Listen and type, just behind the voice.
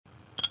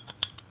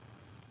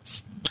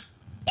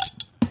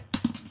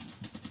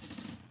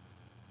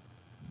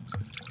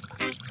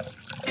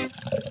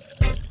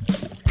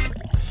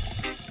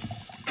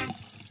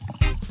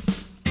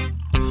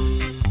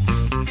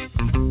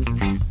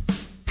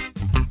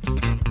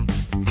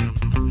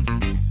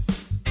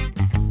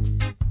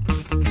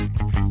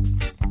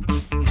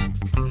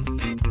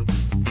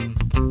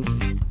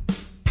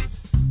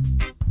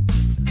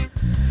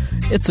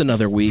It's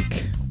another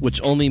week, which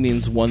only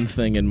means one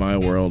thing in my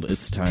world.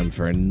 It's time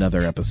for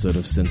another episode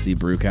of Cincy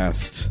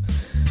Brewcast.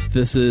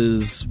 This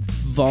is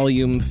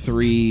Volume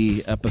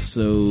 3,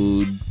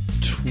 Episode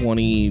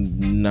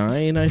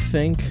 29, I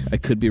think. I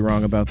could be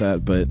wrong about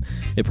that, but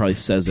it probably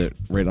says it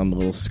right on the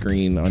little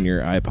screen on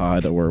your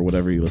iPod or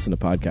whatever you listen to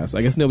podcasts.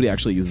 I guess nobody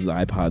actually uses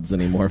iPods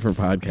anymore for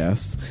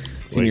podcasts.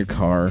 It's in your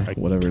car,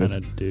 whatever it is.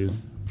 I kind of do.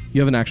 You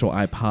have an actual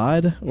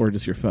iPod or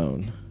just your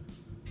phone?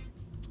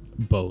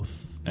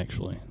 Both,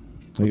 actually.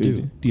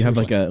 Do you have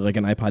like an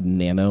iPod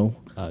Nano?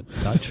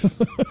 Touch.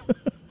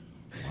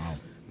 Wow.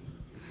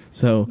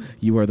 So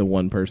you are the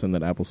one person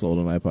that Apple sold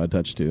an iPod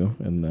Touch to.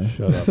 And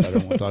Shut up. I don't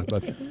want to talk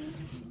about it.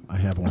 I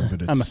have one,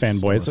 but I'm a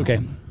fanboy. It's okay.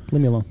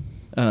 Leave me alone.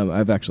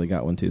 I've actually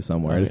got one too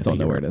somewhere. I just don't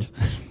know where it is.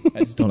 is. I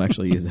just don't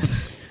actually use it.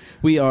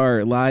 We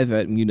are live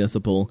at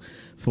Municipal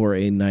for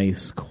a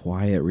nice,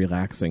 quiet,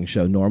 relaxing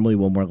show. Normally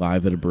when we're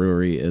live at a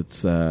brewery,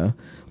 it's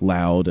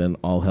loud and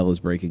all hell is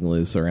breaking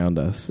loose around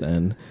us.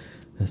 And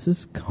this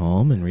is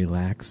calm and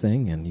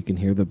relaxing, and you can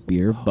hear the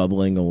beer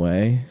bubbling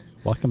away.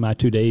 Welcome my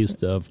 2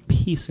 days of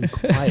peace and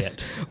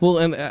quiet. Well,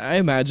 and I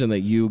imagine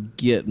that you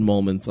get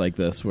moments like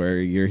this where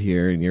you're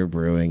here and you're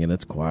brewing and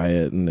it's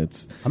quiet and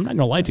it's... I'm not going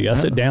to lie to you. I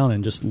sit down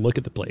and just look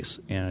at the place,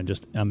 and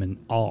I'm in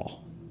awe.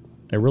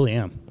 I really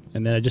am.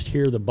 And then I just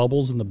hear the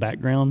bubbles in the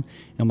background,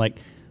 and I'm like,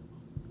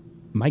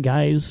 my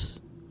guys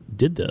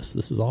did this.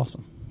 This is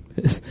awesome.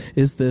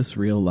 Is this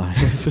real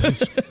life?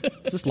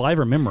 Is this live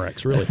or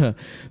Memorex, really?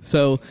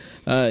 So,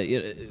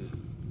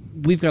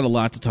 we've got a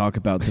lot to talk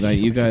about tonight.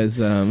 You guys,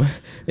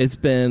 it's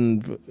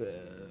been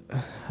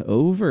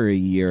over a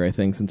year, I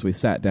think, since we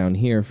sat down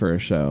here for a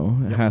show.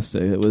 It has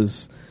to. It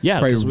was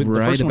probably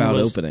right about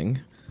opening.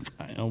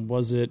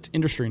 Was it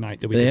Industry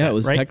Night that we did? Yeah, that, it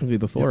was right? technically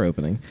before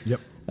opening.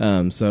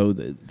 Yep. So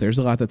there's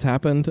a lot that's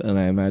happened, and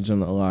I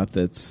imagine a lot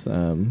that's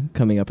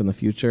coming up in the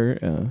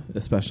future,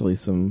 especially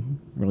some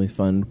really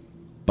fun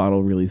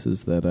bottle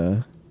releases that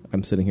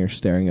I'm sitting here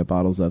staring at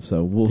bottles of.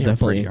 So we'll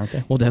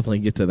definitely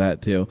get to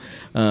that too.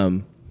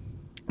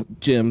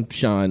 Jim,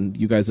 Sean,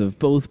 you guys have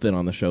both been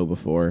on the show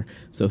before,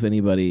 so if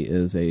anybody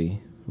is a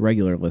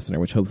regular listener,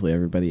 which hopefully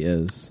everybody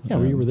is. Yeah,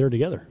 we were there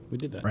together. We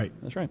did that. Right.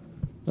 That's right.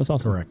 That's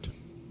awesome. Correct.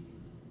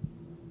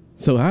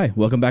 So hi,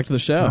 welcome back to the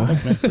show.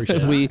 Thanks, man.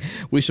 Appreciate it.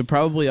 We should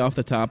probably off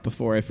the top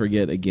before I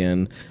forget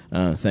again,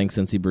 thanks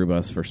Cincy Brew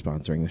Bus for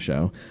sponsoring the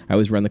show. I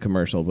always run the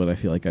commercial, but I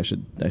feel like I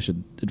should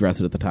address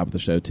it at the top of the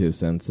show too,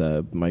 since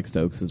Mike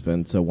Stokes has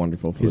been so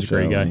wonderful for the show.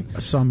 He's a great guy. I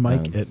saw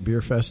Mike at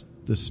Beer Fest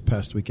this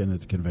past weekend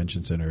at the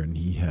convention center, and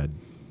he had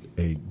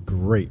a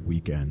great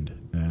weekend.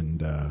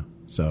 And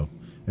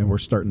and we're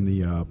starting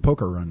the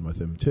poker run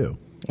with him too.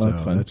 Well,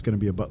 that's fun. That's going to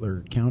be a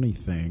Butler County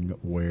thing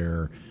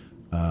where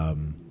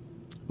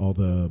all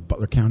the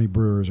Butler County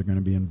brewers are going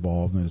to be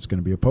involved, and it's going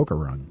to be a poker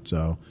run.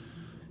 So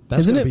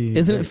that's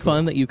isn't it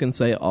fun that you can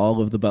say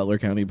all of the Butler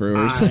County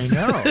brewers? I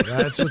know.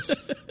 That's what's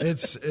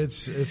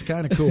it's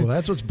kind of cool.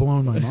 That's what's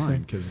blown my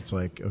mind, because it's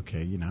like,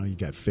 okay, you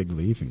got Fig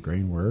Leaf and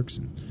Grainworks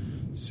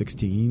and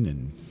 16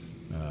 and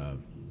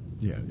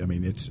I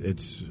mean it's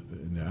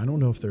I don't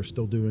know if they're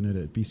still doing it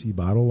at BC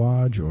Bottle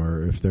Lodge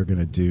or if they're going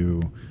to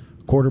do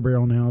Quarter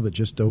Barrel now that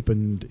just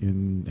opened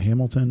in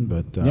Hamilton,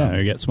 but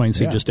you got Swain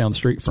City just down the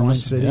street from Swain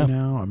us. City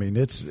now. I mean,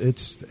 it's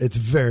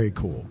very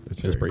cool.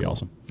 It's pretty cool.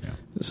 awesome. Yeah.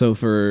 So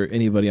for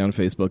anybody on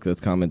Facebook that's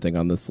commenting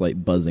on the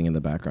slight buzzing in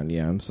the background,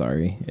 I'm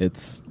sorry.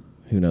 It's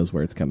who knows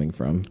where it's coming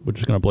from. We're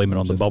just going to blame it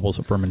on the bubbles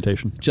of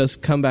fermentation.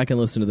 Just come back and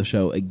listen to the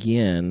show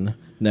again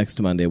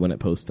next Monday when it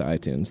posts to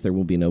iTunes. There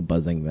will be no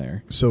buzzing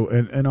there. So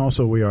and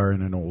also we are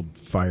in an old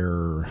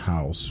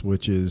firehouse,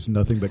 which is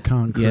nothing but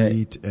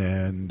concrete,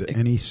 and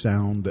any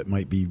sound that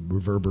might be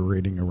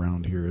reverberating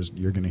around here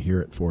you're going to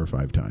hear it 4 or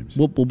 5 times.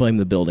 We'll blame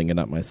the building and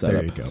not my setup.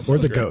 There you go. Or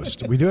the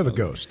ghost. We do have a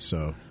ghost,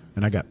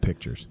 and I got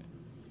pictures.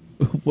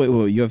 Wait,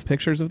 you have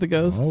pictures of the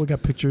ghost? Oh, we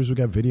got pictures, we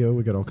got video,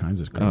 we got all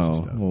kinds of crazy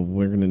stuff. Well,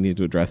 we're going to need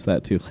to address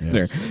that too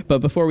later. Yes. But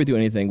before we do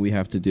anything, we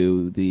have to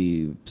do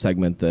the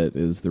segment that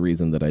is the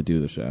reason that I do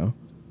the show.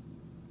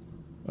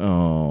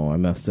 Oh, I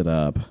messed it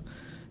up.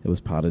 It was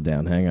potted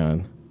down. Hang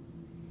on.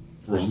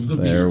 From the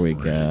There beer we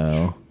fridge.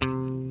 go.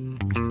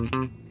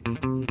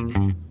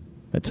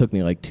 It took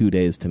me like 2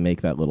 days to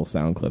make that little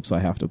sound clip, so I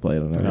have to play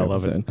it on every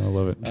episode. I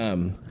love it.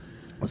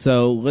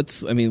 So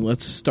let's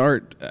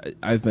start.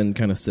 I've been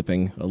kind of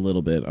sipping a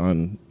little bit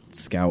on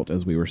Scout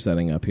as we were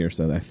setting up here,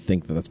 so I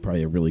think that's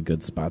probably a really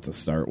good spot to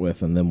start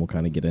with, and then we'll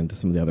kind of get into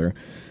some of the other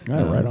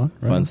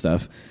fun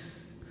stuff.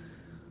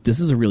 This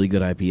is a really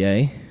good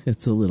IPA.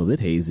 It's a little bit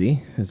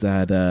hazy. Is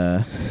that...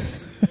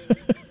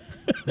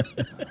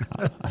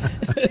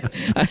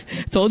 I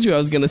told you I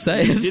was going to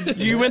say it.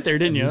 You went there,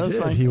 didn't you? That's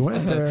fine. He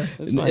went there.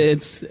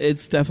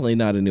 It's definitely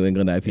not a New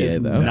England IPA,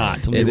 It's though.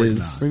 not. It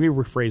is. Let me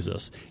rephrase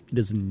this. It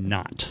is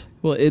not.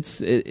 Well,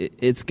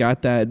 it's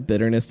got that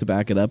bitterness to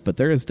back it up, but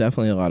there is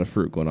definitely a lot of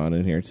fruit going on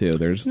in here too.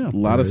 There's a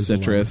lot of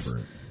citrus.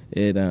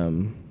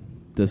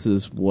 This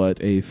is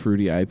what a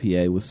fruity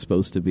IPA was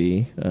supposed to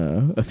be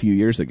a few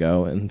years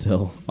ago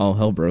until all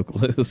hell broke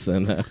loose.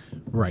 And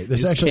Right.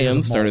 This These actually has a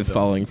cans malt, started though.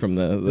 falling from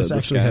the This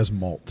actually sky. has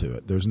malt to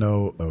it. There's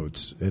no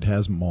oats. It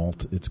has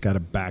malt. It's got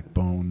a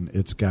backbone.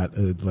 It's got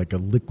like a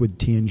liquid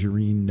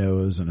tangerine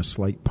nose and a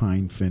slight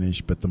pine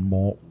finish, but the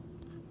malt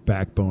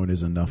backbone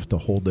is enough to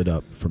hold it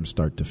up from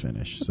start to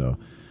finish. So,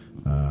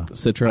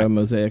 Citra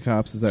Mosaic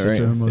hops, is that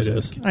Citra right? Mosaic. It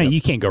is. Yep. I mean,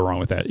 you can't go wrong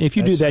with that. If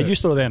you That's do that, a- you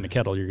just throw that in the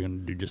kettle, you're going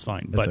to do just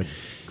fine. That's But a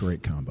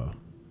great combo.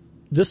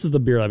 this is the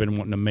beer I've been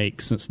wanting to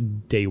make since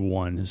day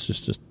one. It's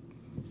just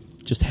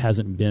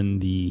hasn't been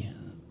the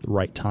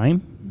right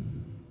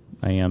time.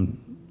 I am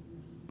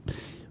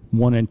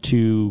wanting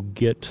to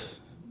get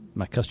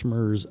my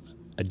customers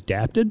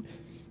adapted,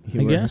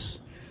 You I were- guess.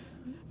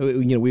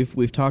 You know,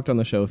 we've talked on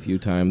the show a few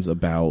times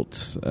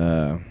about,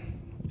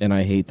 and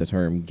I hate the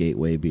term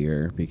gateway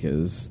beer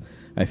because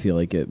I feel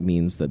like it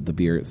means that the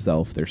beer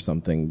itself, there's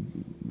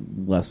something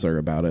lesser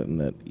about it,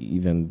 and that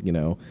even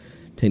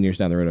 10 years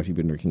down the road, if you've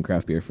been drinking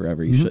craft beer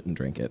forever, you shouldn't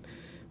drink it.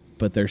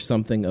 But there's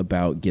something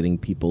about getting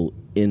people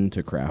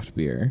into craft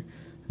beer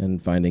and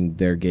finding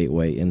their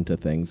gateway into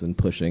things and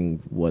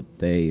pushing what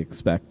they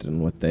expect and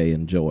what they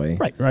enjoy.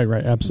 Right,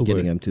 absolutely.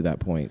 Getting them to that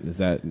point. Is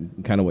that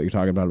kind of what you're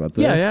talking about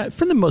this? Yeah,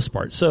 for the most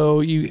part.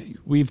 So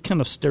we've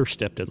kind of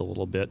stair-stepped it a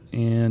little bit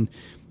and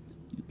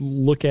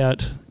look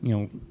at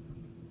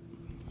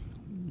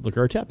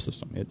our tap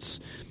system.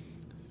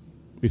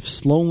 We've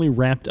slowly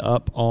ramped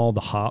up all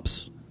the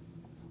hops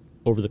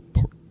over the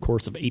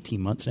course of 18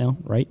 months now,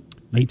 right?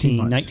 19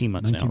 months. 19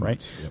 months now, 19 right?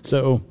 months, yep.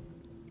 So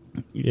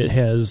it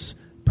has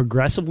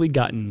progressively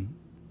gotten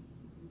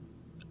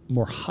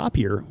more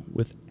hoppier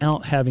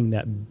without having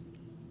that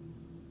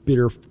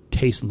bitter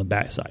taste on the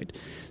backside.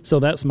 So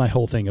that's my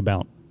whole thing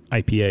about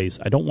IPAs.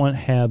 I don't want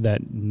to have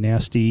that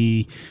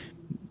nasty,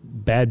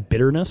 bad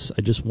bitterness.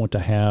 I just want to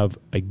have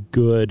a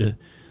good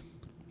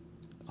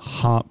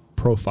hop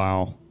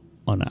profile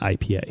on an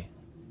IPA.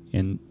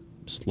 And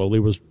slowly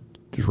was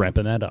just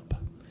ramping that up.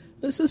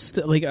 This is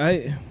still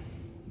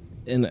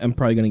and I'm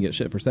probably going to get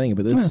shit for saying it,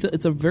 but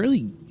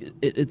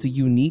it's a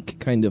unique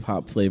kind of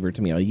hop flavor to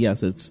me.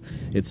 Yes, it's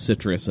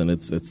citrus and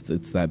it's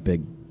that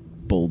big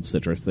bold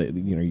citrus that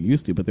you're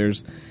used to, but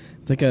it's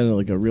like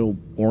a real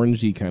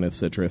orangey kind of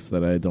citrus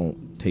that I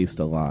don't taste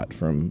a lot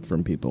from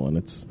people, and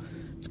it's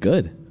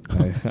good.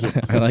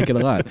 I like it a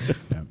lot.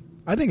 Yeah.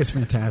 I think it's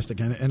fantastic,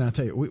 and I'll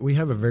tell you, we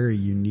have a very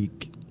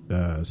unique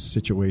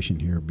situation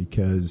here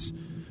because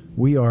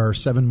we are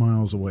 7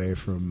 miles away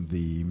from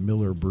the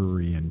Miller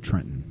Brewery in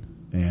Trenton,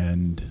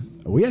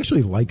 and we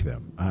actually like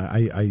them.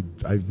 I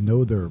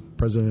know their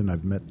president.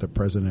 I've met the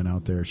president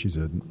out there. She's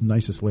the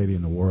nicest lady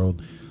in the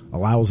world.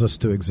 Allows us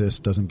to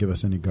exist. Doesn't give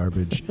us any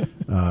garbage.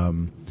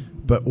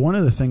 But one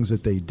of the things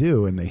that they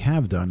do, and they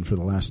have done for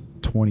the last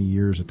 20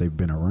 years that they've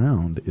been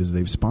around, is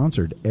they've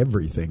sponsored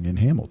everything in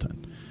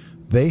Hamilton.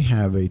 They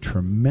have a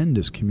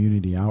tremendous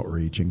community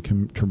outreach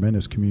and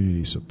tremendous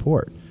community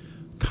support.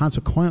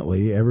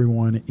 Consequently,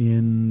 everyone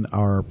in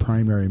our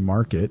primary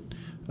market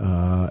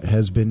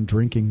has been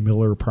drinking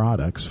Miller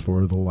products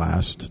for the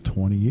last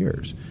 20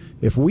 years.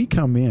 If we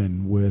come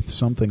in with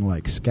something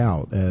like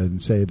Scout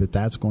and say that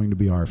that's going to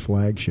be our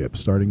flagship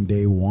starting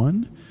day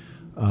one,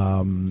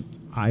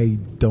 I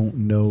don't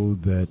know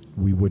that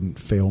we wouldn't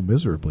fail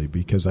miserably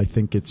because I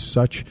think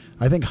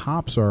I think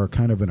hops are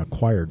kind of an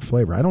acquired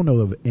flavor. I don't know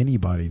of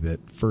anybody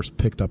that first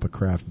picked up a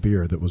craft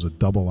beer that was a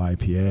double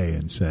IPA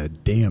and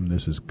said, damn,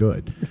 this is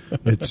good.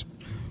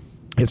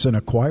 It's an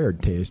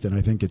acquired taste, and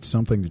I think it's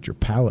something that your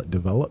palate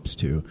develops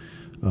to.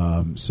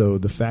 So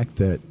the fact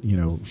that,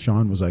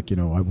 Sean was like,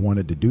 I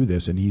wanted to do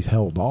this and he's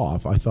held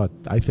off, I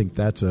think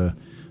that's a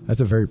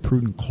very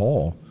prudent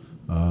call.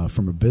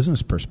 From a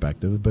business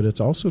perspective, but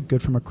it's also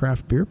good from a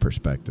craft beer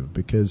perspective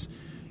because,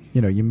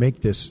 you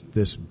make this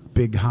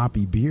big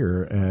hoppy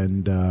beer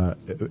and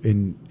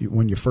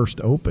when you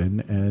first open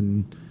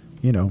and,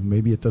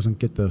 maybe it doesn't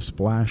get the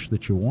splash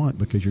that you want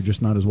because you're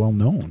just not as well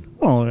known.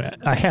 Well,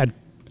 I had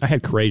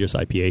Courageous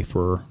IPA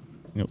for,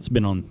 it's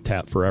been on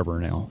tap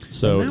forever now.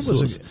 So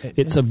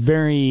it's a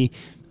very,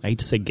 I hate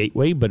to say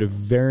gateway, but a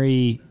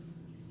very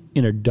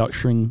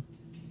introduction,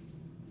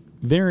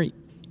 very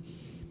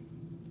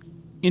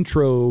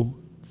intro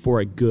for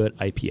a good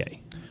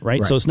IPA,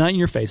 right? So it's not in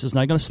your face. It's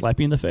not going to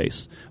slap you in the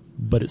face,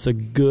 but it's a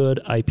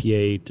good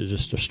IPA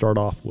to start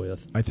off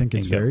with. I think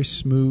it's very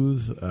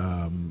smooth.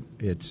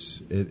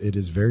 It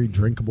is very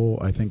drinkable.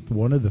 I think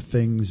one of the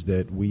things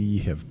that we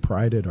have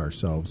prided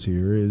ourselves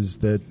here is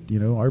that,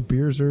 our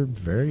beers are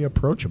very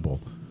approachable.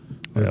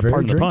 They're very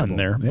pardon the drinkable. pun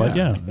there, but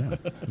yeah.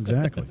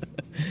 Exactly.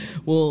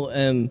 Well,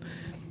 and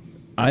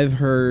I've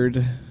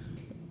heard,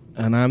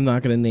 and I'm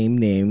not going to name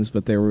names,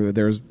 but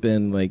there's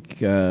been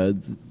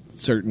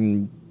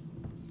certain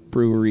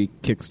brewery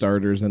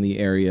Kickstarters in the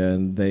area,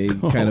 and they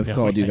kind of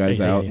called you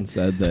guys out and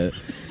said that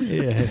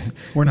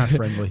we're not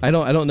friendly. I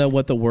don't know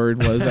what the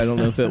word was. I don't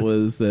know if it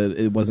was that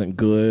it wasn't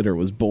good or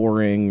was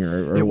boring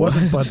or it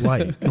wasn't Bud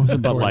Light. It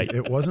wasn't Bud Light.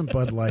 It wasn't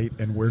Bud Light,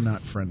 and we're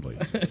not friendly.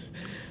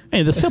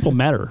 Hey, the simple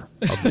matter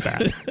of the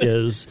fact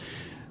is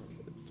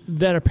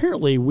that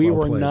apparently we Well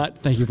were played. not.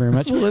 Thank you very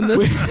much. Well, in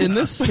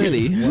this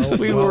city,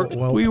 we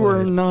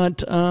were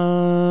not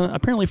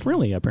apparently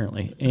friendly,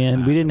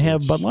 and we didn't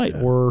have Bud Light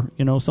or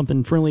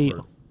something friendly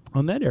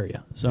on that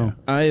area. So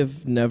I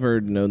have never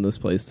known this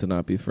place to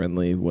not be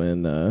friendly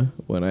when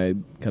I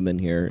come in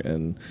here,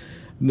 and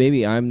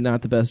maybe I'm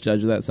not the best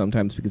judge of that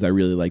sometimes because I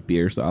really like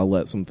beer, so I'll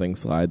let some things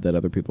slide that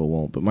other people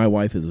won't. But my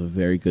wife is a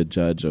very good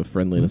judge of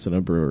friendliness in a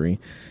brewery,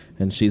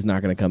 and she's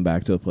not going to come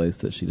back to a place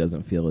that she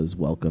doesn't feel is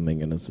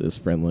welcoming and is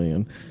friendly,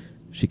 and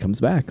she comes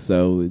back.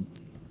 So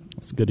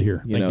it's good to hear.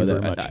 Thank you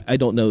very much. I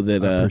don't know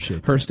that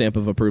appreciate her that. stamp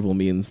of approval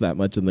means that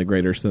much in the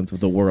greater sense of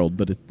the world,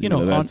 but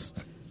that's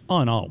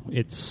on all,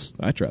 it's.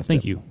 I trust.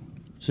 Thank you.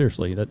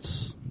 Seriously,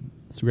 that's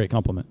a great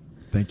compliment.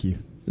 Thank you.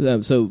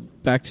 So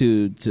back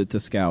to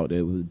Scout,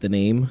 the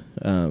name.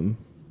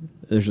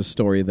 There's a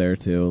story there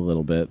too, a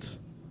little bit.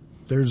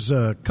 There's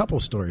a couple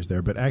stories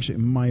there, but actually,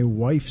 my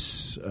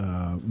wife's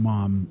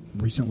mom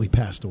recently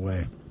passed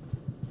away,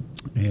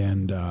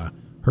 and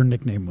her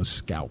nickname was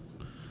Scout.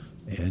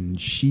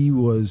 And she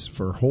was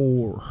for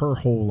her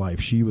whole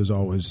life, she was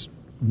always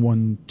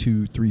 1,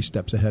 2, 3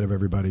 steps ahead of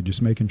everybody,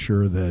 just making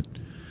sure that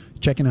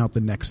checking out the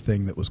next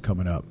thing that was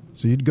coming up.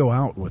 So you'd go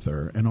out with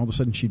her, and all of a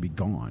sudden she'd be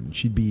gone.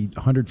 She'd be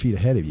 100 feet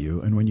ahead of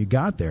you, and when you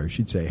got there,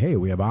 she'd say, "Hey,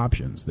 we have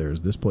options.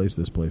 There's this place,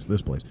 this place,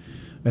 this place."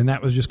 And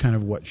that was just kind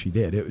of what she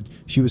did.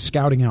 She was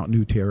scouting out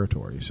new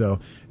territory. So,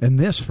 and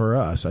this for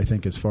us, I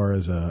think, as far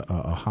as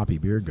a hoppy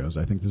beer goes,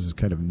 I think this is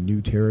kind of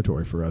new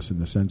territory for us in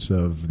the sense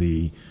of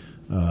the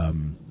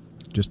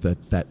just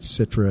that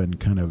citra and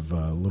kind of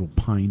little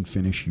pine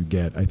finish you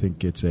get. I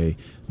think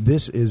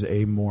this is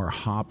a more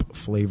hop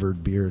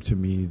flavored beer to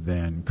me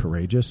than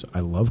Courageous. I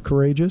love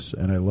Courageous,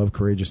 and I love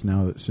Courageous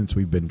now that since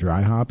we've been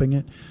dry hopping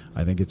it.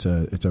 I think it's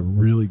a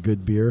really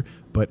good beer,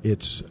 but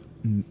it's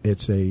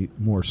a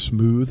more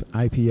smooth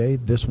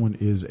IPA. This one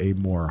is a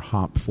more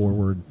hop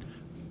forward,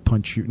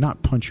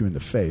 not punch you in the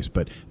face,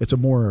 but it's a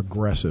more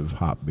aggressive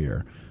hop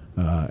beer,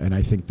 and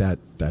I think that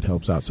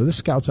helps out. So this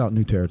scouts out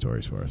new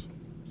territories for us.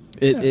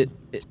 It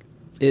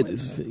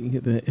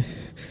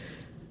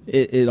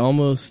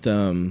almost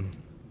when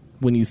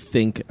you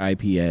think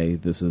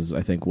IPA, this is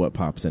I think what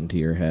pops into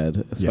your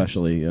head,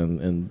 especially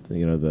in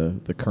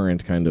the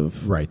current kind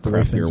of the way craft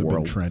beer things have been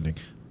world. trending.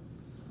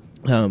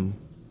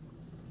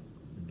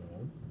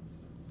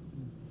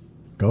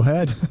 Go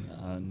ahead.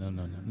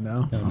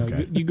 No.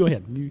 Okay. You go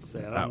ahead. You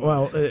say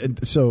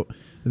it. So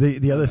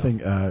the other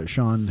thing,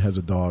 Sean has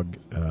a dog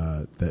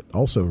that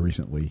also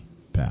recently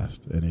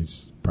passed, and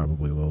he's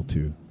probably a little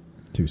too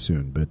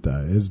soon, but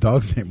his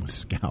dog's name was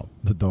Scout.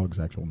 The dog's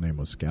actual name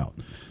was Scout.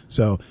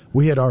 So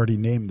we had already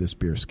named this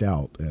beer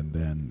Scout, and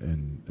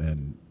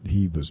then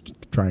he was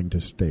trying to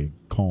stay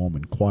calm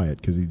and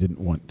quiet because he didn't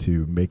want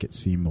to make it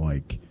seem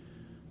like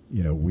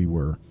we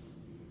were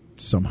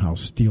somehow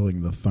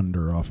stealing the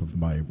thunder off of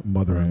my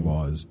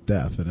mother-in-law's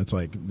death, and it's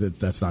like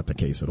that's not the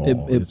case at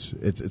all.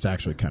 It's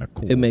actually kind of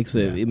cool. It makes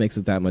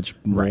it that much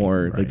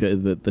more right. like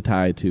the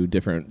tie to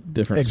different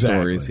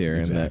stories here.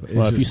 Exactly. And that,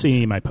 Well, if you see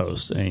any of my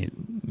posts,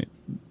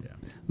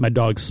 my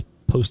dog's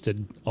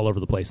posted all over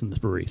the place in this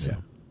brewery.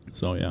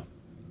 So yeah.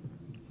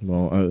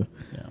 Well,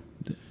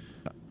 Yeah.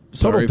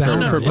 sorry Total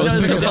downer. for Let's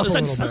most pick people. it up a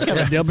little That's bit. kind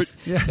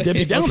of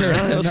Debbie Downer.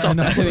 Okay. Let's talk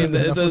Enough about with I mean,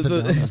 enough with the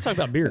downer. let's talk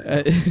about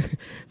beer.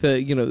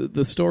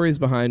 The stories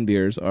behind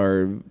beers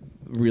are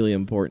really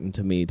important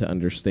to me to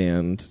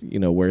understand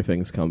where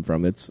things come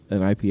from. It's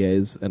an IPA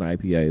is an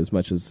IPA as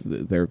much as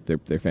they're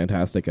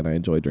fantastic and I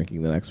enjoy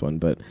drinking the next one,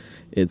 but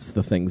it's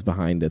the things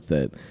behind it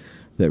that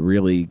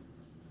really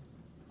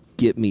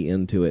get me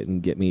into it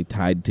and get me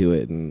tied to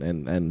it,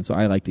 and so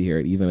I like to hear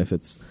it even if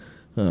it's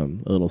a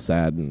little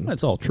sad. And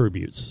That's all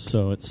tributes.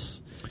 So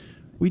it's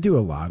We do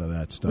a lot of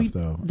that stuff,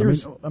 though.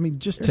 I mean,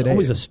 just there's today.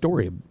 always a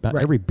story about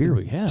every beer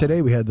we have.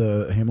 Today we had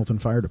the Hamilton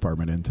Fire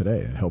Department in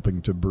today,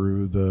 helping to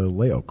brew the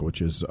Laoc,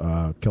 which is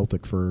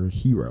Celtic for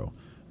hero,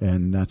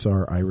 and that's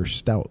our Irish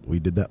stout. We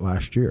did that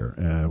last year.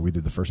 We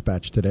did the first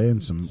batch today,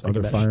 and some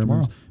other firemen.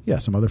 Tomorrow. Yeah,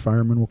 some other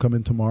firemen will come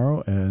in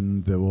tomorrow,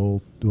 and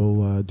we'll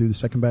do the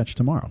second batch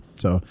tomorrow.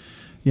 So.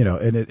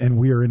 And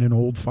we are in an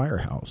old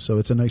firehouse, so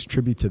it's a nice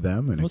tribute to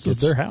them. And This is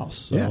their house.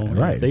 So yeah,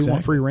 right. If they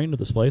want free reign to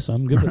this place,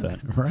 I'm good with that.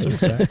 Right,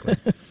 exactly.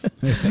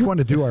 And if they want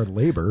to do our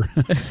labor,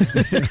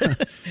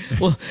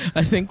 well,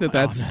 I think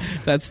that's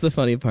the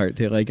funny part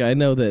too. Like I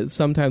know that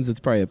sometimes it's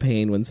probably a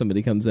pain when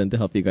somebody comes in to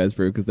help you guys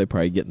brew because they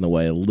probably get in the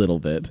way a little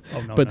bit.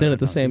 But then at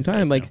the same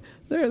time, like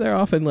they're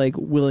often like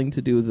willing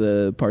to do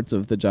the parts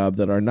of the job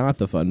that are not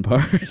the fun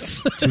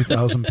parts.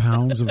 2,000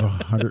 pounds of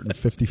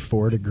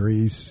 154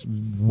 degrees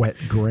wet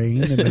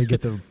grain, and they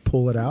get to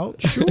pull it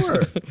out.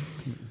 Sure,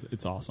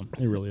 It's awesome.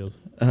 It really is.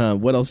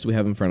 What else do we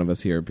have in front of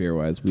us here, beer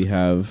wise? We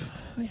have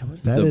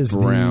that the is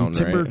brown, the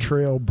Timber right?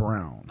 Trail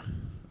Brown.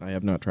 I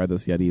have not tried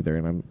this yet either,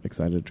 and I'm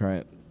excited to try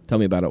it. Tell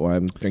me about it while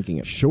I'm drinking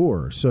it.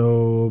 Sure.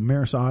 So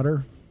Maris Otter,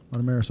 a lot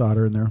of Maris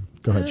Otter in there.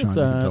 Go ahead, Sean. You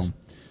can tell 'em.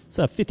 It's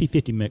a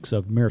 50-50 mix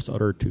of Maris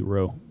Otter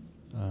 2-row.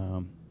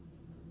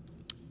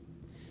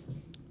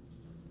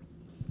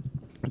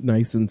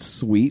 Nice and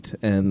sweet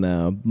and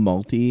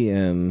malty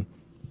and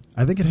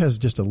I think it has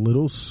just a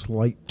little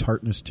slight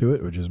tartness to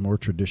it, which is more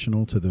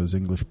traditional to those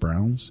English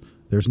browns.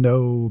 There's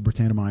no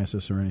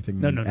Brettanomyces or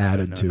anything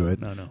added to it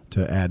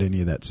to add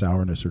any of that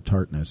sourness or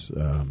tartness.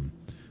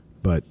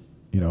 But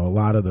a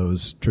lot of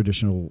those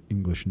traditional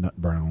English nut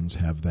browns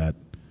have that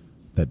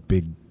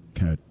big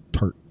kind of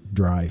tart,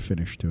 dry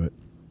finish to it.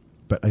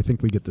 But I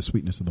think we get the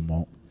sweetness of the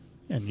malt.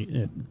 And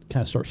it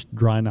kind of starts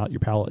drying out your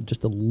palate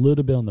just a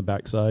little bit on the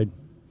backside.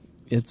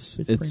 It's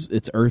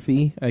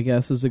earthy, I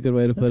guess, is a good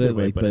way to put it.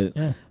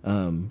 I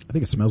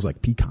think it smells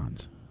like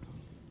pecans.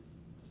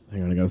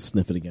 Hang on, I gotta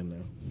sniff it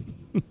again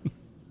now.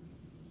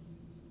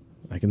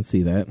 I can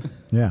see that.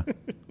 Yeah,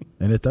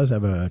 and it does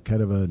have a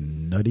kind of a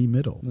nutty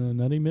middle.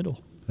 Nutty middle.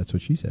 That's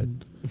what she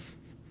said.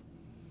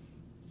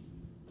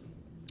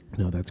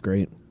 No, that's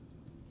great.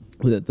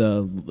 Was it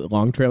the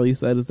Long Trail you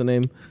said is the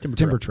name?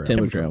 Timber Trail.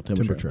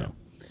 Timber Trail.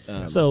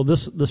 So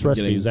this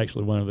recipe is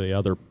actually one of the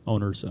other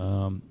owners'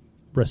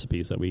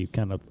 recipes that we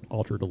kind of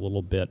altered a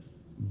little bit,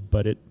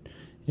 but it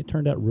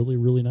turned out really,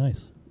 really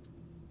nice.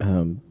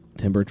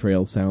 Timber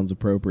Trail sounds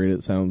appropriate.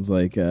 It sounds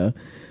like a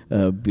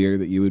beer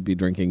that you would be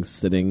drinking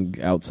sitting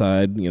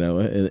outside,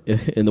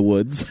 in the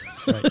woods.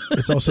 Right.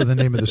 It's also the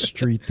name of the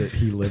street that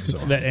he lives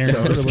on. That Aaron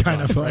so it's lives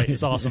kind on. of funny. Right.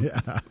 It's awesome.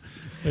 Yeah.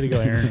 Way to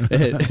go, Aaron.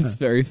 It's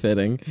very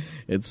fitting.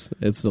 It's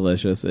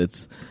delicious.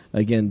 It's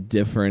again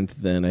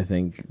different than I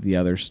think the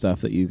other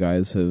stuff that you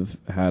guys have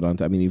had on.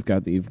 I mean, you've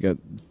got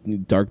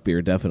dark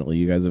beer definitely.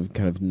 You guys have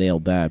kind of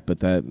nailed that,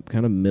 but that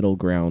kind of middle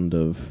ground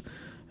of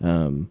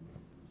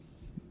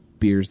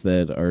beers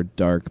that are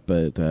dark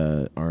but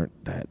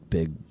aren't that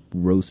big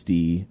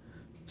roasty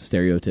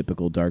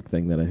stereotypical dark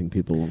thing that I think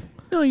people.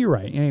 No, you're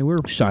right. I mean, we're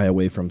shy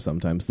away from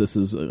sometimes. This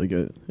is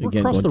we're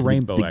across the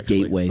rainbow the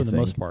actually gateway for the thing.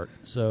 most part.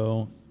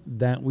 So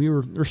that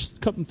there's a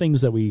couple of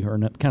things that we are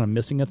kind of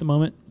missing at the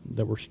moment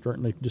that we're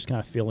starting to just kind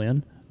of fill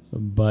in,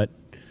 but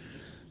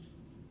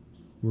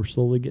we're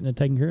slowly getting it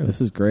taken care of.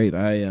 This is great.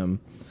 I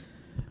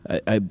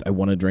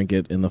want to drink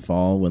it in the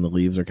fall when the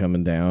leaves are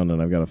coming down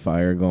and I've got a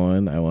fire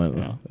going.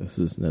 This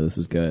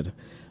is good.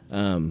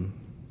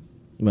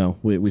 Well,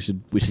 we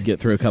should get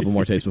through a couple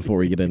more tastes before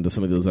we get into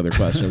some of those other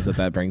questions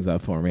that brings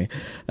up for me.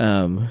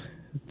 That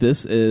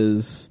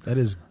is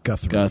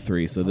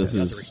Guthrie. So this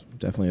is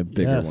definitely a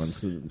bigger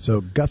one.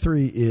 So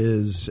Guthrie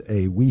is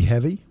a wee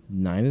heavy.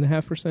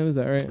 9.5%, is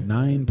that right?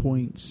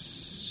 9.6,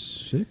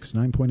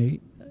 9.8.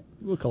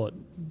 We'll call it.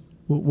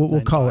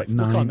 We'll call it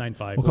 9. We'll call it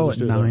 9.5. We'll call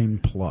it 9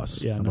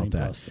 plus. Yeah, How about 9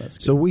 that? plus. That's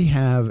good. So we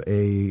have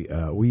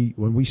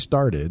when we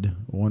started,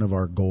 one of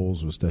our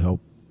goals was to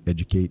help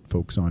educate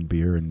folks on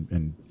beer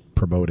and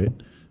promote it.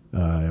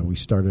 And we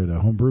started a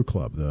homebrew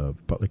club, the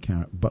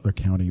Butler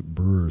County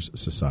Brewers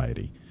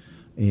Society.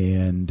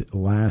 And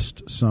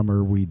last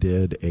summer we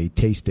did a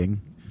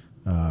tasting,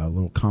 a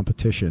little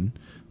competition,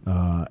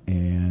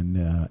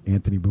 and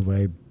Anthony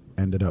Bouvet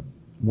ended up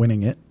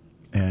winning it.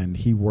 And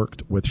he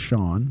worked with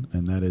Sean,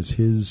 and that is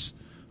his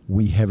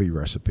wee heavy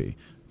recipe.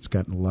 It's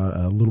got a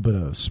little bit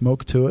of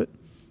smoke to it.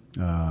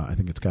 I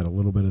think it's got a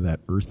little bit of that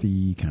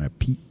earthy kind of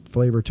peat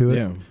flavor to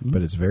it,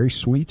 but it's very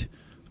sweet,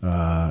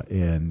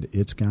 and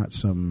it's got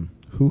some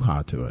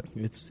hoo-ha to it.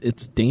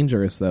 It's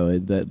dangerous though.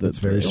 That's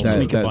very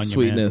that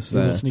sweetness. It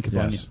will sneak up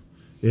on you.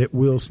 It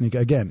will sneak.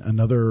 Again,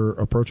 another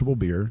approachable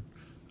beer.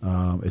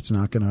 It's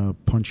not going to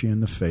punch you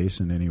in the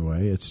face in any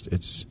way. It's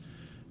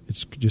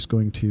just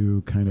going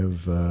to kind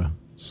of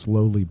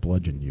slowly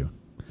bludgeon you.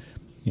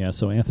 Yeah,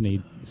 so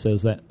Anthony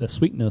says that the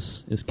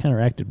sweetness is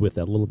counteracted with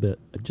that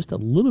just a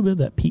little bit of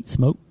that peat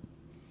smoke,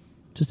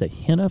 just a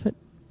hint of it,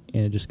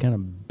 and it just kind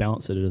of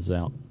balances it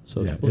out.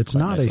 So it's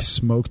not a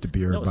smoked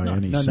beer by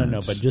any sense.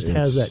 No, but just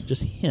has that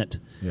just hint.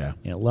 Yeah,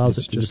 and it allows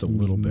it to just a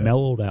little bit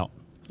mellowed out.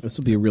 This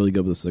would be really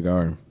good with a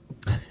cigar.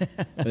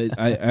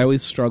 I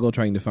always struggle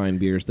trying to find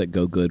beers that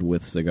go good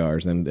with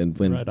cigars, and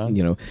when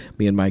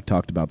me and Mike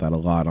talked about that a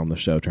lot on the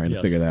show, trying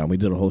to figure that out. And we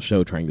did a whole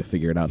show trying to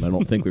figure it out, and I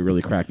don't think we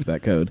really cracked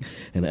that code.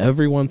 And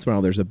every once in a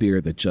while, there's a beer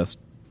that just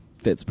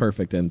fits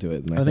perfect into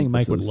it. And I think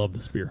Mike would love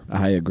this beer.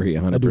 I agree,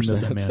 100%. I do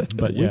miss that man,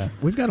 but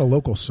we've got a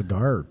local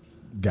cigar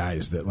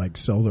guys that like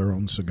sell their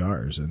own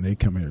cigars, and they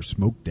come in here,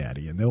 Smoke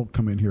Daddy, and they'll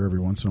come in here every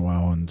once in a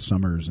while in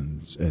summers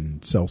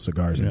and sell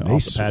cigars. And they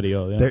off the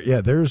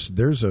patio.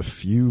 There's a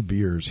few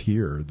beers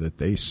here that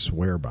they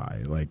swear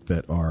by, like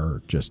that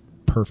are just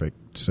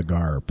perfect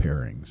cigar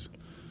pairings.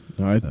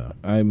 No,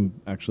 I'm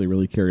actually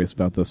really curious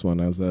about this one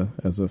as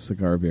a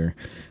cigar beer.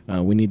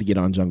 We need to get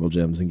on Jungle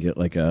Gyms and get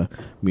like a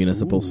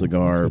municipal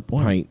cigar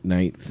pint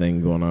night thing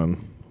going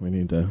on. We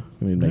need to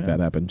make that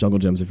happen. Jungle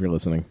Gyms, if you're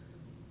listening.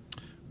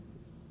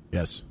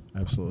 Yes,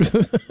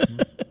 absolutely.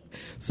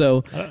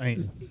 So,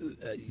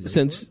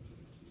 since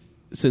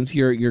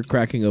you're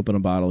cracking open a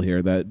bottle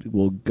here, that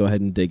we'll go ahead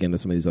and dig into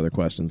some of these other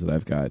questions that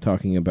I've got,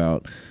 talking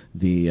about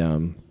the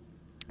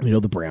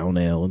the brown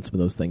ale and some of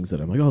those things that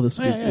I'm like, this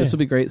will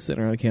be great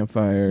sitting around a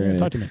campfire.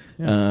 Talk to me.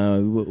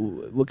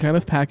 What kind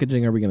of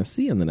packaging are we going to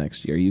see in the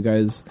next year? You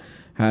guys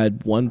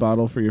had one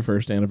bottle for your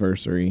first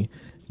anniversary.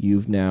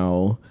 You've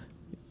now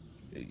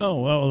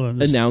Oh, well,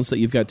 announced that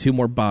you've got 2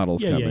 more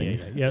bottles Yeah, coming.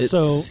 yeah. It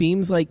So-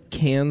 seems like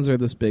cans are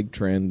this big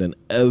trend, and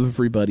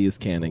everybody is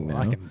canning now.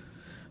 I can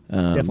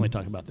definitely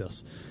talk about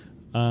this.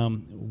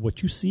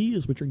 What you see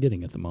is what you're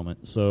getting at the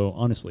moment. So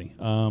honestly,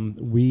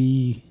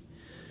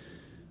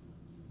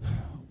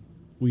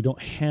 we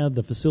don't have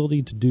the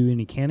facility to do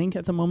any canning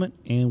at the moment,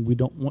 and we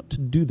don't want to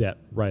do that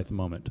right at the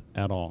moment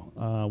at all.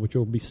 What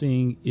you'll be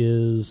seeing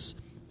is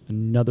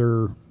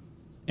another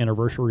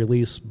anniversary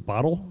release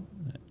bottle.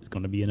 It's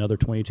going to be another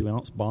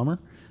 22-ounce bomber,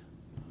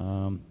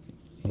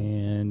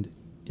 and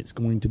it's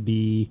going to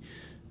be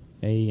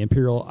a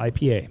Imperial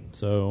IPA.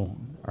 So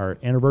our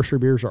anniversary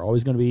beers are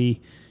always going to be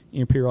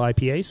Imperial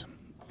IPAs,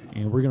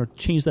 and we're going to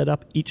change that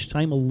up each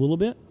time a little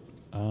bit,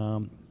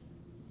 and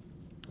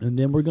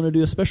then we're going to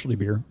do a specialty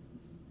beer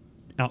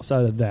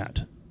outside of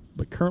that.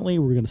 But currently,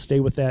 we're going to stay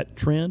with that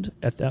trend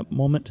at that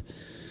moment.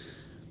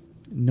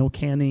 No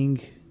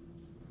canning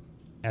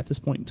at this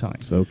point in time.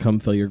 So come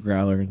fill your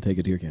growler and take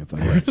it to your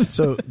campfire.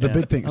 So the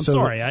big thing. I'm so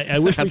sorry. I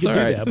wish we That's could do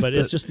all right. that, but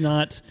it's just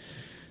not.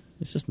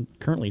 It's just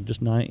currently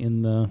just not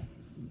in the.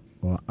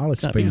 Well, I'll not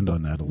expand feasible.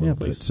 on that a Yeah, little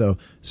bit. please.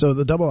 So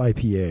the double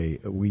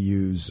IPA, we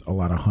use a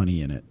lot of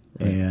honey in it,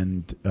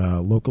 and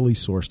locally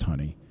sourced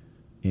honey.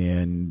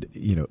 And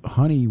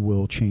honey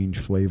will change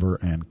flavor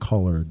and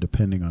color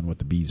depending on what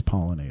the bees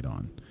pollinate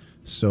on.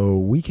 So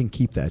we can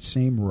keep that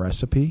same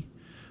recipe,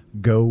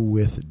 go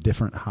with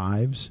different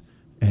hives,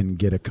 and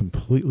get a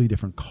completely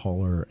different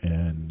color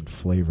and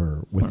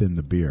flavor within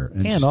the beer,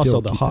 And still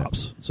also the keep that-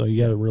 hops. So you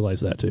got to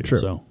realize that too. True,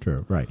 So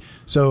true, right.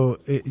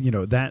 So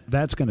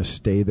that's going to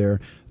stay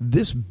there.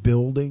 This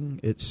building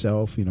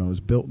itself, was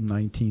built in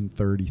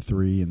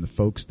 1933, and the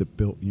folks that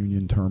built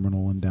Union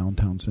Terminal in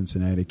downtown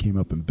Cincinnati came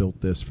up and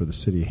built this for the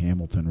city of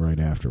Hamilton right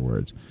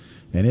afterwards,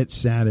 and it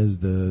sat as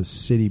the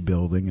city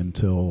building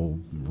until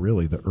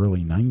really the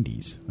early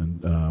 90s,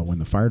 and when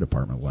the fire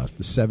department left.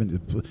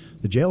 The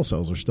jail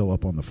cells are still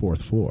up on the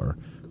 4th floor,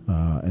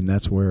 and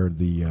that's where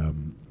they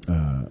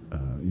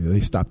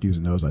stopped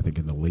using those, I think,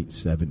 in the late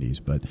 70s.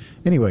 But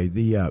anyway,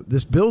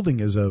 this building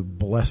is a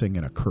blessing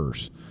and a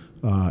curse.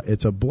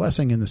 It's a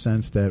blessing in the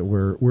sense that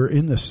we're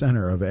in the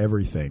center of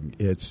everything.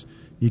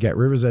 You got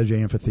Rivers Edge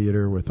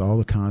Amphitheater with all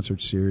the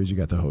concert series. You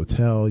got the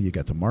hotel. You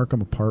got the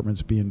Markham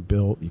Apartments being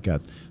built. You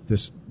got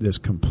this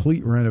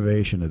complete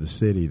renovation of the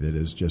city that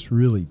has just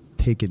really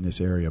taken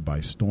this area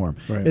by storm.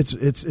 Right.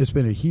 It's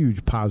been a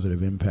huge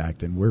positive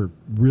impact, and we're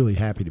really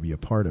happy to be a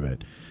part of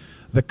it.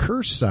 The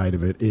curse side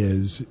of it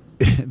is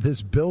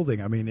this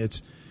building. I mean,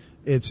 it's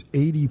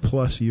 80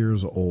 plus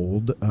years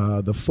old.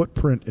 The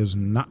footprint is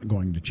not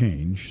going to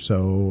change.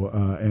 So,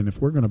 and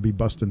if we're going to be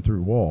busting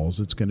through walls,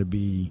 it's going to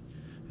be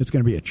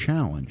a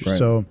challenge. Right.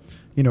 So,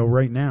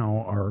 right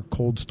now our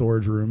cold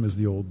storage room is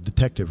the old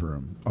detective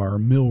room. Our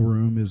mill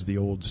room is the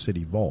old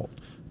city vault.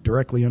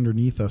 Directly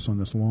underneath us on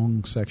this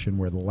long section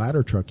where the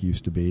ladder truck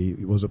used to be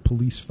was a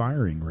police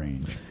firing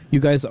range. You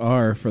guys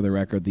are, for the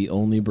record, the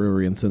only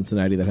brewery in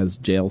Cincinnati that has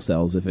jail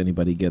cells if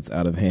anybody gets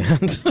out of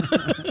hand.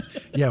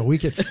 Yeah, we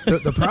could.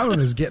 The problem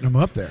is getting them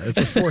up there. It's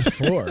a 4th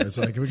floor. It's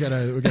like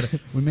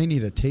we may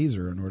need a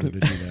taser in order to do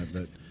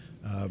that.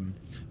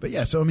 But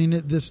yeah. So I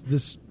mean,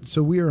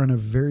 So we are in a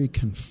very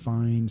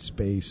confined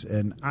space,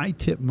 and I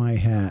tip my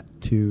hat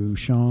to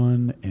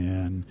Sean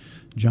and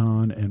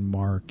John and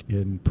Mark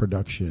in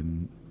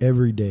production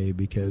every day,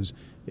 because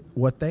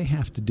what they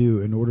have to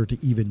do in order to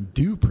even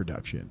do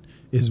production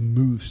is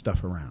move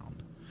stuff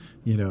around.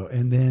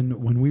 And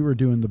then when we were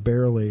doing this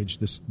barrel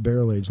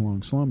age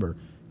long slumber,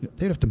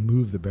 they'd have to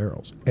move the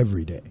barrels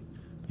every day,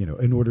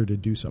 in order to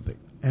do something.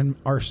 And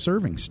our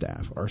serving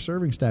staff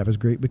is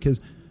great, because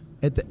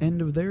at the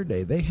end of their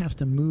day, they have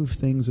to move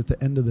things at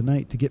the end of the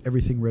night to get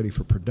everything ready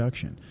for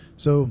production.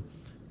 So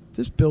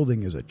this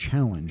building is a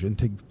challenge, and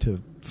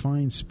to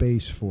find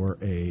space for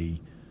a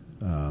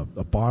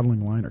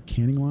bottling line or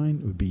canning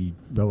line would be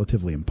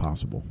relatively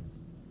impossible.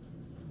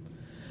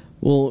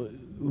 Well,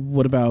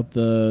 what about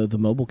the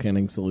mobile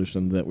canning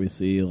solution that we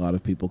see a lot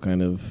of people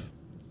kind of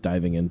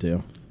diving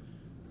into?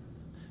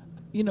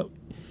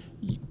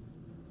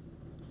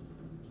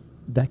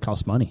 That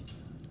costs money.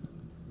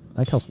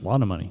 That costs a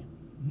lot of money.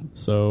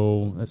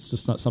 So that's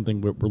just not something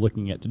we're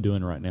looking at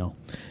doing right now.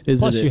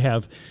 Plus, you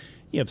have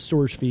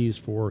storage fees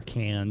for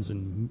cans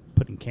and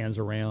putting cans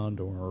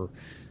around, or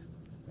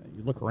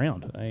you look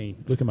around. I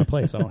look at my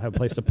place. I don't have a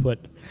place to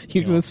put. I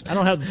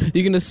don't have.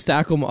 You can just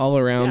stack them all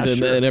around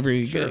Yeah, in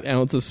every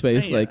ounce of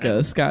space,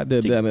 Scott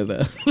did down at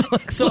the.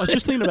 So I was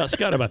just thinking about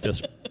Scott about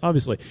this.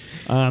 Obviously,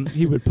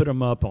 he would put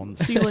them up on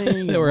the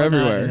ceiling. They were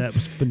everywhere, and that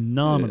was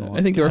phenomenal.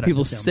 I think there were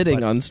people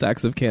sitting on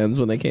stacks of cans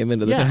when they came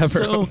into the tap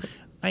room. So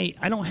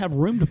I don't have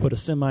room to put a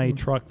semi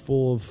truck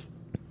full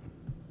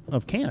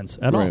of cans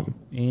at all.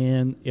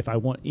 And if I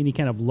want any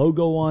kind of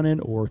logo on it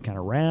or kind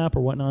of wrap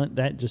or whatnot,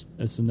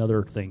 that's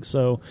another thing.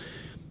 So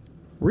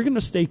we're going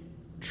to stay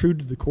true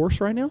to the course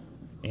right now,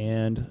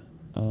 and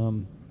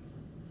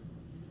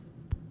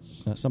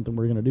it's not something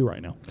we're going to do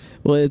right now.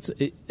 Well,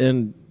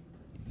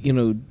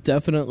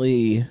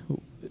 definitely,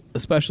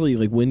 especially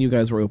like when you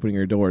guys were opening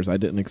your doors, I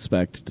didn't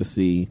expect to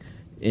see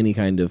any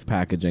kind of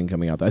packaging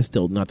coming out. I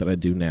still, not that I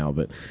do now,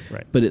 but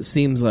Right. but it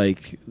seems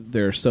like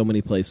there are so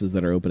many places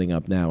that are opening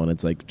up now, and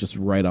it's like just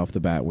right off the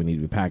bat, we need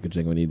to be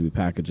packaging, we need to be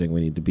packaging,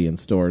 we need to be in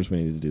stores,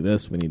 we need to do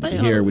this, we need to be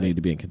here, we need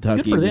to be in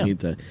Kentucky, for we them. need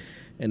to,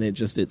 and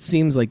it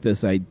seems like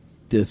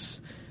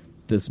this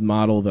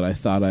model that I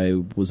thought I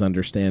was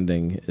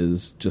understanding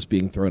is just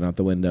being thrown out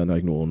the window, and they're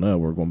like, well, no,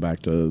 we're going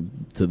back to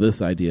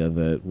this idea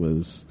that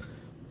was.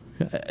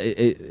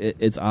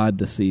 It's odd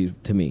to see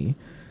to me.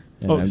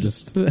 And I'm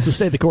just to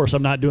stay the course.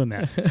 I'm not doing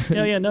that.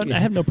 No, I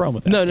have no problem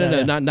with that. no,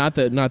 Yeah. not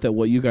that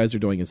what you guys are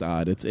doing is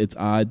odd. It's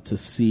odd to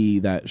see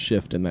that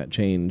shift and that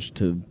change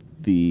to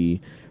the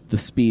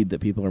speed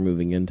that people are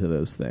moving into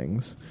those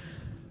things.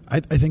 I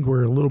think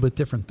we're a little bit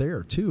different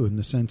there too, in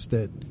the sense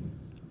that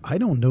I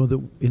don't know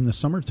that in the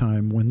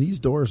summertime when these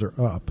doors are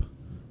up,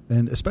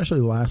 and especially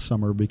last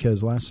summer,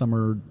 because last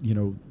summer,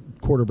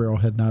 Quarter Barrel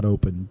had not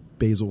opened,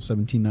 Basil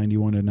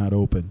 1791 had not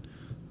opened.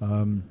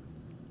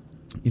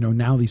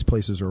 Now these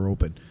places are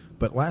open.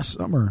 But last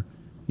summer,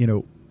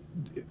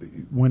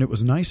 when it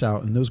was nice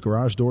out and those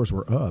garage doors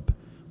were up,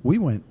 we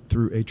went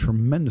through a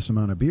tremendous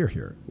amount of beer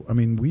here. I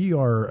mean,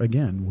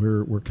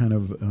 we're kind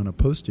of on a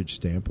postage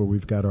stamp where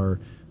we've got our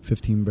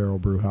 15-barrel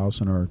brew house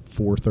and our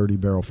 4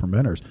 30-barrel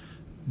fermenters.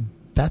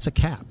 That's a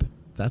cap.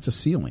 That's a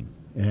ceiling.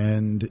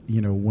 And,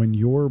 when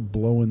you're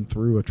blowing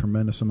through a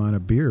tremendous amount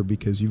of beer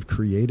because you've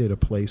created a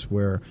place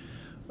where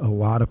a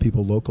lot of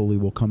people locally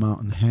will come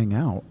out and hang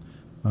out,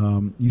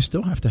 you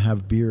still have to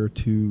have beer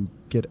to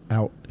get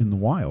out in the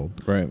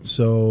wild. Right.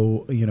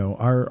 So,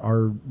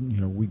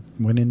 we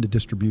went into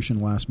distribution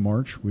last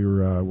March.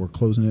 We're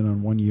closing in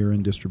on 1 year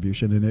in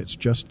distribution, and it's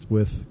just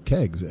with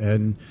kegs.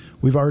 And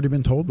we've already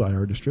been told by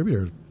our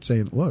distributor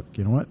saying, look,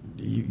 you know what?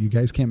 You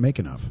guys can't make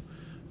enough.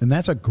 And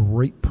that's a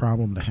great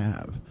problem to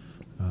have.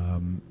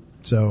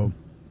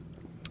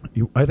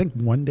 I think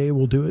one day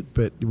we'll do it,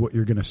 but what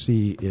you're going to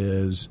see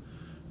is,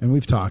 and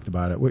we've talked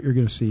about it, what you're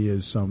going to see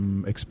is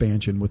some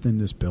expansion within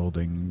this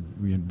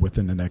building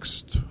within the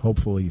next,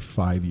 hopefully,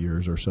 5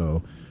 years or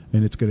so.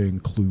 And it's going to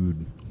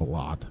include a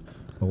lot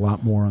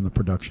more on the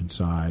production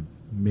side,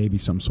 maybe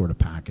some sort of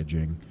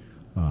packaging.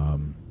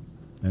 And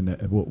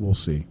we'll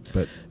see.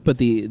 But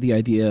the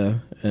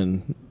idea,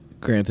 and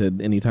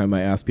granted, anytime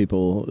I ask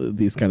people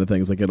these kind of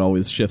things, like it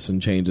always shifts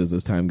and changes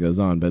as time goes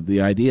on. But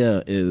the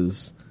idea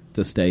is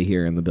to stay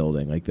here in the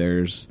building. Like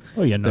there's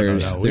no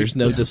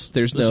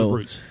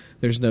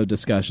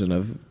discussion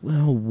of,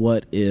 well,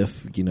 what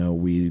if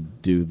we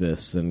do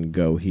this and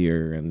go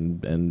here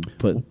and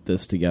put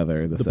this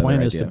together. The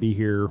plan is to be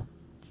here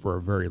for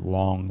a very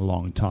long,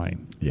 long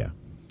time. Yeah.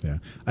 Yeah,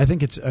 I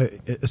think it's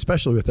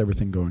especially with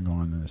everything going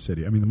on in the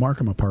city. I mean, the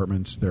Markham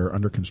Apartments, they're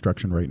under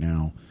construction right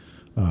now.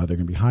 They're going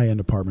to be high-end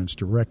apartments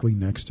directly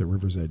next to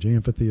River's Edge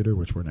Amphitheater,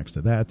 which we're next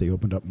to that. They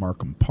opened up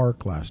Markham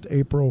Park last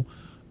April.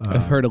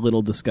 I've heard a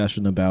little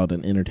discussion about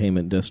an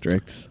entertainment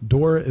district.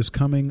 Dora is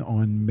coming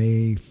on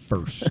May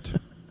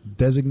 1st.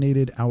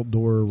 Designated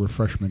outdoor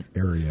refreshment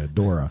area,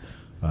 Dora.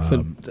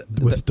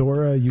 With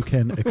Dora, you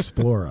can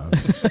explore.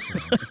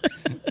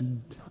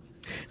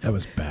 That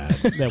was bad.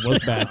 That was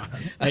bad.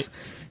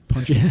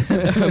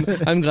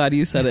 I'm glad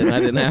you said it and I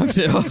didn't have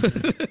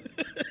to.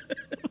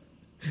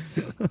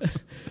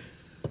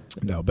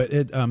 No, but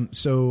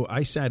so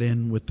I sat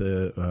in with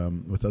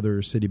with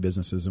other city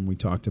businesses, and we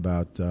talked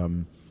about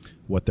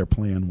what their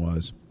plan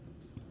was.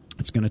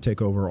 It's going to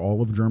take over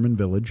all of German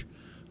Village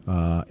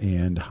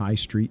and High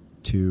Street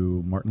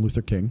to Martin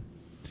Luther King.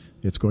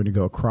 It's going to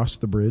go across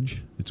the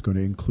bridge. It's going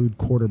to include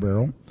Quarter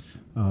Barrel,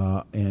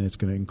 and it's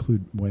going to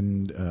include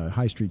when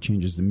High Street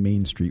changes to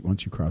Main Street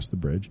once you cross the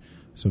bridge.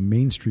 So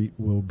Main Street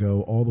will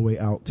go all the way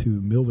out to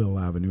Millville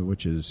Avenue,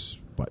 which is,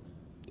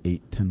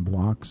 8-10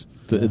 blocks.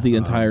 The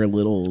entire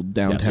little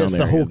downtown It's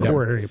area. the whole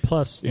core area.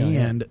 Plus,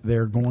 And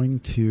they're going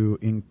to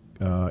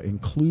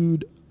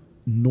include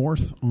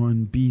north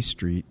on B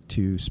Street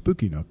to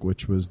Spooky Nook,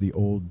 which was the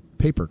old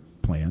paper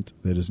plant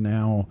that is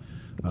now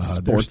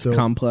sports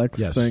complex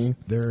thing.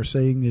 They're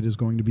saying it is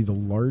going to be the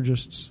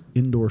largest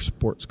indoor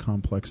sports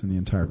complex in the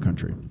entire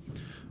country.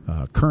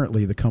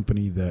 Currently, the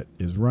company that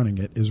is running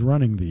it is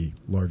running the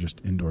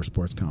largest indoor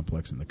sports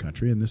complex in the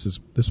country, and this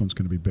one's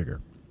going to be bigger.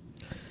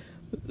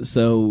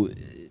 So,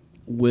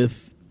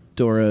 with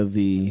Dora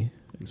the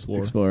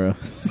Explorer,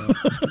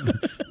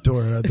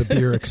 Dora the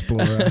Beer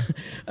Explorer.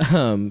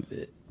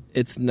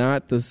 It's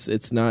not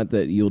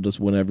that you'll just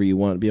whenever you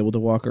want be able to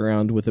walk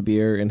around with a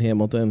beer in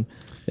Hamilton.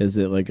 Is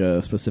it like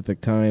a specific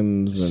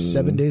times? And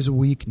 7 days a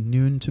week,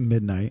 noon to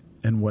midnight.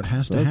 And what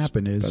has to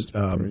happen is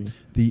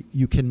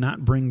you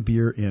cannot bring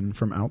beer in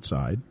from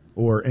outside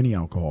or any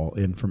alcohol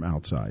in from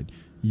outside.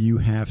 You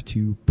have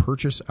to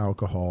purchase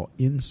alcohol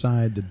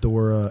inside the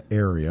Dora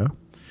area.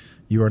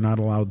 You are not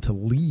allowed to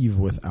leave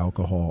with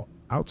alcohol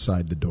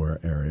outside the Dora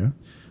area.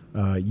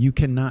 You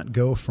cannot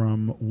go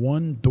from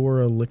one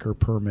Dora liquor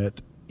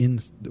permit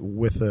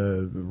with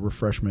a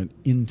refreshment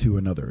into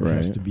another. It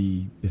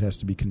has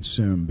to be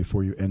consumed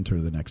before you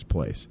enter the next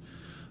place.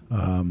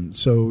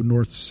 So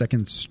North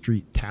 2nd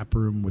Street Tap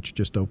Room, which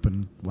just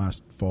opened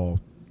last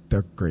fall,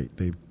 they're great.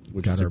 They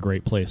which is a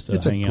great place to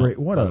it's hang a great, out.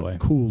 What by the way. a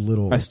cool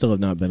little. I still have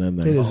not been in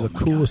there. It is Oh the my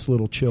coolest God.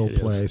 little chill It is.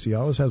 place. He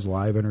always has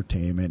live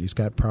entertainment. He's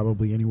got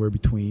probably anywhere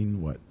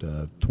between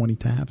 20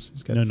 taps.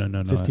 He's got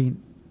No.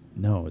 15.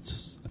 No,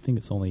 I think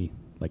it's only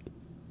like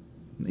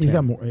He's 10.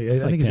 got more. I It's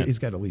think like he's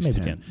 10. got at least Maybe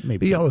 10. 10. Maybe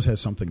But he 10. always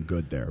has something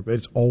good there. But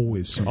it's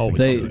always something. Always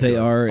They good. they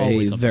are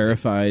Always a something.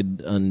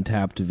 verified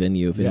Untapped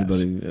venue. If Yes.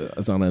 anybody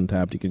is on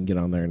Untapped, you can get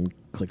on there and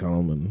click on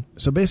them. And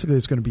So basically,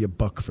 it's going to be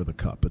 $1 for the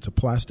cup. It's a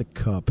plastic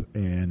cup,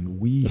 and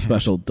we the have-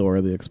 special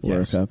Dora the Explorer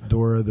yes, cup.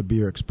 Dora the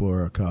Beer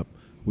Explorer cup.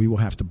 We will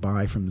have to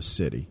buy from the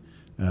city.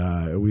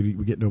 We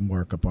get no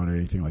markup on it or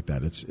anything like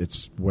that.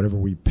 It's whatever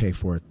we pay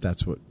for it.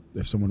 That's what.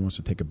 If someone wants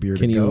to take a beer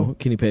Can to you go,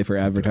 can you pay for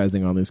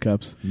advertising on these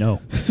cups?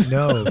 no.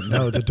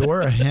 no. The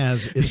Dora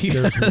has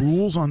there's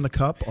rules on the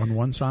cup on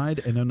one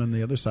side, and then on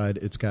the other side,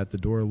 it's got the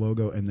Dora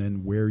logo and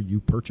then where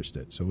you purchased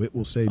it. So it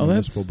will say Oh,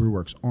 Municipal that's- Brew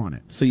Works on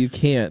it. So you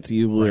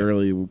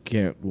literally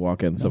can't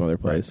walk in some other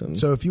place. Right. And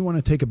So if you want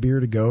to take a beer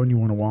to go and you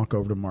want to walk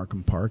over to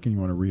Markham Park and you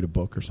want to read a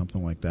book or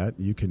something like that,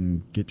 you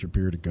can get your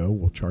beer to go.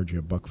 We'll charge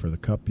you $1 for the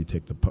cup. You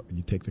take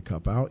the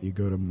cup out. You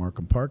go to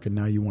Markham Park, and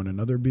now you want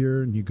another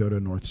beer, and you go to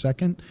North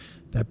Second.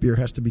 That beer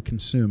has to be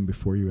consumed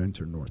before you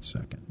enter North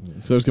Second.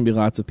 So there's going to be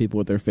lots of people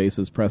with their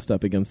faces pressed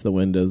up against the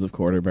windows of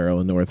Quarter Barrel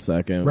and North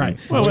Second. Right.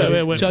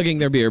 Well, wait. Chugging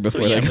their beer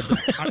before they go.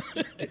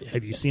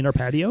 Have you seen our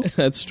patio?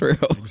 That's true.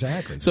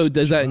 Exactly. So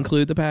does that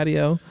include the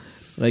patio?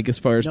 Like as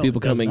far as No, people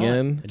it does coming not.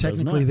 in? It does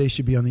Technically, not. they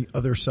should be on the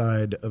other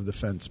side of the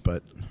fence,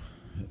 but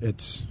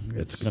it's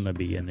going to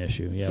be an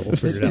issue. Yeah, we'll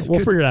figure it out. it We'll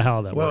could- figure out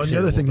how that well, works. and the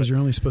other here. thing We'll is you're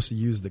only supposed to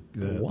use the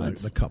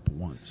Once. cup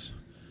once.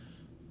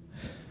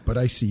 But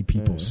I see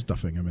people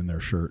stuffing them in their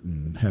shirt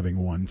and having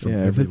one from Yeah,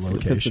 if every it's- if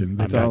it's location. a They've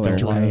got the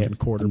dollar. Drink and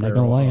Quarter I'm not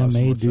Barrel. gonna lie, I Us,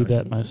 may North do Second,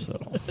 that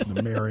myself.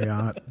 The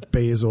Marriott,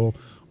 Basil,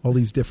 all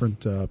these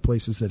different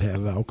places that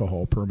have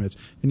alcohol permits.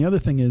 And the other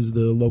thing is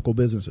the local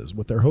businesses.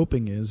 What they're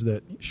hoping is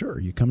that, sure,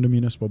 you come to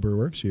Municipal Brew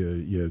Works,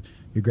 you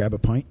grab a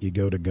pint, you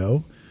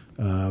go.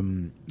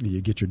 You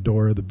get your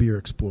Dora the Beer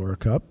Explorer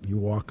cup. You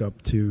walk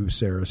up to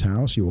Sarah's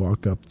house. You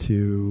walk up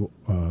to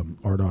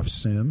Ardolph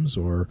Sims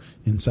or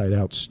Inside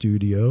Out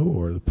Studio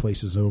or the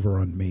places over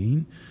on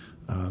Main.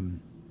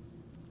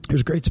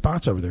 There's great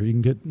spots over there. You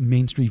can get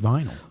Main Street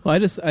vinyl. Well,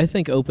 I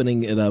think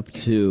opening it up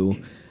to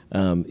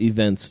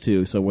events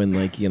too. So when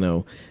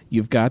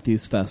you've got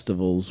these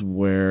festivals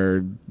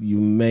where you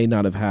may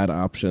not have had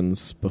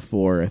options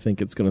before, I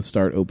think it's going to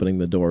start opening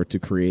the door to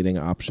creating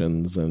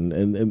options,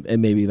 and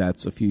maybe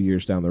that's a few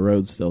years down the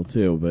road still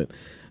too. But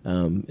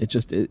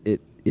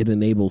it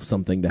enables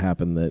something to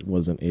happen that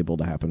wasn't able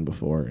to happen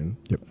before, and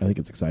Yep. I think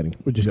it's exciting.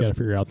 We just got to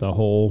figure out the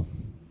whole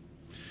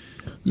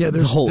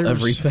There's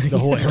everything. the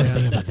whole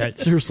everything about that.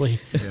 Seriously,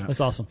 Yeah.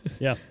 that's awesome.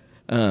 Yeah.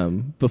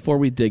 Before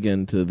we dig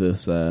into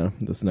this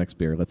this next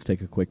beer, let's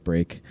take a quick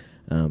break,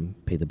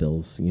 pay the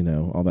bills,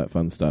 all that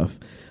fun stuff.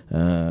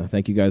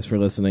 Thank you guys for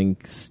listening.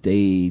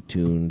 Stay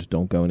tuned.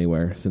 Don't go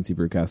anywhere. Cincy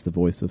Brewcast, the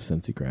voice of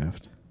Cincy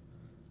Craft.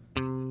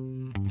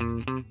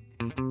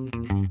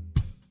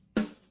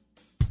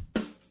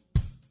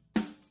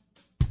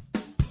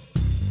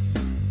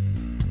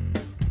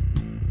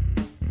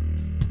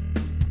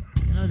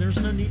 There's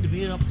no need to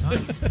be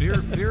uptight.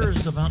 Beer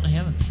is about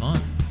having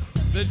fun.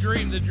 The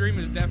dream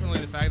is definitely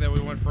the fact that we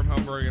went from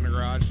home brewing in a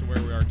garage to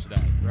where we are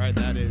today. Right,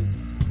 that is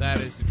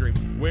the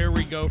dream. Where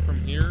we go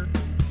from here,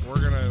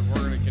 we're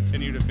gonna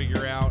continue to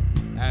figure out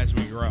as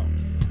we grow.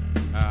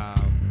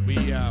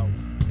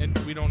 And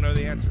we don't know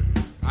the answer.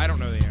 I don't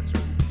know the answer.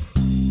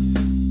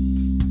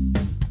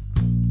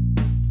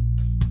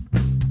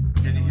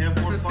 Can you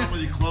have more fun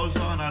with your clothes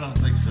on? I don't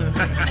think so.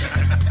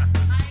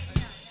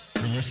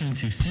 You're listening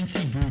to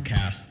Cincy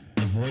Brewcast,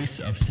 the voice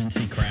of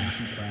Cincy Craft.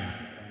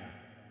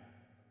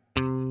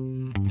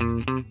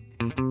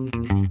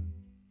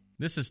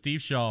 This is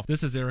Steve Shaw.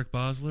 This is Eric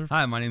Bosler.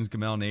 Hi, my name is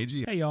Gamal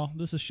Nagy. Hey, y'all.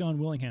 This is Sean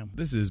Willingham.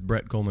 This is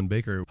Brett Coleman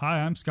Baker. Hi,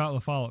 I'm Scott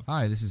LaFollette.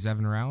 Hi, this is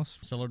Evan Rouse.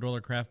 Cellar Dweller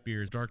Craft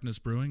Beers. Darkness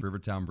Brewing.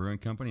 Rivertown Brewing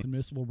Company.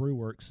 Municipal Brew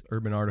Works.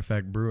 Urban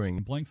Artifact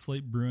Brewing. Blank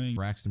Slate Brewing.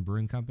 Braxton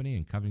Brewing Company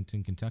in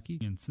Covington, Kentucky.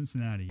 In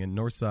Cincinnati. In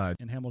Northside.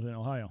 In Hamilton,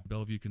 Ohio.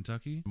 Bellevue,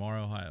 Kentucky. Lamar,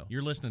 Ohio.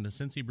 You're listening to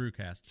Cincy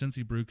Brewcast.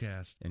 Cincy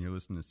Brewcast. And you're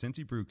listening to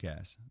Cincy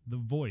Brewcast. The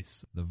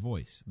voice. The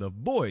voice. The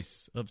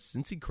voice of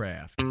Cincy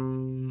Craft.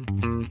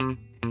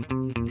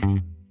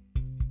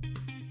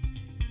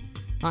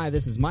 Hi,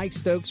 this is Mike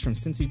Stokes from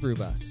Cincy Brew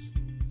Bus.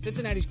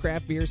 Cincinnati's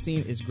craft beer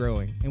scene is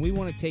growing, and we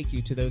want to take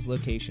you to those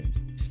locations.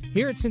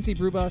 Here at Cincy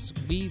Brew Bus,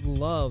 we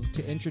love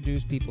to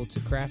introduce people to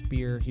craft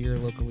beer here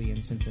locally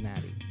in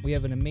Cincinnati. We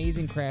have an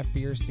amazing craft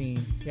beer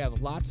scene. We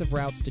have lots of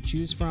routes to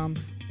choose from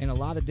and a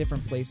lot of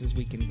different places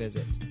we can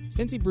visit.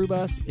 Cincy Brew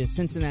Bus is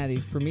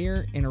Cincinnati's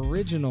premier and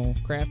original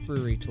craft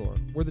brewery tour.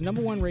 We're the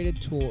 #1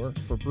 rated tour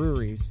for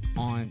breweries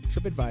on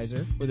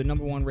TripAdvisor. We're the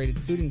 #1 rated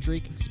food and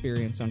drink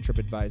experience on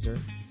TripAdvisor.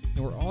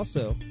 And we're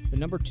also the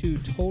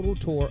 #2 total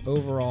tour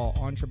overall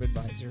on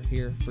TripAdvisor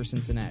here for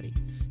Cincinnati.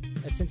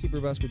 At Cincy Brew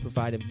Bus, we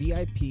provide a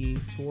VIP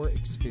tour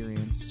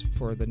experience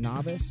for the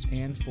novice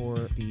and for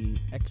the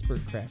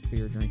expert craft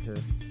beer drinker.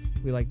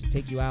 We like to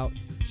take you out,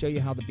 show you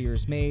how the beer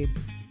is made,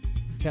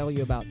 tell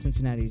you about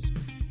Cincinnati's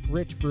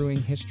rich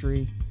brewing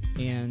history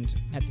and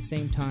at the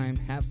same time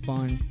have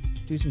fun,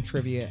 do some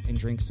trivia, and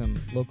drink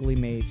some locally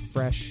made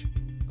fresh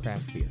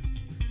craft beer.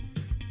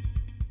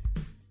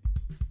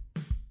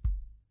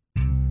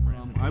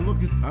 I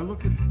look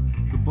at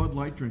the Bud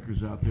Light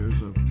drinkers out there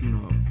as a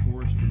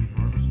forest to be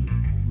harvested.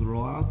 They're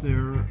all out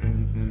there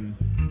and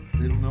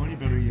they don't know any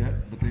better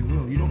yet, but they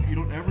will. You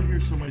don't ever hear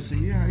somebody say,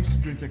 "Yeah, I used to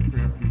drink that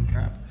craft beer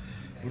crap,"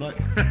 but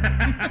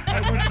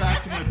I went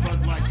back to my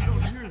Bud Light. You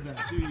don't hear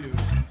that, do you?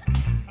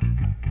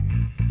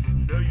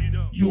 No, you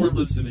don't. You're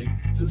listening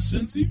to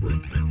Cincy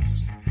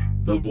Brewcast,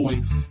 the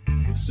voice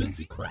of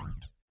Cincy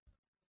Craft.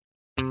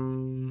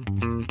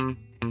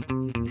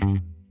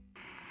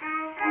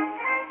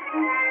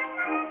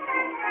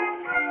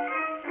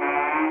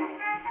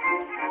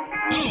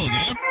 Hello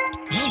there.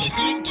 You're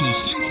listening to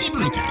Cincy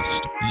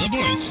Brewcast, the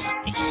voice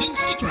of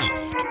Cincy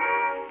Craft.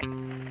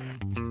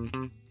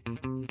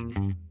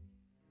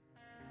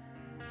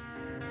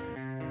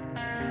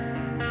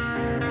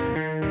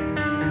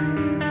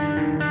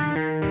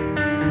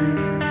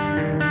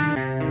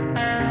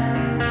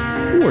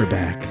 We're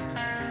back.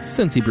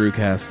 Cincy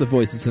Brewcast, the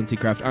voice of Cincy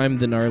Craft. I'm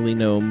the Gnarly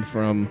Gnome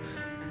from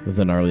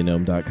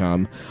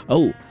thegnarlygnome.com.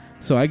 Oh,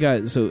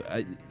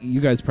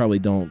 you guys probably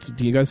don't.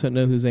 Do you guys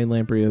know who Zane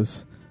Lamprey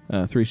is?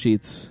 3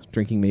 Sheets,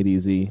 Drinking Made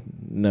Easy,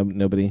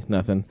 nobody,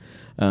 nothing.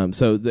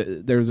 So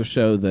there's a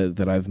show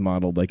that I've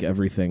modeled like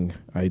everything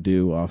I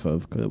do off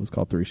of. It was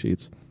called 3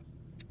 Sheets.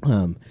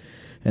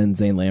 And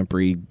Zane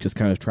Lamprey just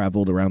kind of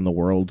traveled around the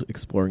world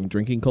exploring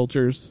drinking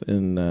cultures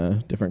in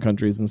different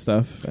countries and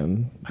stuff.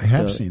 And I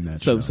have seen that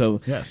show.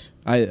 So yes,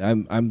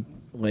 I'm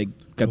like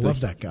got I love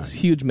that guy. This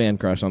huge man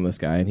crush on this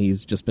guy, and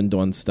he's just been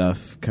doing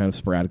stuff kind of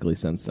sporadically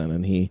since then.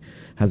 And he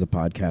has a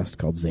podcast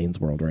called Zane's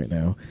World right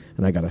now.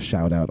 And I got a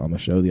shout out on the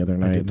show the other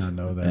night. I did not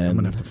know that. I'm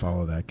gonna have to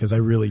follow that because I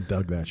really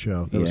dug that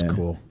show. That was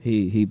cool.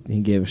 He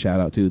gave a shout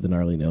out to the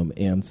Gnarly Gnome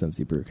and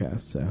Cincy Brewcast.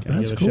 So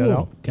that's cool. Shout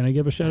out? Can I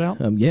give a shout out?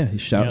 Yeah,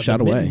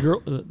 shout away.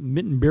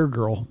 Mitten Beer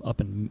Girl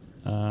up in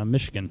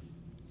Michigan.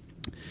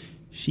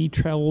 She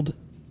traveled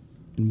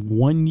in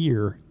 1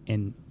 year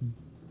and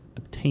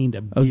obtained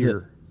a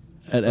beer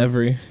at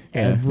every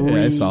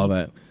I saw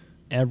that.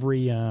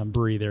 Every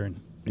brewery there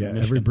in Michigan.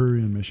 Every brewery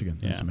in Michigan.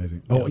 That's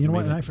amazing. Oh, you know what?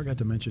 Amazing. And I forgot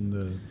to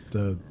mention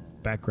the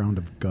background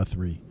of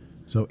Guthrie.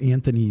 So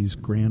Anthony's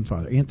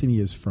grandfather. Anthony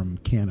is from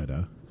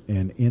Canada,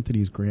 and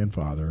Anthony's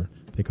grandfather,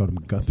 they called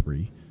him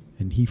Guthrie,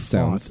 and he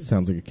fought.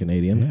 Sounds like a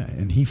Canadian. Yeah,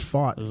 and he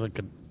fought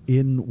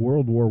in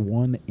World War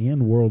I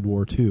and World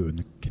War II in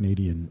the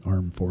Canadian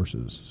Armed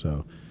Forces.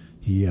 So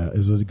he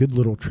is a good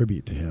little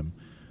tribute to him.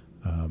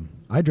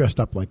 I dressed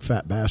up like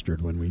Fat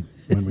Bastard when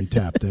we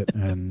tapped it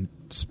and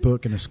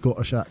spoke in a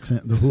Scottish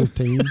accent the whole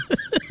time.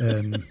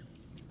 And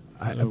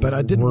but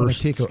I didn't want to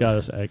take a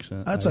Scottish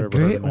accent. That's a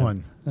great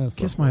one.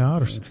 Kiss my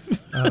arse.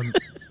 So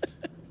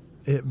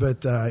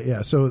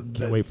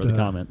can't wait for the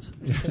comments.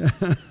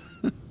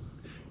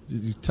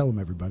 You tell them,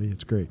 everybody.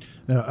 It's great.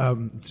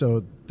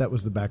 So that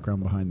was the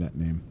background behind that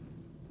name.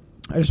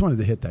 I just wanted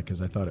to hit that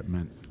because I thought it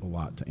meant a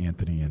lot to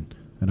Anthony, and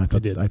I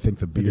think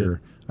the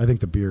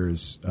beer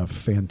is a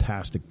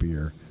fantastic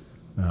beer,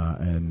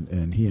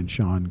 and he and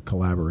Sean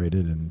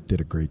collaborated and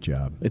did a great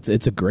job.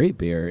 It's a great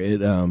beer.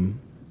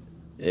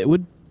 It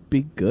would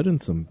be good in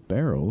some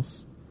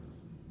barrels.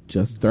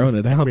 Just throwing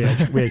it out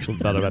there. We actually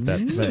thought about that.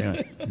 But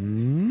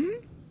anyway.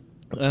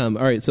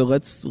 All right, so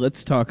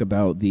let's talk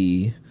about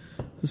the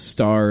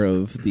star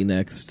of the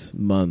next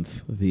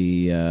month,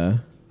 the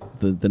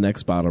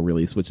next bottle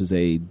release, which is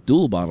a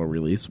dual bottle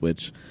release,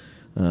 which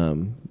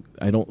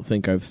I don't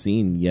think I've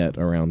seen yet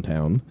around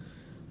town.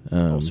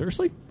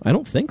 Seriously? I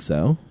don't think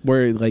so.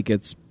 Where like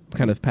it's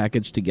kind of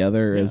packaged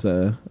together as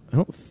a. I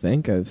don't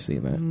think I've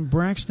seen that.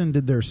 Braxton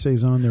did their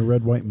Saison, their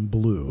red, white, and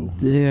blue.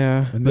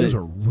 Yeah, and those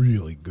are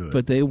really good.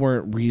 But they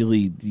weren't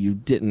really. You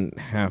didn't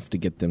have to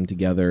get them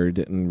together.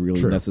 Didn't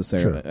really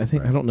necessarily. I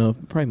think I don't know.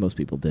 Probably most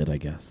people did. I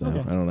guess. Though.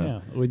 Okay. I don't know.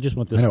 Yeah, we just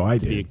want this. I know I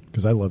did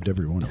because I loved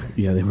every one of them.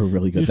 Yeah, they were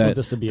really good. Want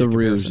this to be the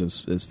Rouge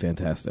is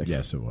fantastic.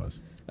 Yes, it was.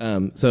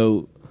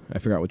 So I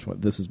forgot which one.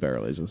 This is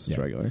barrel aged. This is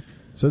regular.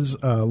 So this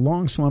is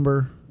Long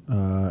Slumber.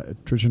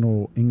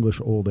 Traditional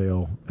English Old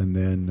Ale, and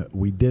then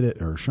we did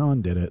it, or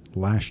Sean did it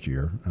last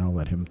year, and I'll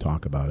let him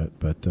talk about it,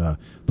 but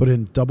put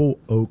in double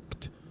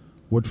oaked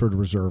Woodford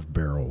Reserve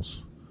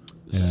barrels,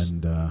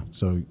 and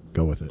so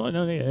go with it.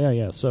 Oh,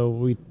 yeah. So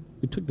we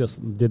did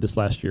this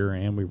last year,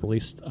 and we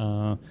released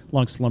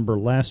Long Slumber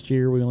last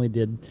year. We only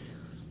did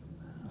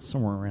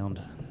somewhere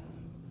around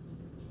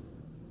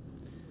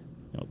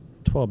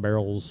 12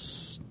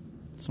 barrels,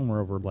 somewhere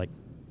over like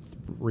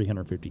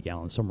 350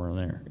 gallons, somewhere in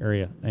there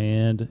area,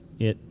 and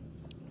it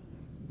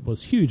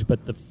was huge.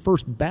 But the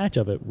first batch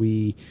of it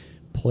we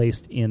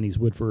placed in these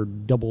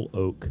Woodford double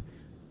oak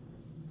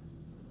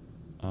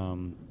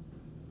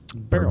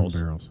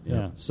barrels.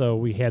 Yeah. So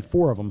we had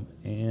 4 of them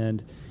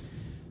and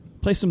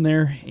placed them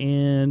there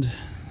and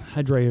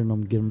hydrated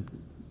them, get them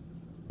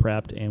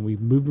prepped, and we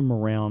moved them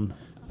around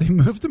They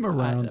moved them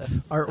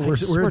around. We're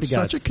swear in to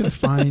such God. a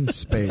confined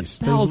space.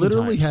 They 1,000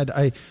 literally times.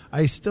 had.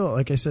 I still,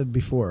 like I said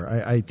before,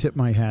 I tip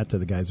my hat to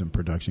the guys in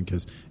production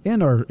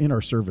and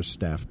our service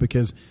staff,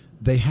 because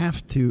they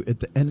have to, at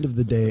the end of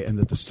the day and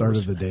at the start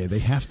of the day, they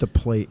have to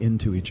play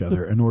into each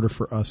other in order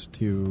for us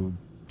to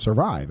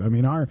survive. I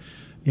mean, our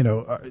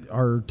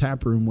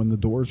tap room, when the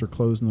doors are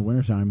closed in the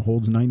wintertime,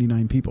 holds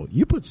 99 people.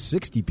 You put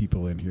 60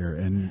 people in here,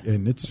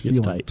 and it's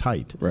feeling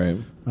tight. Right.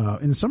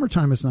 In the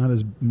summertime, it's not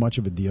as much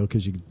of a deal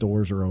because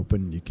doors are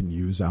open. You can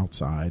use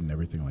outside and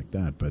everything like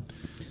that. But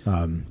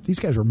these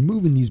guys are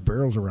moving these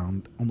barrels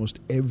around almost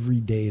every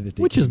day that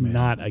they Which is came in.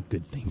 not a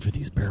good thing for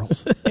these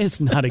barrels. It's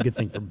not a good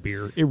thing for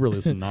beer. It really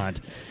is not.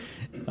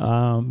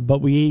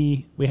 But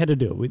we had to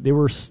do it. They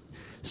were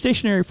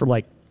stationary for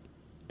like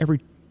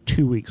every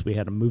 2 weeks. We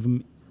had to move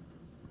them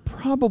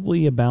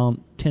probably about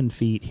 10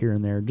 feet here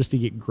and there just to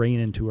get grain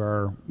into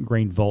our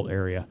grain vault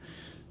area.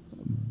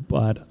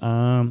 But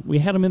we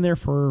had them in there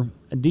for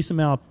a decent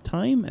amount of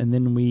time, and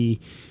then we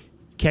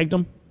kegged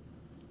them,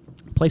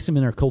 placed them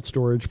in our cold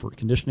storage for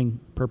conditioning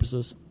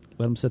purposes,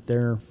 let them sit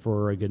there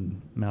for a good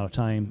amount of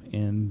time,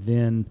 and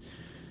then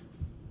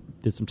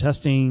did some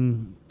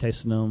testing,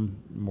 tasted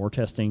them, more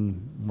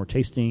testing, more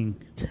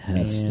tasting.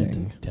 Testing.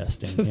 And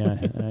testing,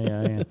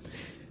 yeah.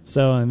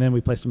 So, and then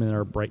we placed them in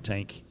our bright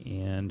tank,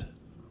 and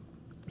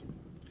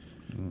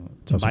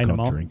It's also combined them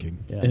called all.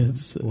 drinking.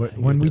 Yeah.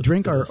 When we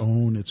drink our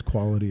own, it's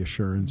quality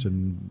assurance.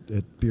 And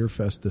at Beer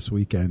Fest this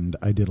weekend,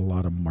 I did a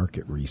lot of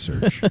market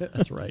research.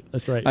 That's right.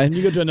 And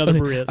you go to another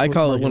brewery. I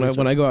call it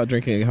when I go out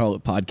drinking, I call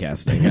it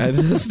podcasting. I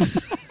just.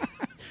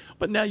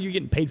 But now you're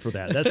getting paid for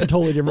that. That's a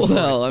totally different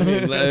story. Well, I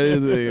mean,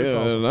 That's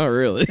awesome. not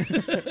really.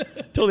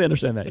 Totally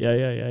understand that.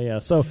 Yeah.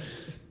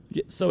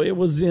 So it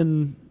was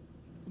in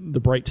the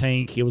bright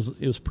tank. It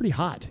was pretty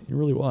hot. It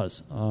really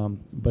was.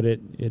 But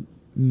it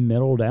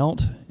mellowed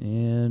out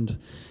and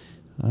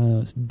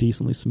it's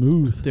decently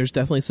smooth. There's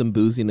definitely some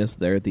booziness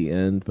there at the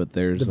end, but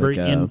there's the like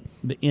very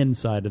the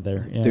inside of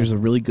there. Yeah. There's a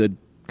really good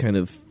kind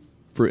of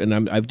fruit,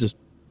 and I've just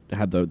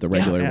had the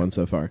regular one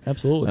so far.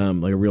 Absolutely.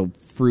 Like a real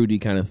fruity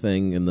kind of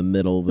thing in the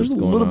middle. There's that's a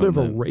going little on bit of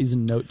a that-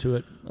 raisin note to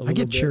it. I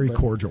get cherry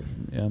cordial.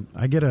 Yeah.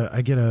 I get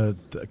a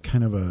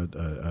kind of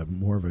a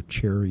more of a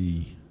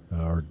cherry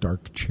or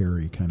dark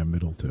cherry kind of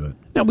middle to it.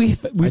 Now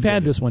we've I had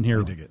dig this it. one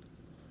here. I dig it.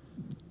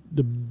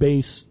 The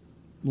base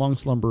Long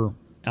Slumber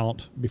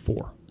out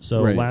before.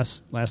 So Right.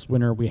 last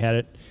winter we had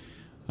it.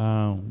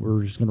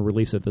 We're just going to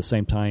release it at the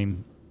same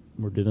time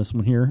we're doing this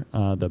one here,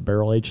 the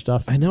barrel aged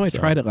stuff. I know I So-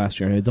 tried it last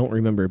year, and I don't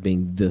remember it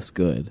being this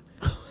good.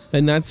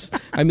 And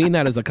I mean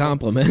that as a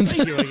compliment.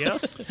 Thank you, I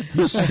guess.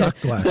 You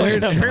sucked last Where year.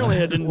 did- Apparently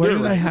I didn't Where do it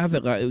did I right. have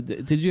it?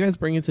 Did you guys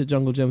bring it to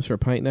Jungle Gyms for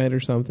pint night or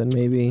something?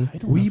 Maybe.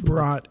 We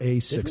brought a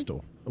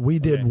sixtel. We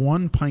did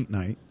one pint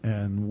night,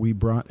 and we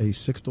brought a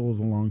sixtel of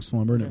the Long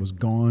Slumber, and it was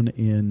gone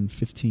in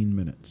 15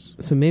 minutes.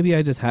 So maybe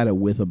I just had it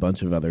with a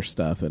bunch of other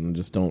stuff and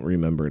just don't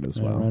remember it as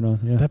Yeah, well. right on,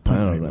 yeah. That I pint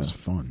don't night know. was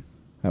fun.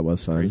 That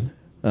was fun.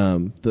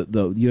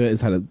 You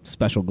guys had a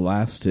special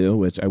glass too,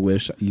 which I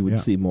wish you would Yeah.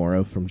 see more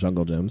of from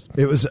Jungle Gyms.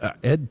 It was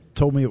Ed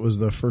told me it was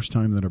the first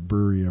time that a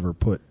brewery ever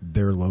put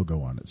their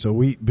logo on it. So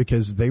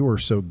because they were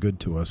so good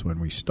to us when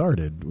we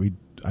started,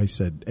 I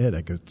said, Ed,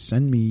 I go,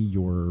 send me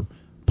your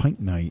pint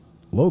night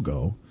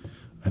logo,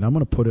 and I'm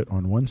going to put it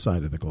on one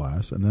side of the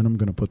glass, and then I'm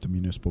going to put the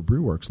Municipal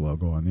Brew Works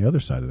logo on the other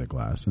side of the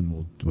glass,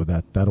 and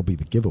that'll be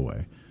the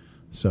giveaway.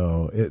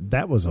 So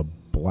that was a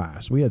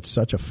blast. We had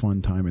such a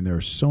fun time, and there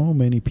were so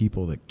many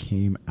people that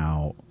came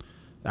out.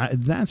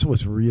 That's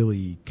what's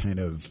really kind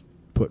of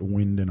put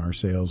wind in our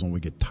sails when we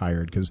get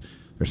tired, because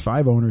there's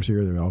 5 owners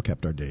here. They all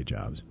kept our day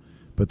jobs.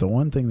 But the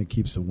one thing that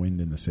keeps the wind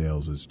in the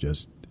sails is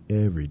just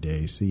every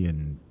day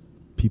seeing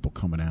people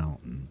coming out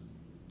and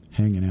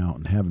hanging out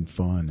and having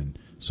fun and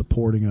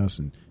supporting us.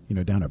 And,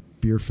 down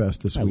at Beer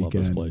Fest this I love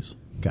weekend. this place.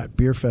 Got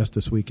Beer Fest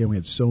this weekend. We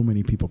had so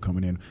many people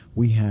coming in.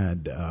 We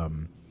had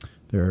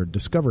there are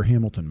Discover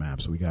Hamilton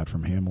maps we got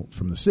from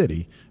the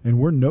city, and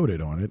we're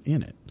noted on it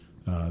in it.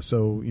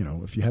 So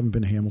if you haven't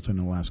been to Hamilton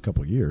in the last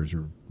couple of years,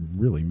 you're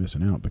really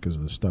missing out because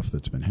of the stuff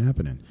that's been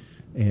happening.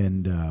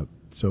 And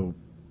so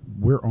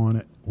we're on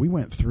it. We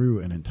went through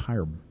an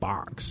entire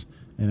box,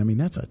 and I mean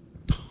that's a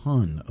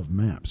ton of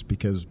maps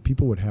because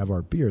people would have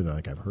our beer. They're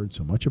like, I've heard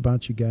so much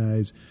about you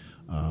guys.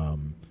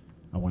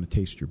 I want to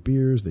taste your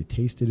beers. They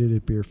tasted it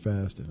at Beer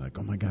Fest. And like,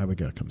 oh my God, we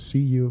got to come see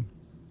you.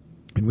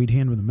 And we'd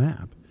hand them the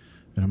map.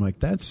 And I'm like,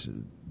 that's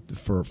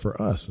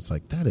for us. It's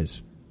like, that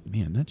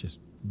just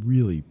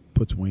really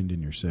puts wind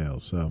in your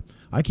sails. So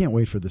I can't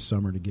wait for the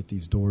summer to get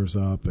these doors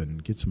up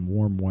and get some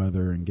warm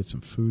weather and get some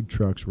food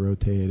trucks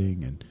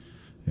rotating. And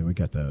we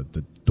got the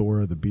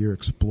Dora the Beer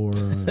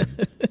Explorer.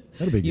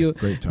 That'll be a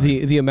great time.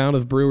 The amount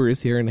of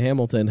brewers here in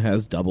Hamilton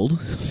has doubled.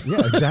 Yeah,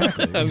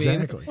 exactly. I mean,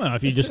 exactly. Well,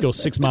 if you just go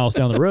 6 miles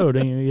down the road,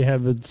 and you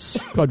have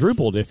it's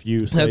quadrupled if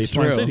you say That's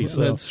Twin true. City.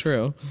 So, That's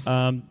true.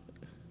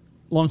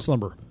 Long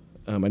Slumber.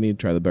 I need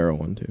to try the barrel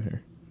one too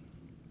here.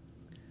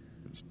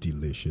 It's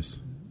delicious.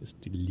 It's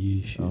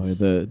delicious. Oh,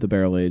 the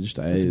barrel aged.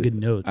 That's a good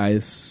note. I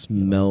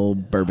smell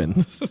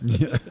bourbon.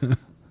 Yeah.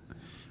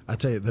 I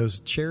tell you, those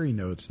cherry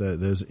notes,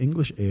 those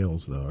English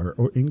ales though,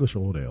 or English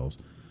old ales,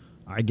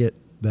 I get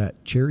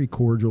that cherry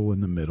cordial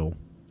in the middle.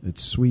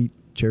 It's sweet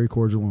cherry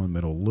cordial in the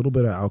middle, a little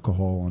bit of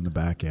alcohol on the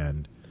back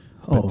end.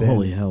 Oh,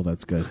 holy hell,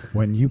 that's good.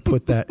 When you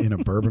put that in a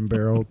bourbon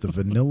barrel, the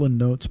vanilla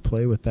notes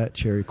play with that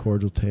cherry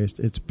cordial taste.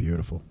 It's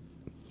beautiful.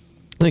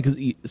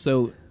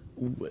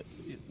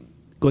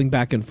 Going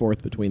back and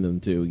forth between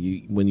them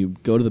two, when you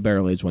go to the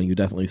barrel aged one, you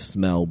definitely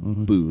smell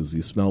booze.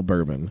 You smell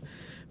bourbon,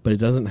 but it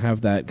doesn't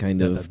have that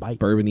kind of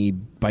bourbony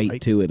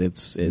bite to it.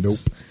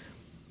 It's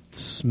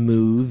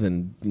smooth,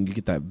 and you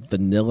get that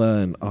vanilla,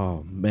 and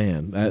oh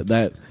man,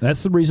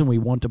 that's the reason we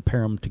want to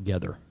pair them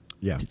together.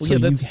 Yeah, so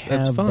that's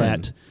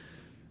fine.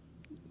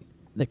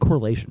 That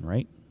correlation,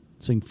 right?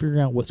 So you can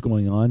figure out what's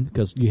going on,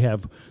 because you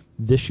have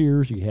this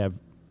year's, you have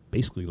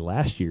basically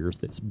last year's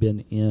that's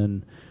been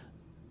in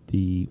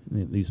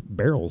these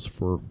barrels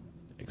for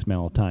X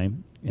amount of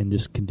time and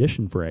just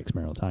conditioned for X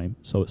amount of time.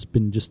 So it's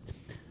been just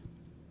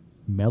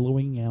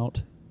mellowing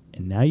out,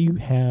 and now you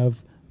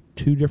have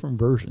two different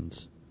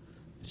versions.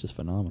 It's just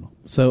phenomenal.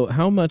 So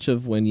how much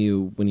of when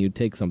you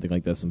take something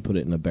like this and put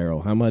it in a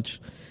barrel, how much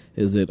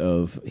is it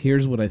of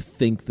here's what I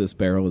think this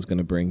barrel is going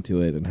to bring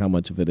to it, and how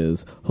much of it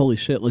is holy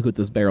shit, look what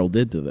this barrel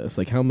did to this?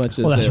 Like how much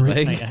is it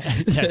right. like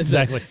yeah,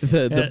 exactly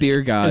the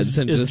beer gods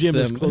as Jim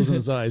is closing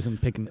his eyes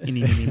and picking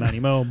any miny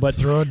mo, but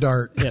throw a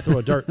dart. Yeah, throw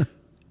a dart.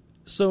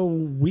 So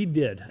we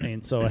did,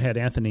 and so I had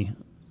Anthony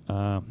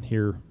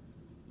here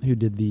who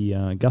did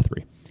the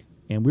Guthrie,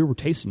 and we were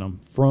tasting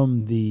them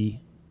from the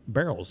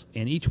barrels,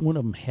 and each one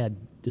of them had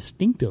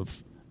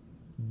distinctive,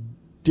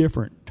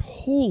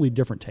 totally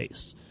different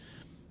tastes.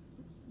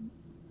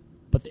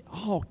 But they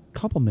all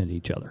complemented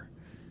each other.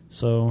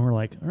 So we're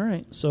like, all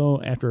right.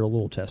 So after a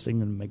little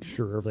testing and making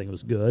sure everything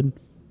was good,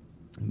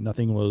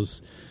 nothing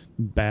was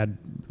bad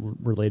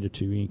related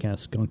to any kind of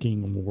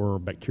skunking or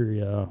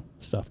bacteria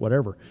stuff,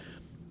 whatever,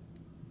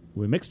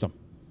 we mixed them.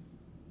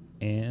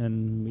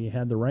 And we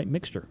had the right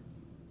mixture,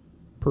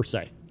 per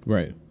se.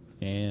 Right.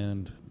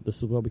 And this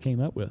is what we came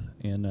up with.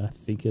 And I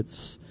think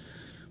it's...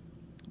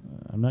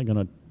 I'm not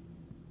going to...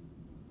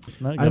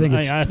 I think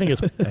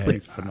it's pretty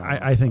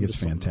phenomenal. I think it's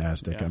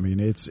fantastic. Yeah. I mean,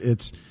 it's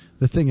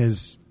the thing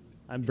is,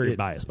 I'm very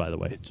biased, by the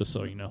way, just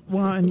so you know.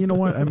 Well, and you know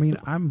what? I mean,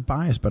 I'm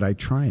biased, but I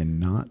try and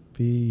not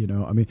be. You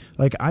know, I mean,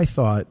 like I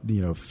thought,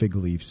 Fig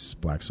Leaf's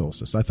Black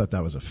Solstice. I thought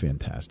that was a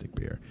fantastic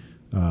beer.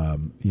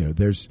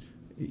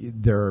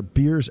 There are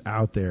beers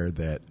out there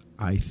that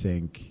I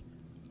think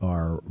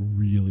are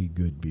really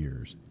good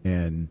beers,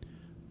 and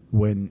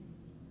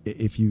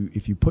if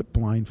you put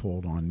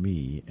blindfold on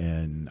me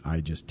and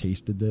I just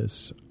tasted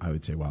this, I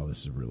would say, wow, this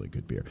is a really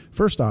good beer.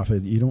 First off,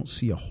 you don't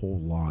see a whole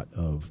lot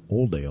of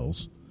old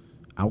ales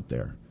out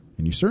there,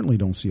 and you certainly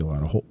don't see a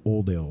lot of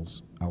old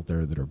ales out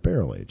there that are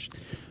barrel aged.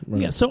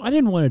 Right. Yeah, so I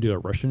didn't want to do a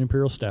Russian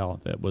Imperial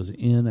Stout that was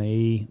in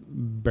a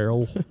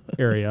barrel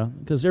area,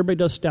 because everybody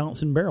does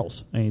stouts in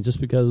barrels. I mean, just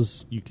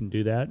because you can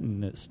do that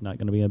and it's not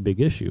going to be a big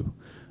issue.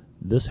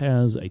 This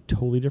has a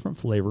totally different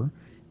flavor.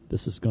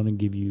 This is going to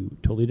give you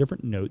totally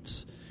different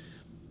notes.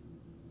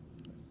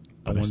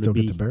 But I still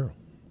get the barrel.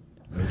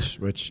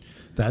 Which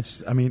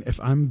that's, I mean,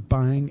 if I'm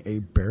buying a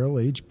barrel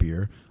aged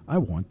beer, I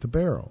want the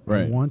barrel.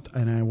 Right.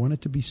 I want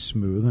it to be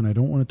smooth, and I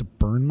don't want it to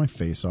burn my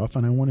face off,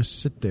 and I want to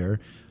sit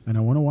there and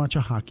I want to watch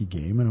a hockey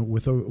game and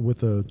with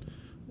a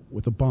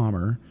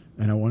bomber,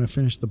 and I want to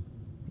finish the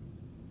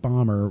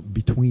bomber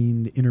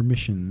between the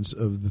intermissions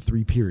of the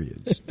 3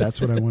 periods.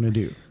 That's what I want to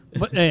do.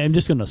 But I'm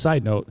just going to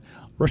side note,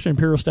 Russian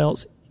Imperial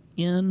Stouts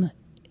in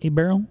a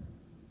barrel.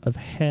 I've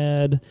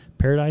had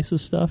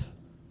Paradise's stuff.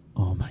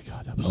 Oh my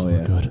God, that was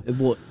good.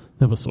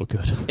 That was so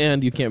good.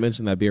 And you can't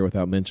mention that beer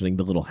without mentioning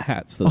the little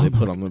hats that they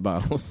put on the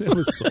bottles. It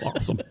was so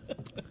awesome.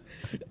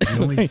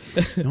 The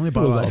only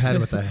bottle I had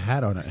with a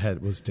hat on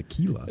it was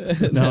tequila.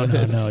 No.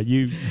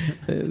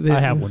 I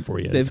have one for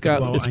you. They've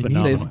got it's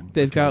phenomenal.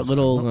 They've got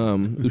little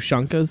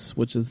ushankas,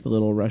 which is the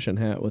little Russian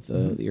hat with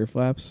the ear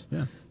flaps.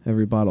 Yeah.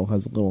 Every bottle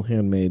has a little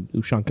handmade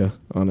ushanka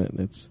on it,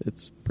 and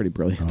it's pretty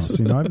brilliant. Oh,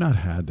 see, no, I've not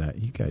had that.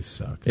 You guys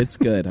suck. It's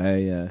good.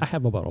 I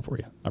have a bottle for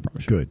you. I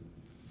promise you. Good.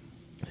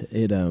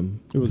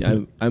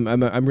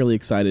 I'm really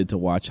excited to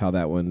watch how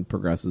that one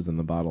progresses in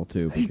the bottle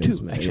too. Me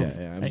too, actually.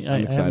 I'm I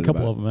excited have a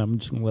couple about of them. I'm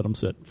just going to let them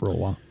sit for a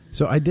while.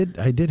 So I did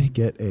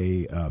get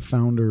a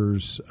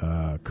Founders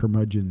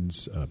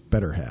Curmudgeon's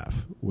Better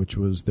Half, which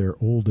was their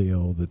old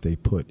ale that they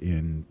put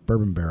in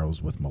bourbon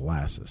barrels with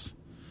molasses.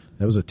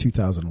 That was a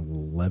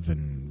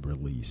 2011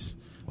 release.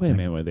 Wait a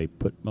minute, they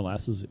put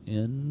molasses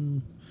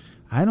in?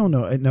 I don't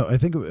know. No, I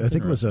think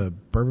it was a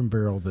bourbon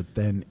barrel that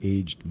then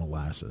aged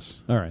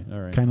molasses. All right.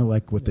 Kind of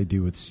like what they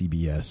do with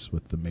CBS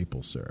with the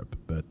maple syrup.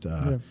 But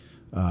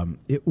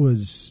it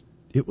was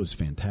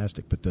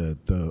fantastic. But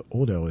the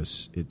old ale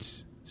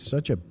it's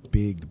such a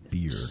big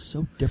beer. It's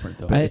so different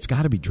though. But it's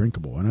got to be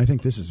drinkable, and I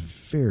think this is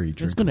very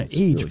drinkable. It's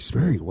going to age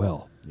very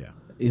well. Yeah.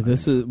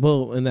 This is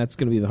and that's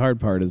going to be the hard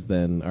part. Is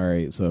then all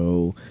right.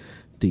 So,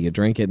 do you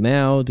drink it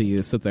now? Do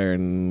you sit there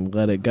and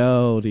let it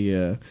go? Do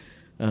you?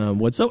 I'm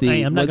not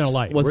going to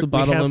lie. What's the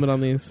bottle limit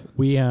on these?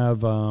 We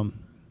have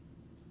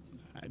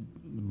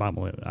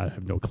bottom limit, I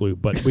have no clue.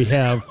 But we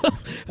have.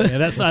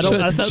 That's not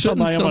something I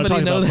want to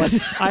talk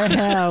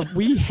about. But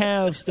we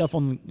have stuff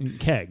on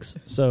kegs.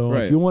 So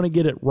if you want to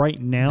get it right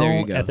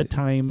now at the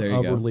time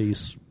of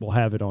release, we'll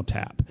have it on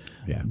tap.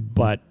 Yeah,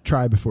 but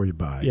try before you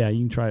buy. Yeah, you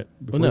can try it.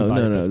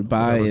 No.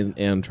 Buy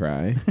and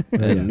try,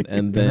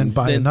 and then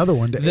buy another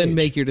one. Then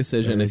make your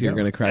decision if you're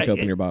going to crack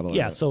open your bottle.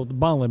 Yeah. So the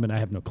bottom limit, I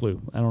have no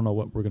clue. I don't know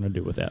what we're going to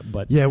do with that.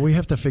 But yeah, we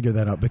have to figure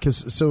that out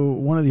because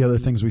one of the other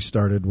things we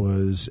started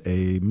was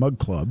a mug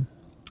club.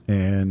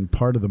 And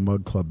part of the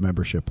Mug Club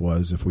membership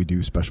was if we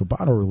do special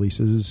bottle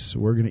releases,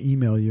 we're going to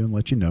email you and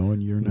let you know,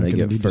 and you're not going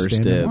to need to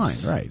stand in line.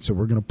 Right. So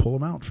we're going to pull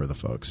them out for the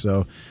folks.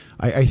 So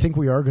I think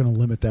we are going to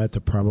limit that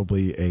to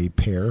probably a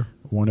pair,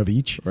 one of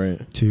each,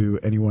 to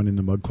anyone in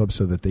the Mug Club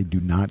so that they do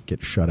not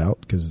get shut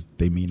out because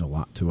they mean a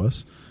lot to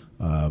us.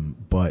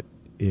 But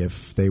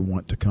if they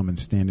want to come and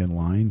stand in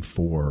line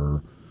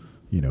for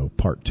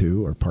part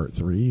 2 or part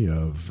 3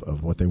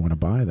 of what they want to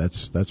buy,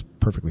 that's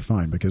perfectly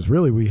fine because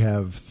really we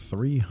have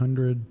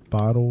 300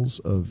 bottles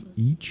of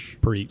each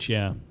per each.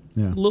 Yeah.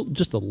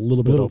 Just a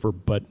little bit over,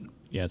 but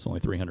yeah, it's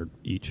only 300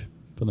 each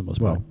for the most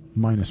part. Well,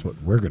 minus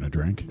what we're going to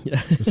drink.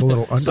 It's a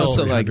little under. So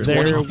like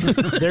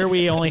there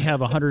we only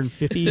have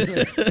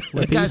 150.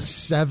 We've got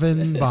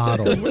 7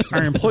 bottles.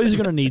 Our employees are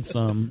going to need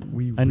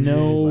some. I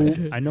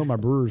know my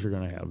brewers are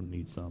going to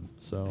need some.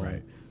 So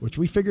right. Which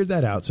we figured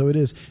that out. So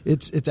it's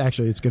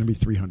going to be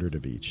 300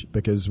 of each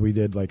because we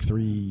did like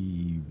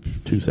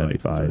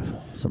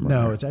 275.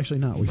 No, it's actually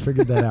not. We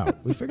figured that out.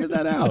 You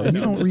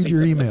don't read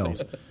your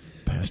emails,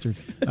 bastard.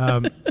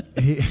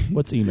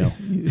 What's email?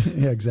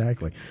 Yeah,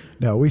 exactly.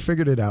 No, we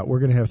figured it out. We're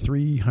going to have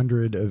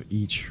 300 of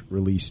each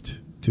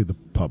released to the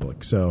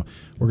public. So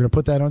we're going to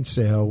put that on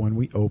sale when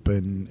we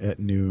open at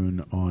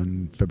noon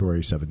on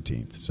February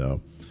 17th.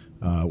 So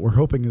we're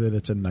hoping that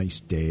it's a nice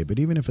day. But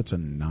even if it's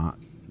not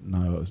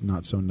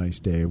so nice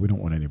day, we don't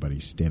want anybody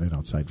standing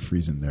outside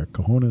freezing their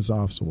cojones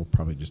off, so we'll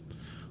probably just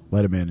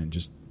let them in and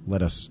just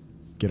let us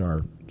get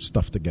our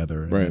stuff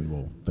together, and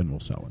then we'll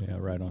sell it. Yeah,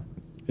 right on.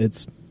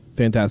 It's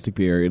fantastic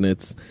beer, and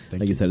it's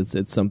you said,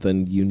 it's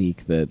something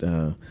unique that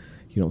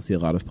you don't see a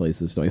lot of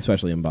places,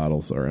 especially in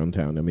bottles around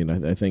town. I mean,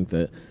 I think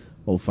that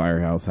Old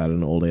Firehouse had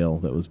an old ale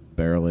that was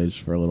barrel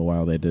aged for a little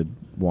while. They did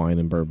wine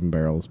and bourbon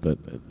barrels, but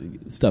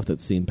stuff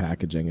that's seen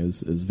packaging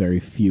is very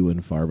few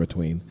and far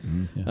between.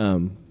 Mm-hmm. Yeah.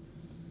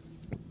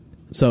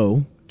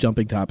 So,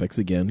 jumping topics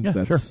again, because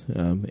that's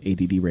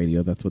ADD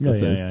radio. That's what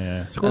this is.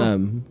 Yeah.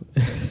 Squirrel.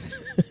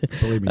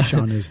 Believe me,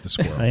 Sean is the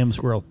squirrel. I am a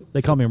squirrel.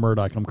 They call me a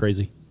Murdoch. I'm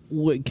crazy.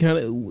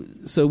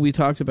 So we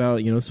talked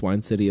about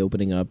Swine City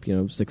opening up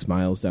 6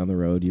 miles down the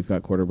road. You've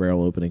got Quarter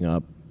Barrel opening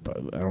up.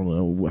 I don't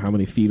know how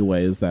many feet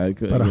away is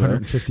that? About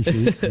 150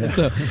 feet. Yeah.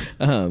 So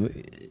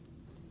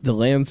the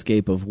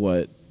landscape of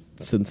what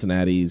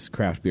Cincinnati's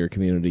craft beer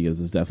community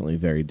is definitely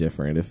very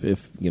different.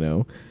 If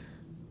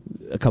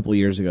a couple of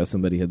years ago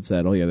somebody had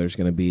said, "Oh yeah, there's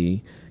going to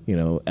be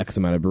X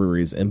amount of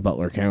breweries in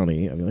Butler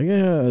County," I'd be like,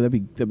 "Yeah,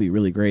 that'd be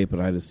really great,"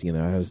 but I just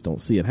don't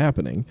see it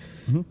happening.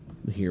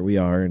 Mm-hmm. Here we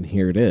are, and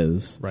here it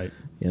is. Right.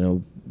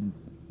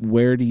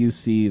 Where do you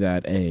see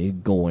that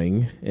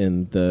going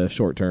in the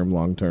short term,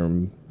 long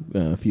term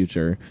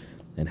future,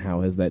 and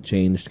how has that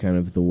changed kind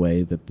of the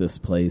way that this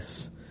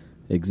place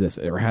exists,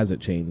 or has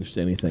it changed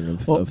anything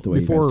of the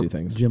way you guys do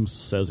things? Jim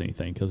says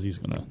anything, because he's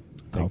going to.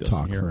 I'll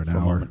talk for an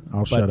hour.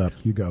 Shut up.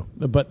 You go.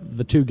 But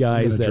the two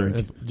guys that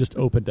have just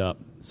opened up.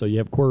 So you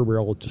have Quarter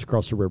Barrel just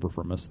across the river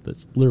from us.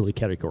 That's literally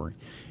category.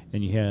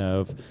 And you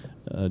have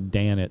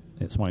Dan at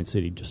Swine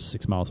City just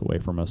 6 miles away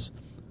from us.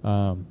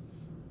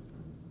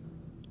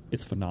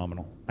 It's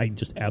phenomenal. I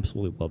just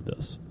absolutely love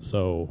this.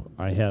 So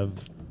I have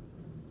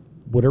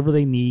whatever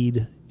they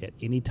need at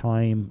any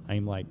time.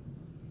 I'm like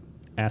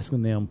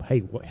asking them,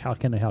 "Hey, how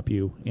can I help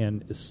you?"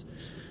 And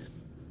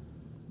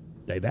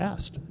they've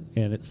asked,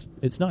 and it's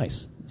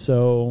nice.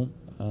 So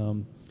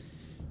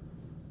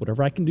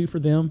whatever I can do for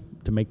them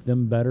to make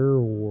them better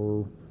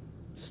or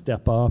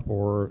step up,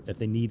 or if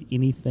they need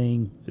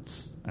anything,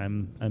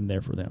 I'm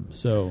there for them.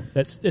 So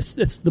that's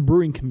the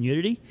brewing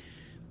community,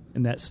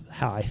 and that's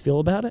how I feel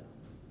about it.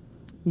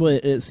 Well,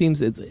 it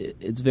seems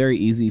it's very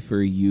easy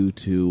for you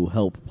to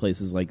help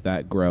places like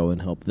that grow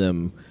and help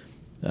them.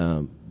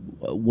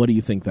 What do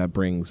you think that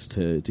brings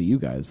to you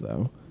guys,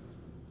 though?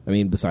 I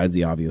mean, besides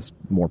the obvious,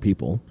 more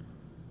people.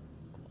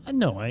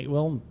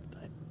 No,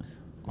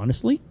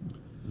 honestly,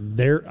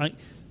 their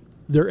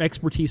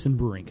expertise in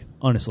brewing,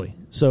 honestly.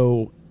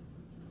 So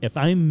if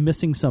I'm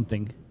missing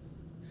something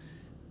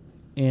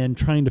and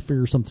trying to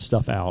figure some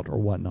stuff out or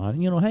whatnot,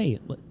 hey,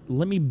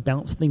 let me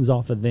bounce things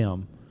off of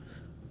them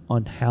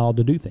on how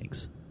to do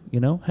things.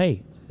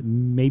 Hey,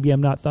 maybe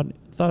I'm not thought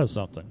of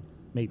something,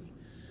 maybe.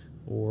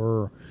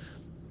 Or,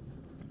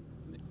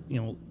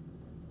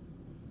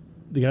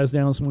 the guys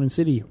down in Swine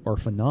City are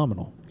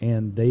phenomenal,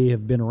 and they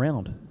have been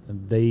around,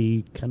 and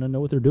they kind of know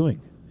what they're doing.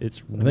 I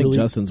think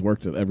Justin's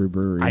worked at every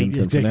brewery in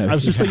Cincinnati. I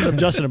was just thinking of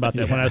Justin about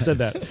that when I said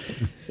that.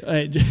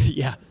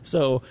 Yeah.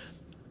 So,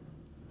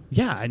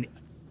 yeah,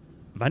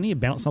 if I need to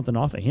bounce something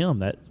off of him,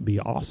 that'd be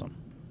awesome.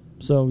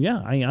 So yeah,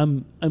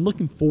 I'm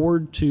looking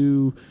forward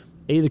to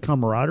the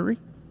camaraderie,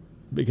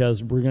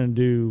 because we're going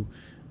to do.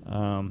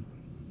 I'm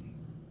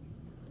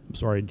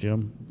sorry,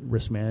 Jim,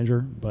 risk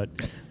manager, but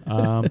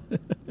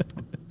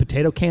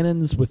potato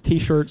cannons with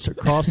T-shirts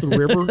across the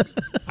river.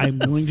 I'm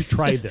going to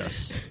try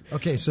this.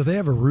 Okay, so they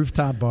have a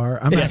rooftop bar.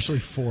 I'm actually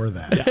for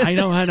that. Yeah, I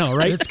know,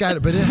 right? It's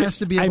got, but it has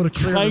to be able I'm to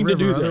clear trying the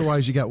to river. do this.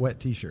 Otherwise, you got wet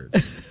T-shirts.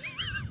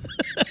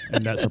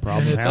 And that's a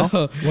problem And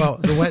now. well,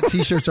 the wet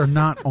T-shirts are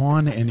not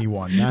on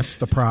anyone. That's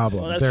the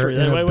problem. Well, that's They're true.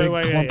 in a Wait, big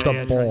wait, clumped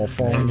yeah, up ball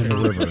falling in the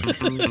river.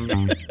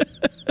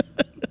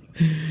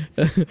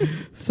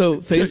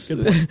 So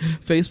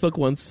Facebook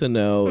wants to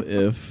know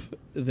if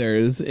there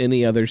is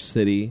any other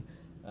city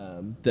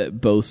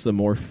that boasts a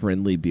more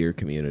friendly beer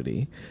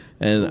community,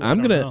 and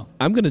I'm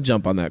gonna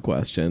jump on that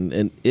question.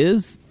 And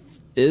is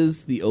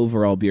the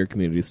overall beer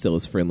community still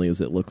as friendly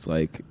as it looks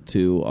like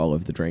to all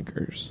of the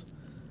drinkers?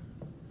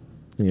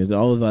 You know,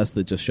 all of us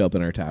that just show up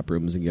in our tap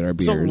rooms and get our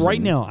beers. So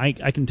right now,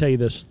 I can tell you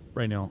this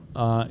right now,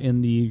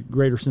 in the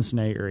greater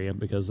Cincinnati area,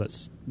 because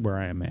that's where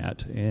I am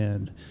at,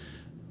 and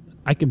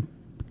I can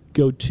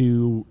go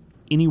to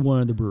any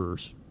one of the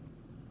brewers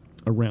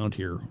around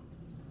here,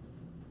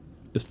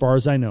 as far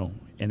as I know,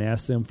 and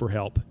ask them for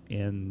help,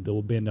 and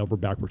they'll bend over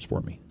backwards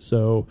for me.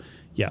 So,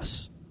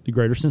 yes, the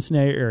greater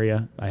Cincinnati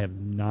area, I have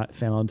not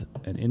found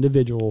an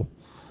individual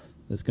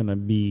that's going to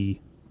be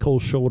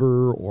cold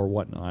shoulder or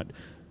whatnot.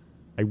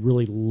 I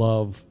really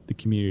love the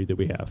community that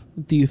we have.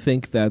 Do you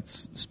think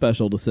that's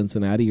special to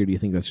Cincinnati, or do you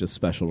think that's just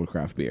special to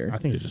craft beer? I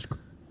think it's just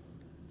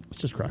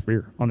craft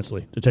beer,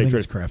 honestly. To I take think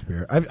it's craft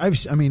beer.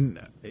 I mean,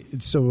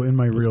 so in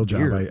my real job,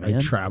 beer, I man.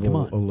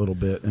 travel a little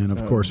bit, and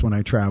of course, when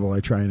I travel, I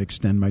try and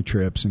extend my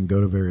trips and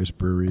go to various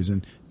breweries.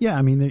 And yeah,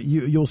 I mean,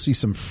 you'll see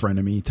some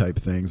frenemy type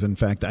things. In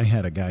fact, I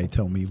had a guy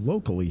tell me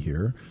locally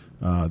here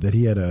that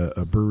he had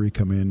a brewery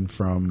come in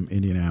from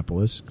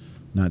Indianapolis,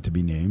 not to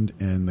be named,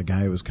 and the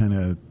guy was kind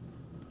of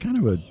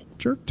a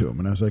jerk to him.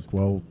 And I was like,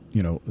 well,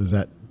 you know,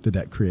 did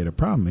that create a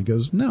problem? He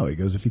goes, no. He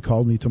goes, if he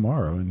called me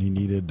tomorrow and he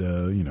needed,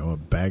 a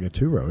bag of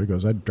two-row, he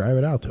goes, I'd drive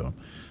it out to him.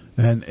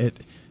 And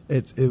it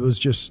was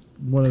just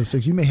one of those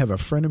things. You may have a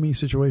frenemy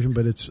situation,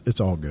 but it's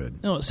all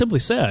good. No, simply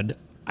said,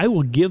 I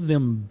will give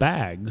them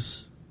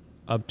bags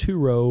of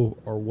two-row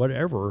or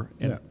whatever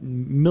and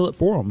mill it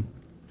for them.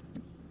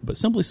 But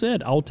simply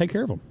said, I'll take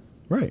care of them.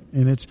 Right.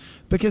 And it's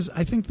because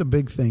I think the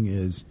big thing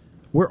is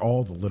we're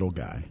all the little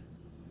guy.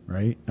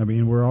 Right, I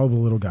mean, we're all the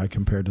little guy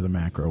compared to the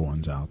macro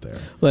ones out there.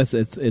 Well,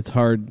 it's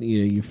hard.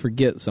 You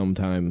forget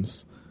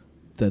sometimes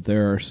that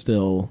there are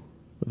still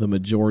the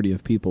majority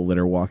of people that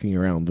are walking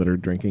around that are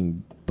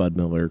drinking Bud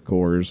Miller,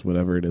 Coors,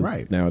 whatever it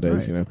is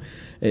nowadays. Right.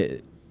 You know,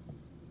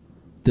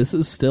 this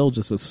is still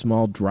just a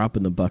small drop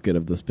in the bucket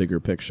of this bigger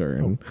picture.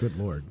 And good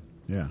Lord,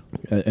 yeah.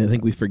 I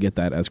think we forget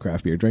that as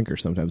craft beer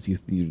drinkers. Sometimes you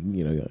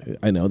know,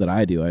 I know that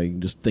I do. I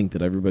just think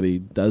that everybody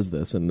does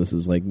this, and this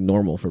is like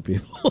normal for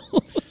people.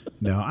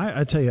 No,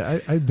 I tell you,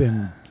 I've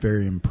been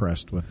very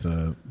impressed with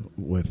not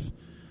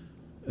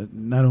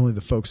only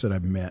the folks that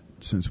I've met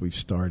since we've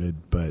started,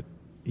 but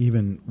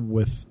even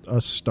with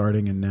us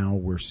starting, and now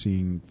we're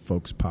seeing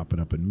folks popping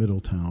up in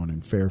Middletown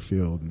and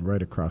Fairfield and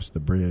right across the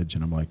bridge.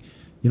 And I'm like,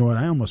 you know what?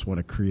 I almost want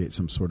to create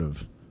some sort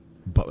of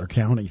Butler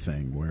County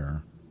thing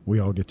where we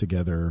all get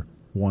together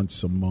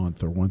once a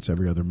month or once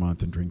every other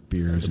month and drink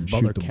beers and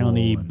Butler shoot the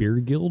County bull. Beer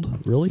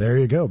Guild, really? There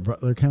you go,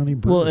 Butler County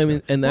Brewers. Well, I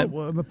mean, and that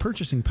a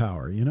purchasing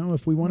power. You know,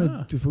 if we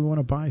want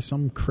to buy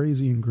some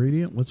crazy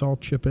ingredient, let's all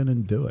chip in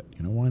and do it.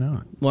 You know, why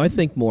not? Well, I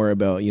think more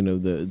about, you know,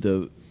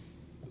 the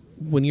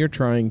when you're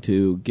trying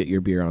to get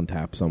your beer on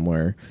tap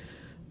somewhere.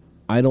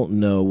 I don't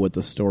know what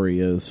the story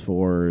is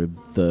for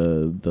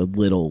the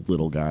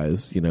little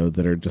guys, you know,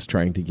 that are just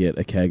trying to get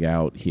a keg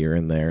out here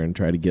and there and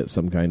try to get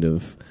some kind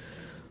of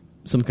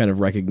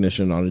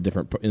recognition on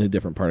in a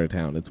different part of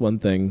town. It's one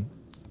thing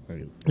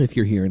if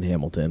you're here in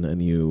Hamilton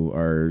and you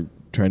are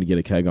trying to get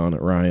a keg on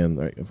at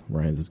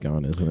Ryan's is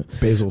gone, isn't it?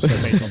 Basil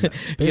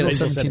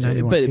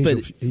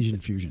 1791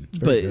 Asian Fusion.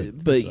 But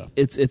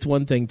it's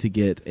one thing to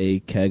get a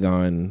keg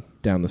on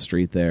down the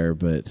street there,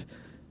 but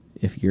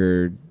if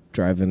you're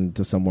driving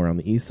to somewhere on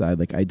the east side,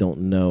 like I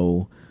don't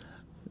know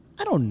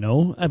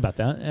about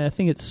that. I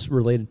think it's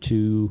related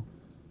to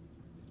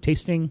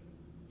tasting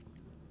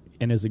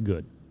and is it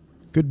good?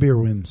 Good beer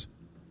wins.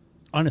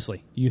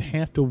 Honestly, you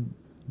have to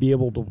be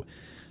able to.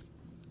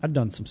 I've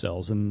done some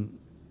sales on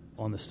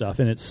this stuff,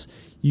 and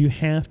you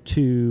have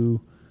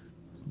to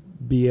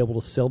be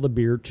able to sell the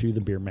beer to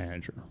the beer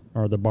manager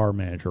or the bar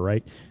manager,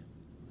 right?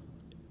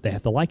 They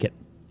have to like it.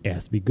 It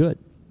has to be good.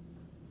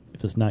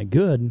 If it's not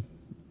good,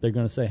 they're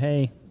going to say,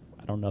 "Hey,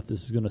 I don't know if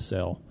this is going to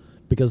sell,"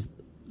 because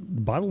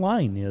the bottom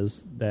line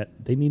is that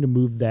they need to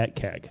move that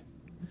keg.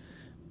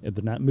 If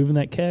they're not moving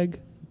that keg,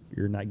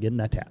 you're not getting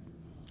that tap.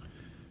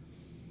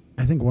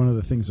 I think one of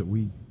the things that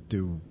we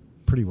do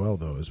pretty well,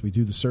 though, is we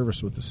do the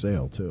service with the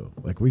sale, too.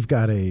 Like, we've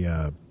got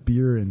a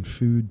beer and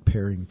food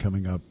pairing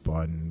coming up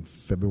on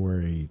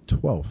February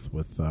 12th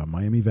with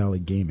Miami Valley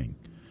Gaming.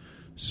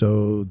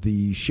 So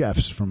the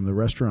chefs from the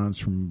restaurants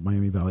from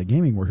Miami Valley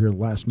Gaming were here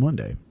last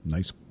Monday.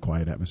 Nice,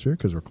 quiet atmosphere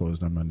because we're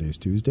closed on Mondays,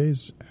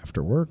 Tuesdays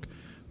after work.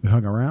 We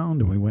hung around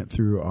and we went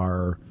through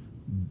our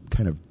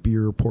kind of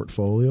beer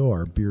portfolio,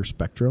 our beer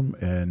spectrum,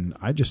 and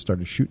I just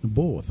started shooting a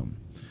bull with them.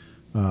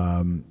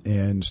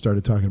 And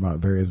started talking about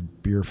various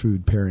beer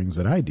food pairings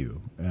that I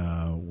do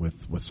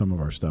with some of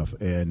our stuff.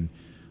 And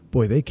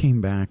boy, they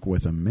came back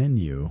with a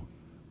menu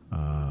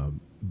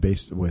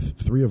based with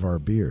 3 of our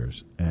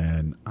beers,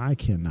 and I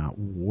cannot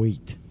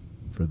wait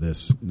for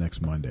this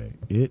next Monday.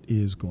 It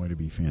is going to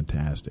be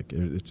fantastic.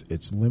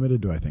 It's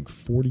limited to, I think,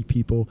 40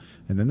 people,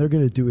 and then they're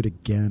going to do it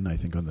again, I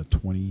think, on the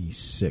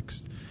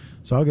 26th.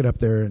 So I'll get up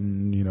there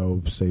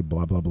and, say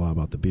blah, blah, blah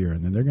about the beer,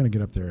 and then they're going to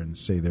get up there and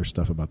say their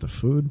stuff about the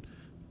food.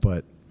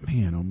 But,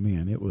 man, oh,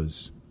 man, it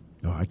was...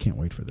 Oh, I can't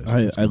wait for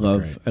this. I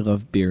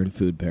love beer and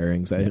food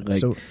pairings.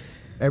 So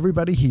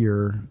everybody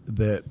here,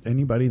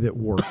 anybody that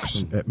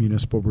works at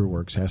Municipal Brew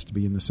Works has to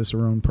be in the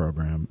Cicerone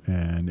program.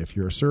 And if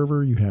you're a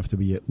server, you have to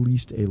be at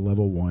least a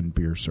level 1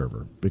 beer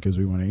server because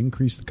we want to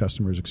increase the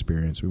customer's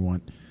experience. We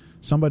want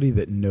somebody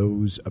that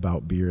knows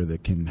about beer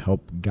that can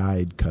help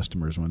guide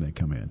customers when they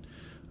come in.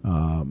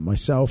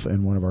 Myself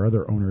and one of our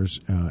other owners,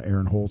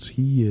 Aaron Holtz,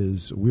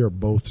 we are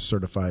both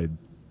certified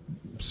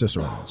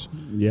Cicerones.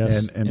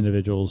 Yes, and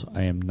individuals.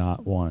 I am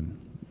not one.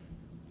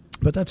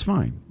 But that's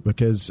fine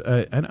because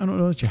I don't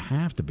know that you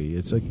have to be.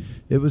 It's like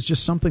it was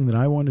just something that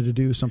I wanted to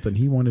do, something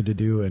he wanted to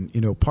do,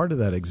 and part of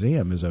that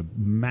exam is a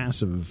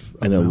massive.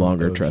 I no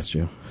longer trust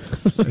you.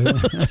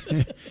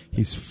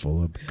 He's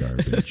full of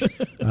garbage.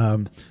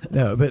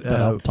 No, but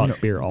I'll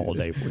talk beer all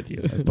day with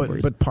you.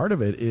 But part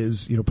of it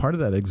is part of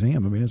that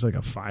exam. I mean, it's like a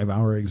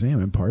 5-hour exam,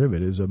 and part of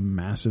it is a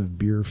massive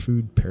beer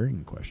food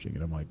pairing question.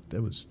 And I'm like,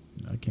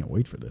 I can't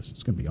wait for this.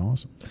 It's going to be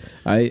awesome.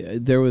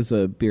 There was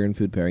a beer and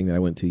food pairing that I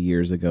went to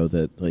years ago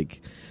that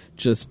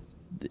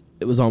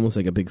it was almost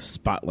like a big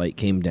spotlight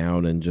came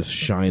down and just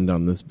shined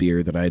on this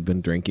beer that I had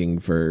been drinking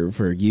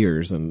for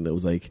years, and it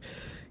was like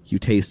you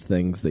taste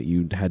things that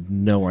you had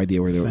no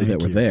idea were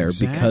there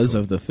exactly. because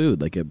of the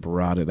food. Like it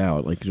brought it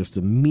out like just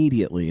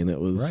immediately, and it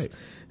was right.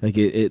 Like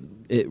it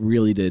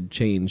really did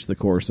change the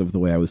course of the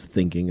way I was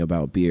thinking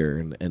about beer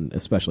and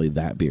especially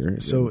that beer.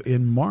 So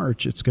in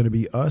March, it's going to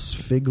be us,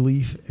 Fig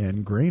Leaf,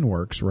 and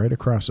Grainworks right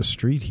across the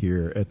street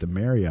here at the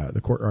Marriott, the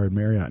Courtyard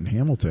Marriott in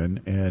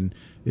Hamilton, and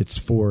it's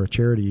for a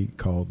charity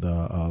called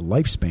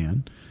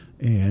Lifespan,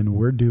 and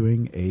we're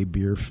doing a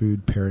beer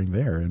food pairing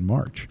there in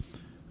March.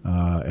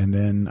 And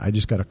then I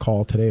just got a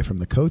call today from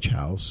the Coach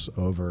House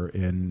over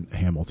in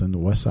Hamilton, the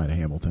west side of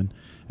Hamilton,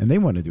 and they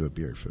want to do a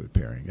beer food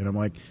pairing. And I'm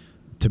like,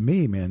 to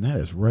me, man, that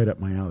is right up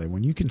my alley.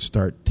 When you can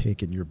start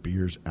taking your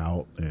beers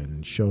out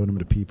and showing them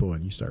to people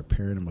and you start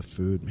pairing them with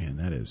food, man,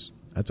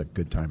 that's a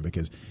good time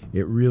because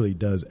it really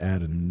does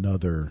add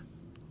another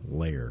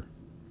layer.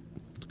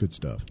 It's good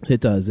stuff. It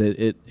does.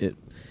 It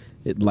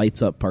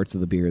lights up parts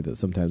of the beer that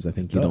sometimes I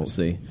think you don't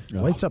see. It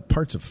lights up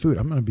parts of food.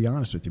 I'm going to be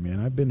honest with you,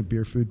 man. I've been to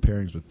beer food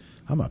pairings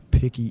I'm a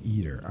picky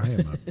eater. I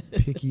am a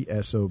picky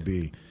SOB.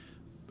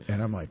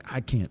 And I'm like, I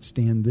can't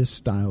stand this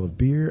style of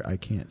beer. I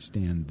can't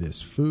stand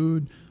this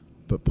food.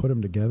 But put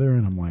them together,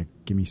 and I'm like,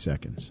 give me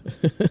seconds.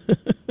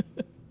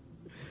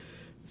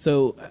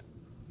 So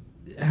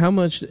how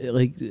much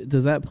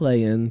does that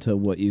play into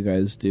what you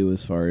guys do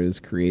as far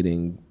as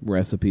creating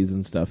recipes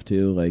and stuff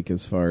too? Like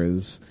as far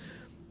as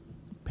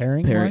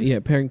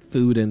pairing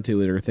food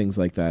into it or things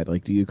like that.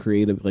 Like, do you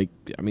create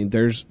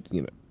there's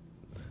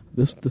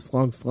this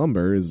Long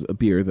Slumber is a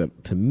beer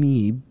that to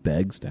me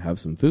begs to have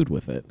some food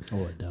with it.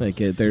 Oh, it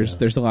does.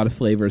 There's a lot of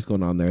flavors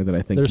going on there that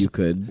I think you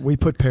could. We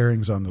put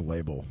pairings on the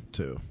label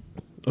too.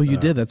 Oh, you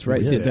did? That's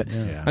right.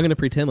 I'm going to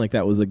pretend like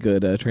that was a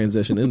good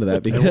transition into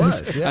that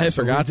because I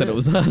forgot that it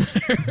was on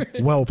there.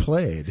 Well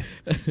played.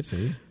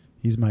 See,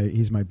 he's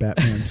my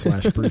Batman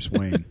 / Bruce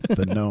Wayne,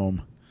 the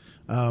gnome.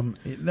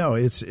 No,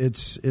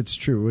 it's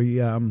true.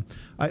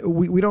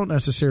 We don't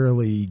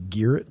necessarily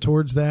gear it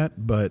towards that,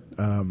 but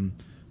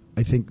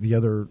I think the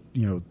other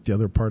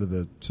part of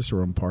the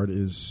Cicerone part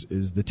is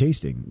the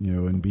tasting,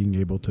 and being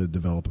able to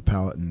develop a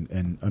palate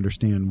and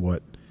understand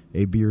what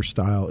a beer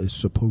style is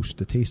supposed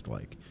to taste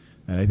like.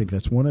 And I think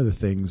that's one of the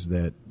things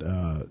that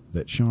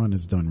Sean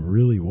has done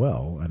really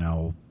well. And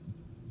I'll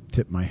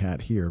tip my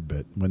hat here,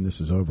 but when this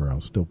is over,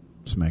 I'll still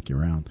smack you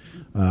around.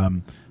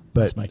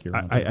 But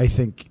I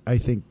think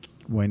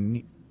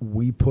when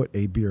we put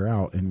a beer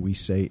out and we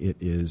say it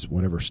is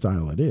whatever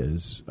style it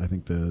is, I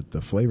think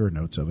the flavor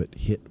notes of it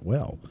hit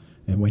well.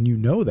 And when you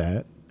know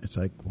that, it's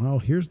like, well,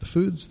 here's the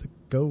foods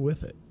that go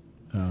with it.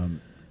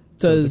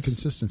 So the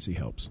consistency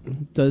helps.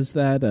 Does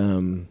that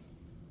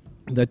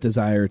that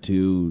desire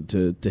to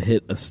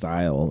hit a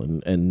style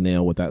and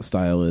nail what that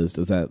style is,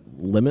 does that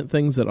limit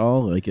things at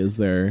all? Like, is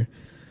there,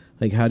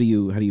 like, how do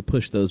you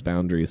push those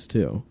boundaries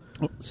too?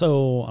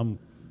 So,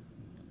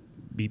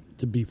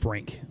 to be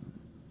frank,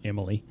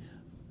 Emily,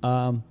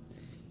 I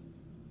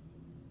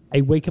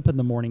wake up in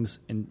the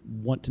mornings and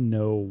want to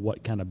know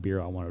what kind of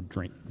beer I want to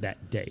drink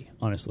that day,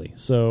 honestly.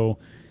 So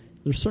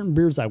there's certain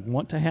beers I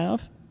want to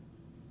have,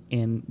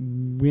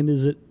 and when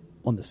is it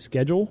on the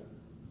schedule,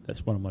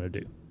 that's what I'm going to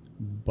do.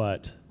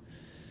 But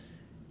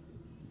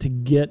to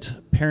get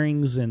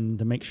pairings and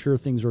to make sure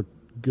things are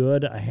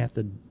good, I have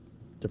to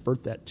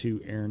divert that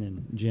to Aaron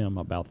and Jim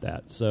about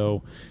that.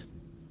 So,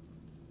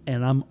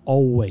 and I'm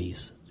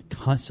always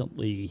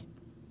constantly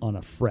on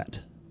a fret.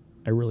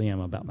 I really am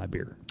about my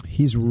beer.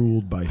 He's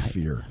ruled by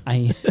fear.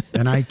 And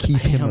I keep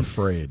him am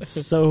afraid.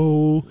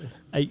 So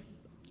I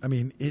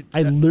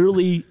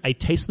literally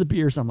taste the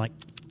beers. I'm like,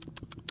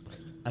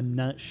 I'm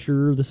not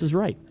sure this is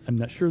right. I'm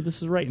not sure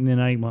this is right. And then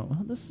I went,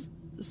 well, this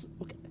is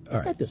okay.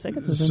 I got this. So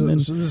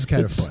this is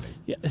kind of funny.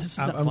 Yeah, this is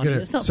not I'm funny.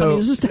 gonna, It's not so, funny.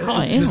 This is how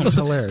I am. This is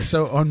hilarious.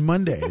 So on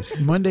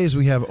Mondays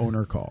we have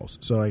owner calls.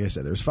 So like I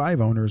said, there's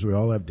 5 owners. We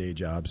all have day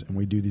jobs, and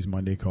we do these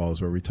Monday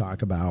calls where we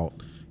talk about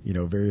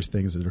various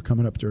things that are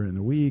coming up during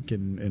the week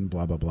and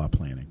blah blah blah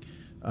planning.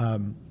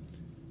 And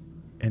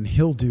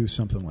he'll do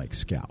something like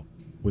Scout,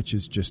 which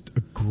is just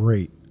a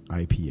great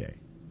IPA.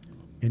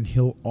 And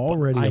he'll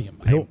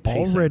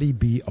already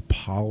be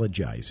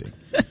apologizing.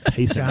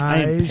 Pacing. I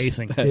am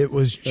pacing. It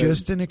was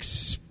just an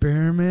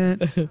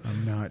experiment.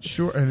 I'm not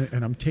sure,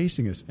 and I'm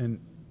tasting this,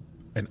 and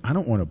I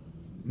don't want to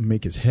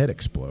make his head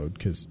explode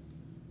because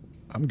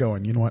I'm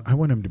going. You know what? I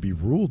want him to be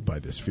ruled by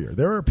this fear.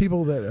 There are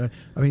people that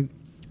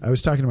I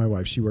was talking to my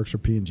wife. She works for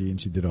P&G,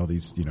 and she did all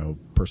these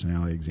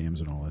personality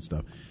exams and all that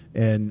stuff,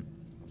 and.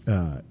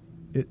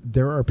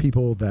 There are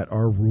people that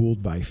are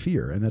ruled by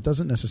fear, and that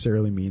doesn't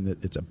necessarily mean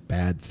that it's a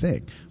bad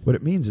thing. What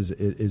it means is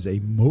it is a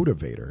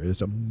motivator. It is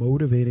a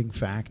motivating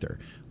factor.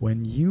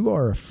 When you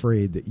are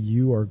afraid that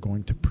you are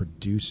going to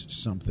produce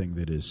something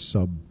that is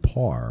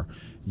subpar,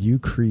 you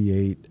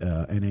create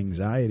an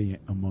anxiety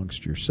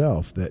amongst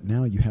yourself that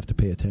now you have to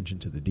pay attention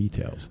to the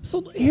details.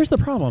 So here's the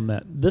problem,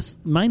 Matt.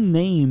 My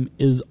name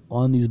is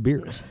on these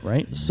beers,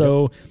 right?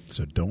 So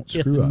don't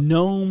screw up. If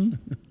Gnome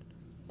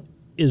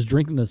is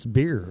drinking this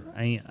beer,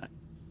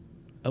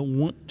 I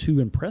want to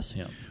impress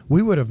him.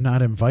 We would have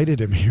not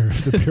invited him here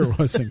if the beer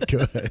wasn't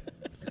good.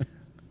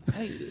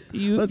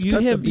 You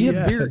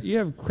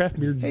have craft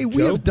beer. Hey,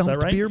 we have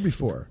dumped beer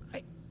before.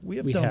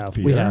 We've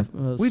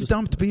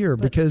dumped beer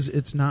because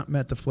it's not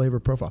met the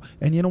flavor profile.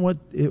 And you know what?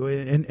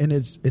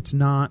 It's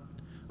not.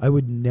 I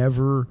would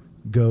never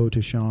go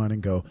to Sean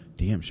and go,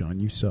 "Damn, Sean,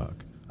 you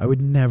suck." I would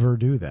never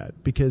do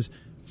that because,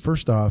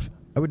 first off,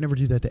 I would never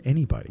do that to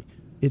anybody.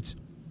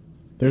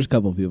 There's a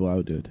couple of people I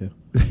would do it to.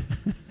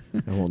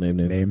 I won't name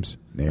names.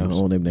 Names. I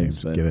won't name names,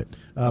 but give it.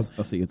 I'll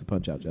see you at the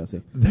Punch Out,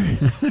 Jesse.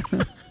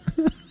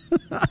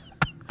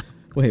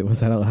 Wait, was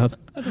that allowed?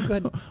 Go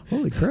ahead.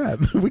 Holy crap.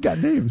 We got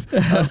names.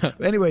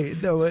 Anyway,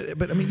 no,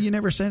 but I mean, you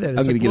never say that.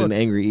 I'm going to get an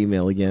angry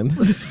email again.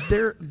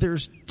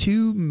 There's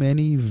too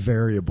many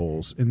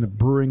variables in the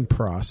brewing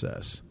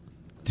process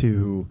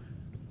to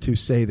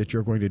say that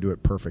you're going to do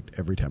it perfect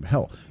every time.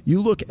 Hell,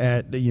 you look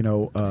at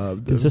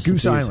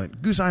Goose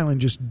Island. Goose Island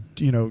just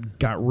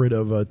got rid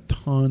of a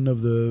ton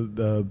of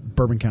the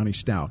Bourbon County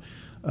Stout.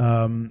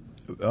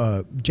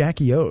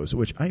 Jackie O's,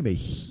 which I'm a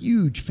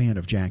huge fan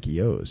of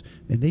Jackie O's,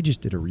 and they just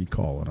did a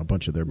recall on a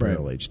bunch of their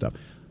barrel aged stuff.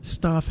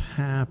 Stuff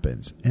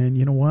happens, and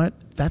you know what?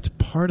 That's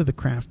part of the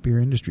craft beer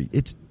industry.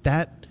 It's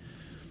that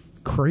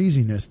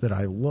craziness that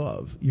I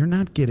love. You're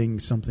not getting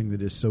something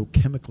that is so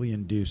chemically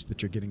induced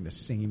that you're getting the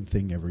same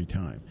thing every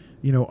time.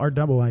 Our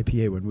double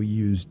IPA, when we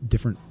use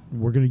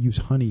we're going to use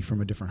honey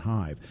from a different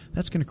hive.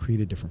 That's going to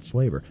create a different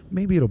flavor.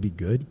 Maybe it'll be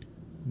good.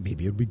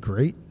 Maybe it'll be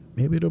great.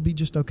 Maybe it'll be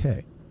just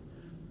okay.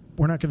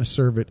 We're not going to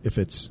serve it if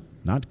it's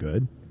not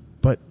good,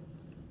 but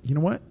you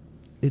know what?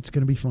 It's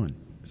going to be fun.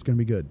 It's going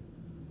to be good.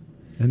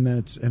 And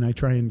I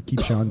try and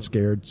keep Sean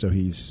scared so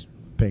he's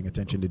paying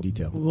attention to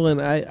detail. Well,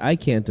 and I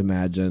can't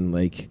imagine,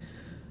 I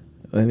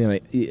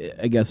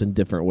guess in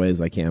different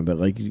ways I can, but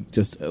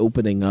just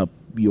opening up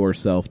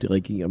yourself to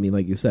like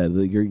you said,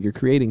 you're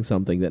creating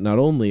something that not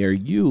only are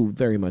you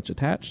very much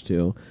attached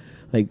to,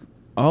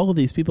 all of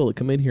these people that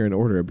come in here and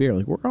order a beer,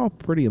 we're all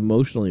pretty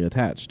emotionally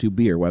attached to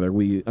beer, whether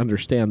we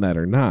understand that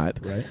or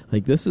not.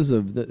 Right. This is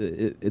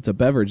it's a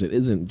beverage that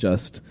isn't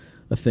just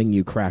a thing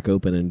you crack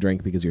open and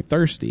drink because you're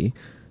thirsty.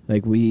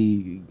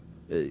 We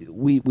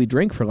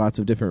drink for lots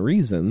of different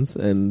reasons,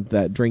 and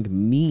that drink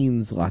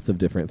means lots of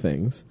different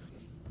things.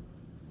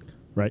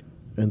 Right.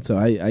 And so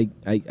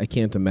I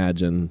can't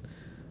imagine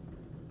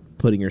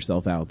putting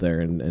yourself out there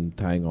and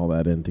tying all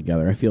that in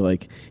together. I feel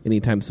like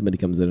anytime somebody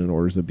comes in and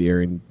orders a beer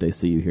and they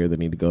see you here, they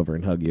need to go over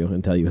and hug you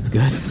and tell you it's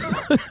good.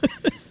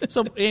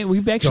 So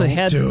we've actually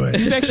had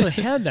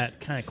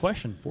that kind of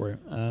question for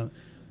you.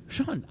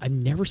 Sean, I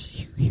never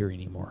see you here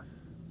anymore.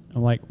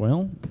 I'm like,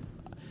 well,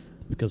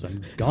 because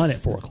I'm gone at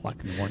 4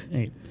 o'clock in the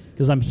morning.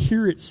 Because I'm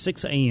here at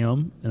 6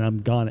 a.m. and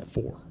I'm gone at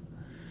 4.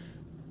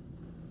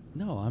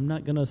 No, I'm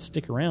not going to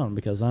stick around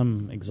because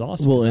I'm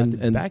exhausted. Well,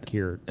 and back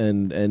here,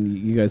 and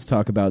you guys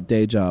talk about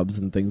day jobs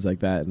and things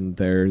like that, and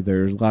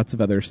there's lots of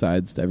other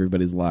sides to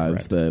everybody's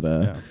lives that.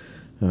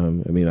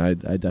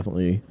 I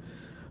definitely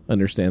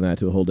understand that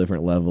to a whole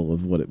different level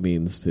of what it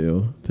means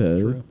to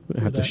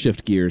have to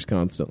shift gears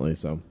constantly.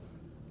 So,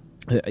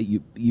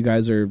 you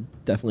guys are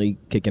definitely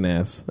kicking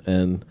ass,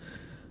 and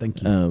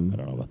thank you. I don't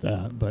know about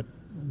that, but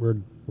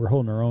we're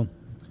holding our own.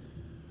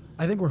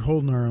 I think we're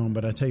holding our own,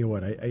 but I tell you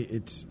what,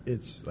 it's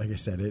like I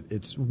said,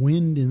 it's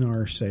wind in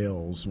our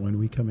sails when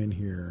we come in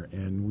here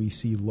and we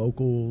see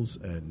locals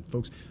and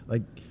folks.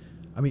 Like,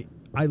 I mean,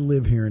 I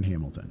live here in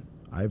Hamilton.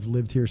 I've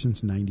lived here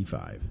since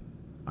 '95.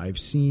 I've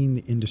seen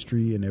the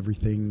industry and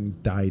everything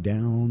die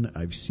down.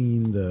 I've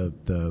seen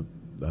the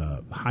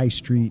High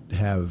Street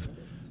have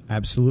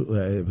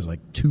absolutely, it was like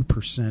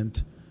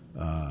 2%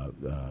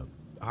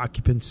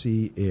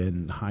 occupancy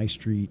in High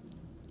Street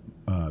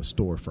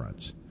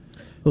storefronts.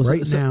 Well,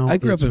 right now, I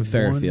grew up it's in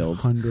Fairfield,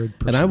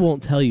 100%. and I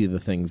won't tell you the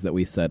things that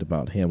we said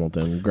about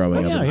Hamilton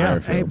growing up in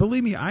Fairfield. Hey,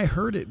 believe me, I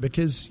heard it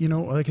because,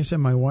 like I said,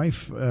 my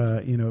wife,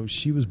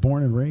 she was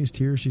born and raised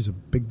here. She's a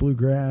Big Blue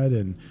grad,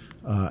 and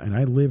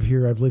I live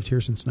here. I've lived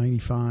here since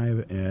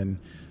 '95, and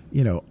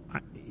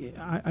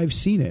I've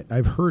seen it.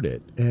 I've heard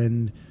it,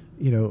 and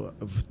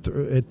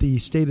at the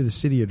State of the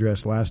City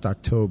address last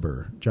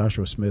October,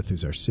 Joshua Smith,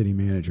 who's our city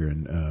manager,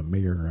 and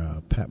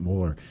Mayor Pat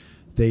Mueller,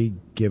 they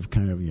give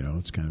kind of,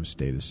 it's kind of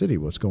state of the city,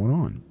 what's going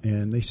on.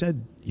 And they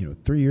said,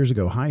 3 years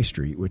ago, High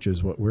Street, which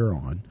is what we're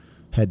on,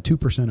 had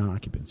 2%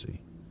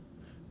 occupancy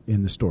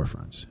in the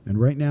storefronts.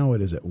 And right now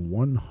it is at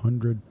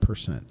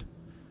 100%.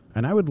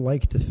 And I would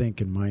like to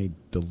think in my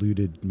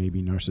deluded,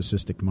 maybe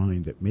narcissistic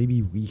mind that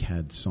maybe we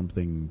had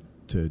something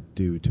to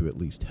do to at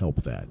least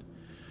help that.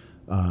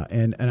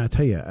 And I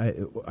tell you,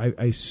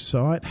 I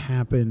saw it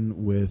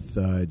happen with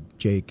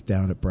Jake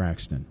down at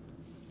Braxton.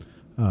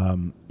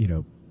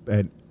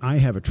 And I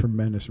have a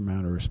tremendous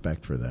amount of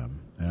respect for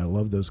them, and I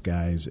love those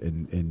guys.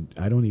 And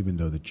I don't even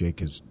know that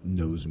Jake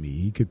knows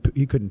me.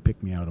 He couldn't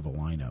pick me out of a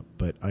lineup,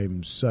 but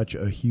I'm such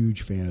a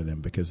huge fan of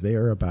them because they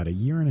are about a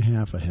year and a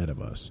half ahead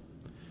of us.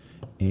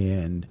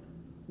 And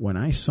when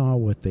I saw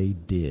what they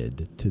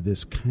did to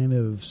this kind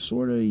of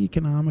sort of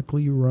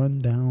economically run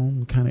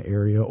down kind of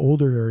area,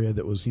 older area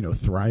that was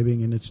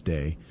thriving in its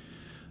day,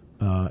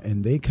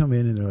 and they come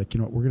in and they're like,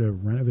 we're going to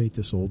renovate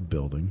this old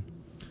building.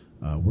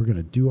 We're going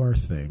to do our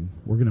thing.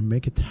 We're going to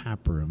make a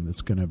tap room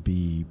that's going to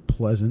be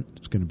pleasant.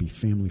 It's going to be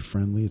family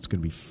friendly. It's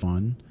going to be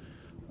fun.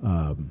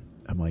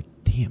 I'm like,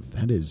 damn,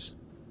 that's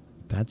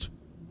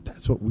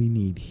what we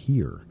need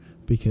here,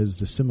 because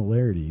the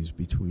similarities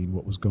between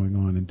what was going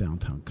on in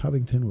downtown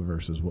Covington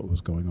versus what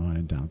was going on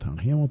in downtown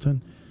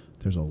Hamilton,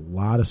 there's a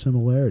lot of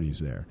similarities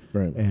there.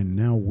 Right. And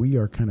now we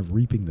are kind of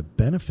reaping the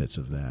benefits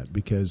of that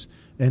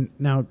and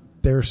now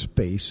their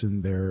space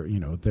and they're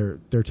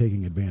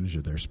taking advantage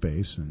of their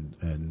space,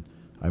 and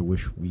I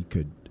wish we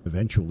could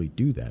eventually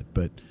do that.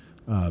 But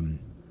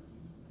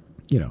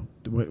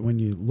when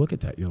you look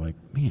at that, you're like,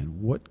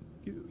 man, what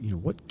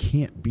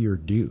can't beer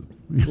do?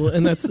 Well,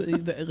 and that's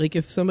like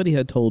if somebody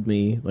had told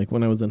me, like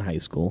when I was in high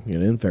school,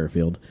 in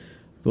Fairfield,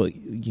 well,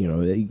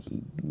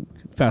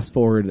 fast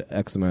forward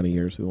X amount of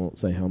years, we won't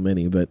say how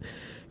many, but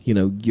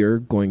you're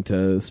going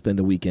to spend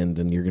a weekend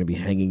and you're going to be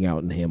hanging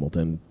out in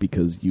Hamilton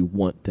because you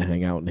want to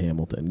hang out in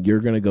Hamilton. You're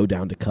going to go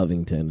down to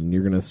Covington and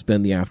you're going to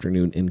spend the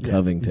afternoon in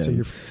Covington. So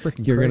you're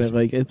freaking You're crazy.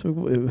 going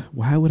to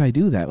why would I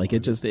do that? Like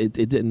it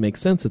didn't make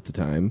sense at the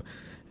time.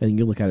 And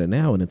you look at it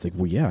now, and it's like,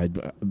 well, yeah.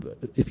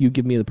 If you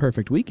give me the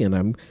perfect weekend,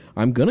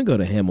 I'm going to go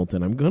to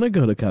Hamilton. I'm going to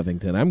go to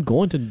Covington. I'm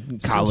going to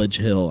College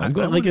Hill. I'm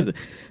going to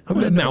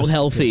Mount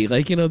Healthy.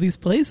 These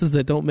places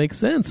that don't make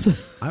sense.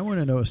 I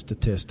want to know a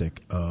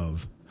statistic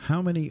of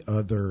how many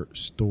other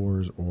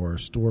stores or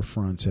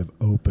storefronts have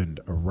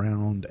opened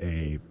around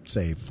a,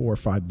 say, 4 or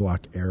 5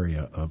 block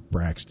area of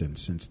Braxton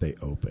since they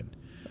opened.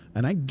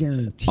 And I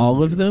guarantee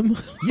all of them.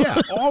 Yeah,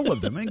 all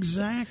of them,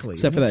 exactly.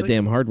 Except for that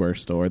damn hardware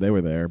store, they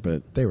were there,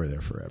 but they were there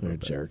forever. They're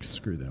jerks.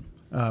 Screw them.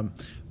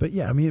 But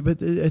yeah, I mean,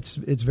 but it's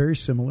very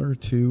similar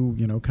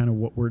to kind of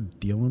what we're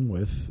dealing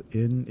with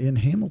in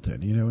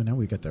Hamilton. And now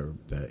we got the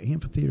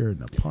amphitheater and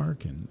the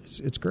park, and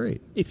it's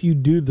great. If you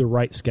do the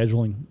right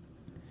scheduling,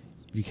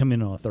 if you come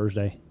in on a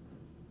Thursday,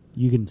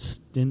 you can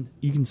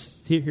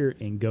sit here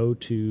and go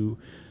to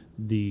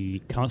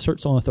the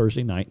concerts on a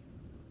Thursday night.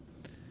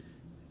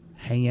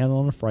 Hang out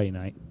on a Friday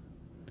night.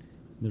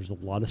 There's a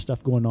lot of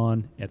stuff going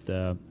on at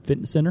the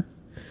fitness center.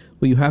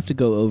 Well, you have to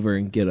go over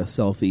and get a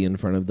selfie in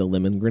front of the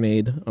lemon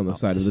grenade on the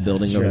side of the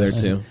building over there,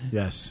 too.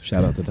 Yes.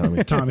 Shout out to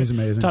Tommy. Tommy's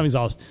amazing. Tommy's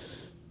awesome.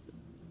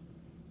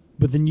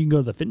 But then you can go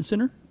to the fitness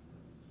center,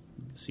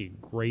 see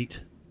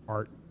great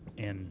art,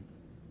 and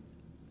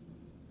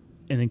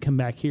then come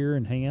back here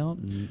and hang out.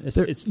 And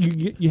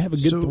you have a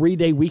good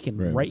 3-day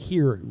weekend right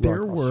here.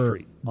 There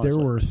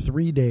were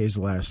 3 days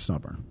last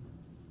summer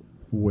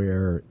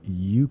where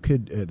you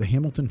could the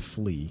Hamilton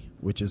Flea,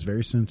 which is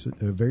very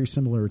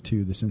similar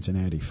to the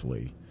Cincinnati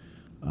Flea,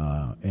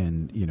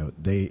 and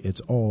it's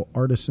all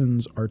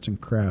artisans, arts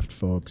and craft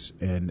folks,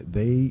 and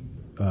they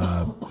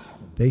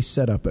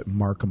set up at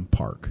Markham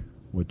Park,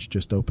 which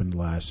just opened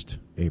last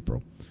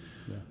April,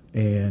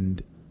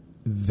 and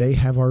they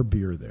have our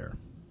beer there,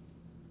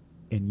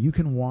 and you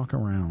can walk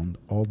around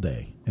all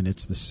day, and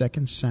it's the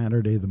second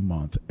Saturday of the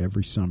month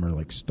every summer,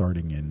 like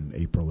starting in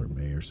April or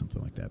May or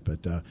something like that.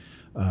 But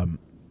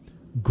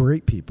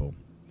great people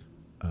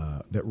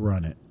that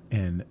run it,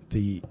 And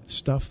the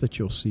stuff that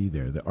you'll see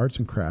there, the arts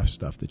and crafts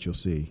stuff that you'll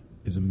see,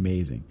 is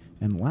amazing.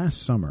 And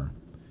last summer,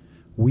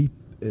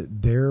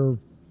 their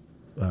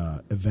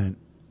event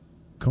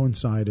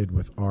coincided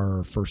with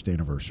our first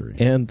anniversary.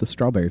 And the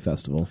Strawberry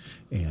Festival.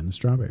 And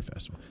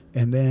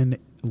then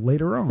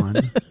later on,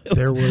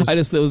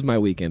 that was my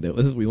weekend.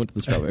 We went to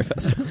the Strawberry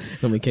Festival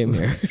when we came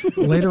here.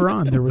 Later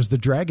on, there was the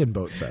Dragon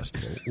Boat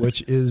Festival,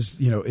 which is,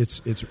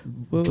 it's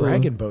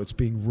dragon boats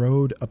being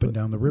rowed up and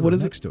down the river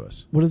next to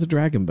us. What is a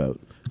dragon boat?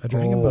 A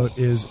dragon boat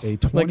is a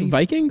 20... Like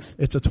Vikings?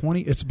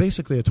 It's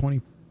basically a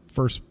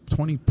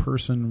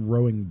 20-person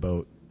rowing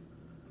boat.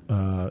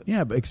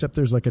 Except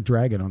there's like a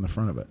dragon on the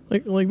front of it,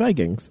 like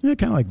Vikings. Yeah,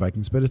 kind of like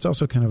Vikings, but it's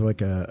also kind of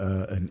like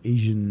an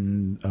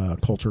Asian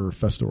culture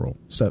festival.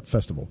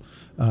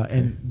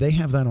 And they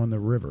have that on the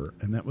river,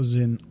 and that was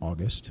in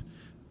August.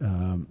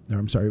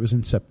 It was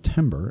in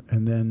September.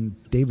 And then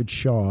David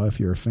Shaw, if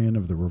you're a fan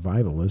of the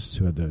Revivalists,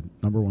 who had the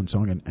 #1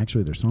 song, and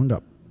actually their song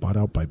got bought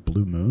out by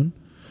Blue Moon.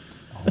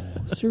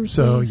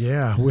 Seriously? So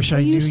yeah, Wish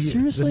I Knew You.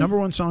 Seriously? The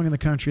 #1 song in the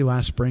country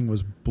last spring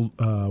was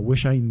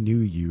 "Wish I Knew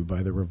You"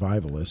 by the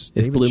Revivalists.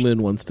 If Blue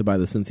Moon wants to buy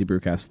the Cincy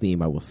Brewcast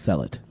theme, I will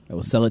sell it. I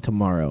will sell it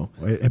tomorrow.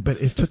 But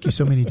it took you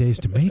so many days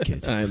to make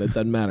it. That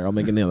doesn't matter. I'll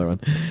make another one.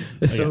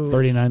 So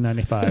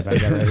 $39.95. I got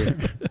it right here.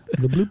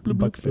 The bloop, bloop,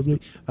 bloop, $1.50.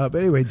 But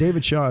anyway,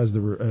 David Shaw is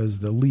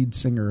the lead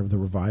singer of the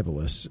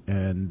Revivalists,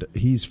 and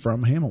he's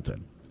from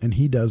Hamilton, and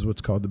he does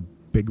what's called the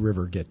Big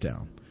River Get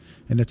Down.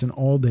 And it's an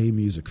all-day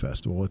music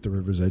festival at the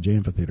River's Edge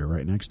Amphitheater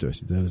right next to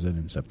us. He does it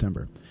in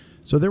September.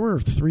 So there were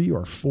 3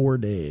 or 4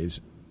 days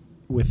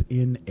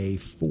within a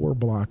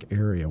 4-block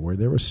area where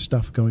there was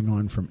stuff going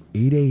on from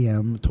 8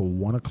 a.m. to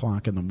 1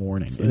 o'clock in the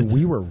morning. And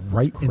we were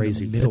right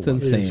crazy. in the middle It's of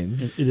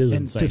insane. It is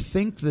and insane. to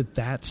think that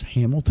that's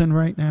Hamilton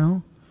right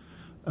now,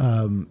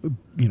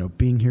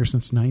 being here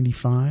since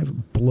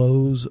 95,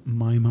 blows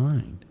my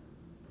mind.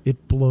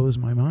 It blows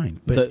my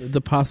mind. But the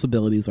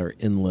possibilities are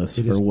endless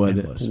for what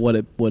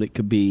it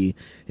could be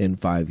in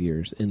 5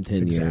 years, in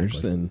 10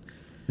 years, and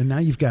now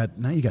you've got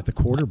the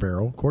Quarter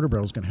Barrel. Quarter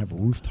Barrel's going to have a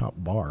rooftop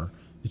bar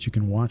that you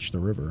can watch the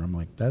river. I'm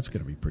like, that's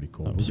going to be pretty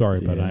cool. I'm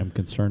sorry, but I'm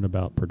concerned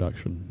about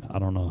production. I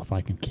don't know if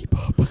I can keep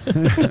up.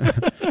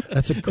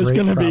 That's a great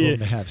problem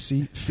to have.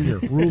 See, fear,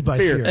 ruled by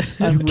fear.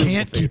 You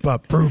can't keep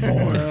up. Brew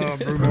more.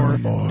 Brew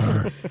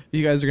more.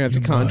 You guys are going to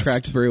have to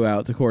contract brew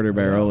out to Quarter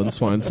Barrel in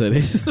Swan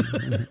City.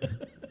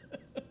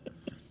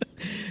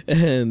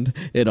 And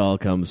it all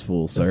comes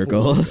full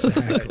circle.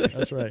 Exactly.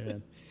 That's right,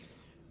 man.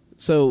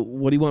 So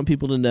what do you want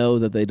people to know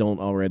that they don't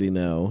already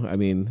know? I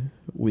mean,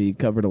 we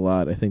covered a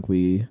lot. I think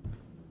we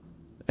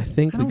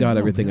got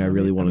everything I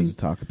really wanted to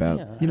talk about.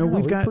 Yeah,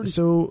 we've got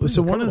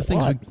one of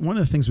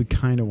the things we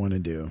kind of want to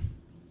do.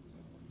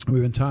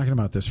 We've been talking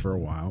about this for a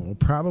while. We'll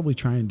probably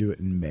try and do it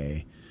in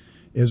May.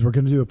 Is we're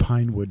going to do a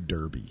Pinewood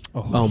Derby.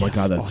 Oh my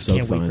God, that's so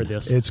can't fun! Wait for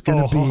this. It's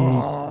going to be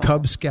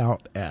Cub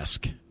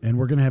Scout-esque, and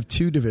we're going to have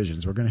 2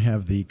 divisions. We're going to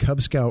have the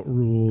Cub Scout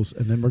rules,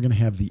 and then we're going to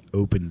have the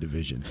open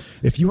division.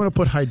 If you want to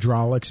put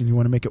hydraulics and you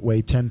want to make it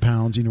weigh 10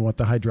 pounds, you want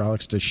the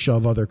hydraulics to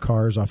shove other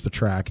cars off the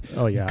track.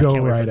 Oh yeah, go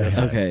right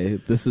ahead.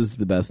 Okay, this is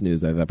the best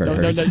news I've ever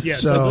heard.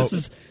 So this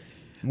is.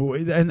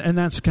 And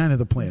that's kind of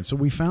the plan. So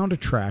we found a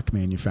track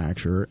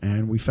manufacturer,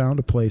 and we found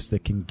a place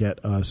that can get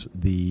us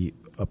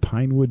a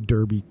Pinewood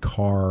Derby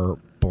car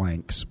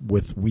blanks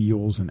with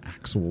wheels and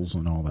axles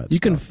and all that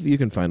stuff. You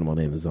can find them on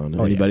Amazon.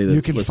 Oh, Anybody yeah.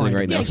 that's listening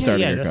right now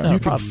starting a car. You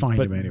can find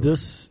them anywhere.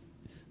 This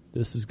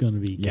is going to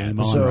be game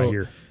on right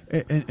here.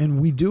 And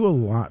we do a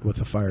lot with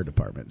the fire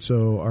department.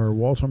 So our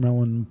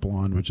Watermelon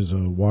Blonde, which is a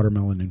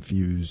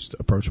watermelon-infused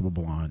approachable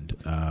blonde.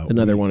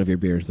 Another one of your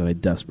beers that I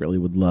desperately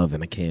would love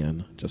in a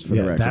can, just for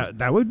the record.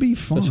 That would be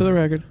fun. Just for the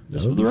record.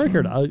 Just for the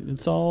record.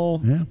 It's all...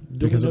 Yeah,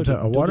 because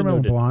a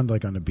watermelon noted. blonde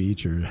like on the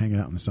beach or hanging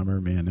out in the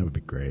summer, man, that would be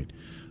great.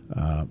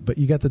 But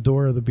you got the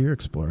door of the Beer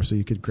Explorer, so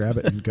you could grab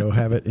it and go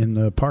have it in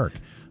the park.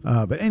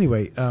 But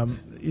anyway,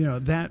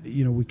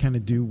 we kind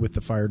of do with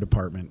the fire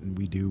department, and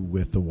we do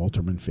with the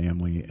Walterman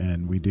family,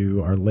 and we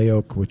do our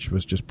Laoak, which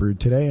was just brewed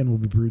today and will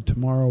be brewed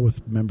tomorrow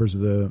with members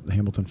of the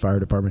Hamilton Fire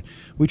Department.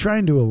 We try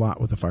and do a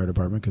lot with the fire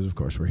department because, of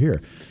course, we're here.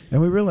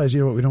 And we realize,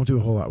 we don't do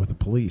a whole lot with the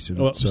police.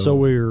 So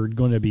we're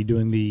going to be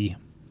doing the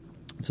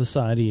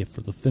Society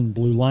for the Thin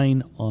Blue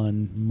Line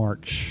on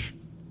March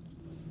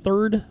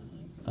 3rd.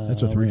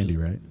 That's with Randy,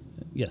 right?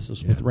 Yes,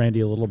 it's with Randy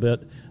a little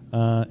bit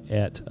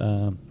at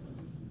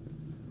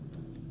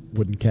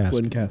Wooden Cask.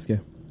 Wooden Cask, yeah.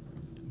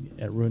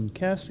 At Wooden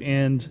Cask,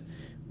 and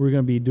we're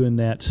going to be doing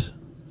that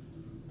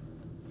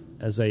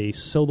as a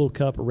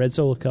red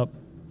solo cup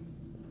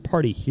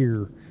party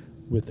here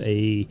with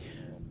a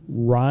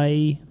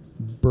rye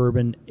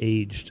bourbon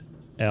aged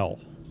ale.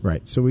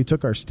 Right. So we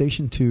took our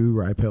Station 2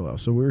 rye pale ale.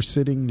 So we're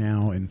sitting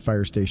now in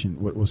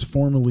what was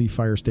formerly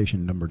Fire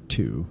Station number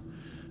 2.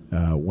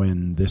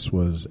 When this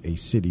was a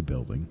city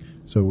building.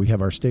 So we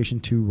have our Station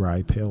 2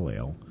 rye pale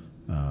ale,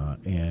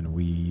 and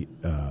we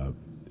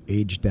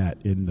aged that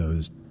in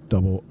those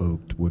double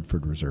oaked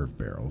Woodford Reserve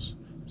barrels.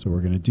 So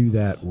we're going to do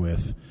that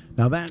with...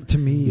 Now that, to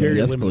me...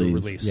 Very limited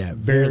release. Yeah,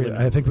 very limited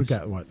I think release.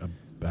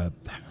 we've got,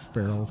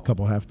 barrel, a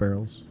couple half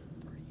barrels.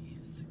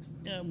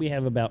 We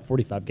have about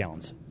 45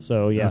 gallons.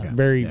 So, yeah, Okay.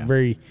 very, Yeah.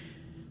 very,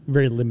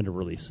 very limited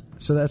release.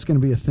 So that's going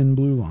to be a Thin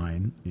Blue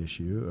Line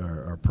issue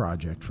or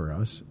project for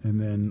us. And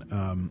then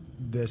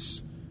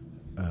this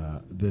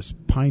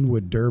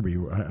Pinewood Derby,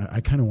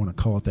 I kind of want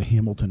to call it the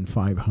Hamilton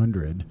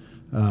 500.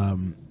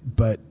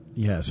 But,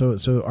 yeah,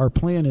 so our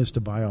plan is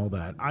to buy all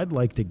that. I'd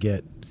like to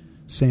get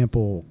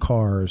sample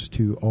cars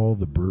to all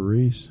the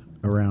breweries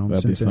around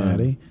That'd be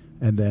Cincinnati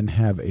and then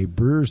have a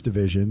Brewers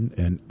division,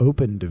 an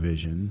open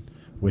division,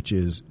 which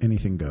is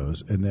anything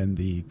goes, and then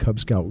the Cub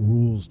Scout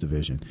Rules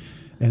division.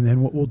 And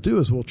then what we'll do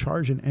is we'll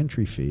charge an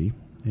entry fee,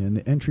 and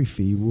the entry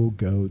fee will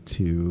go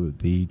to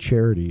the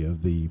charity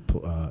of the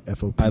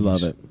FOP's. I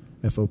love it.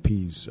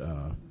 FOP's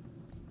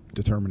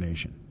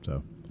determination.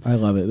 So I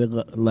love it.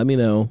 Let me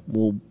know.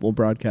 We'll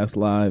broadcast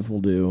live.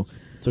 We'll do.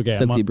 So, okay,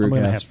 Cincy I'm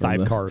going to have Brewcast from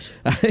 5 cars.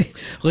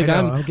 Like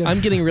I know, I'm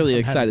getting really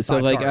I'm excited. So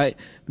having 5 like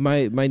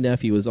cars. my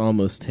nephew is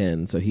almost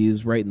 10, so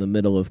he's right in the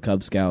middle of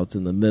Cub Scouts,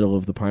 in the middle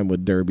of the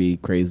Pinewood Derby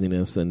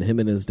craziness, and him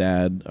and his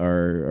dad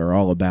are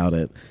all about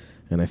it.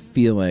 And I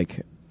feel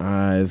like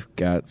I've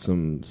got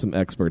some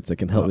experts that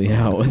can help me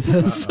out with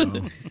this.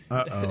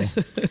 Uh-oh.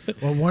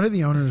 Well, one of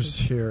the owners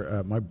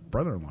here, my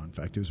brother-in-law, in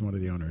fact, he was one of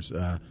the owners.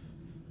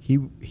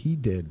 He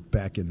did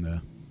back in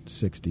the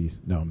 60s.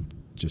 No, I'm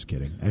just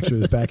kidding. Actually, it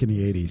was back in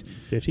the 80s.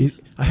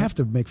 50s? I have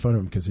to make fun of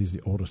him because he's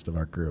the oldest of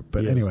our group.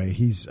 But anyway,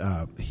 he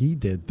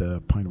did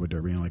the Pinewood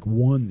Derby and like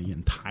won the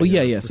entire. Well,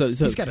 yeah. So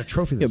he's got a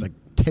trophy that's like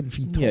 10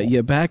 feet tall.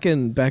 Yeah. Back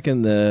in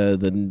the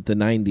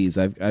 90s,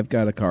 I've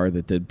got a car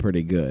that did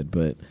pretty good,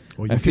 but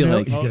Well, you I feel can,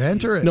 like you can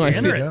enter it. No,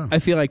 Yeah. I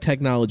feel like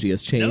technology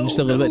has changed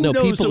No, a little bit. No,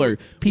 no, people so are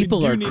we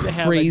do need to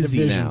have a crazy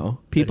division now.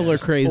 that People is are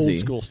just crazy. Old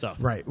school stuff.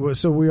 Right. Well,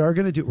 so we're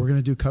going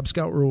to do Cub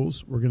Scout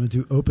Rules. We're going to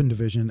do Open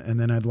Division, and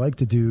then I'd like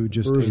to do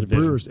just Brewers a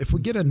Division. Brewers. If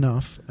we get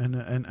enough, and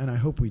I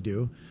hope we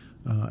do,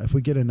 if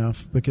we get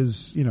enough,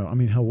 because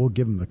hell, we'll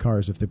give them the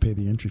cars if they pay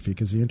the entry fee,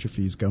 because the entry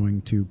fee is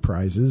going to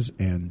prizes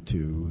and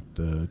to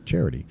the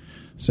charity.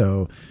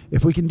 So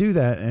if we can do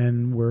that,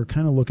 and we're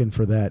kind of looking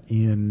for that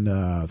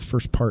in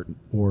first part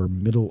or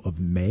middle of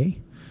May,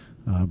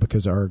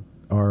 because our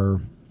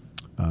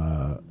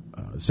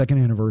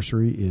second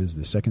anniversary is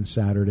the second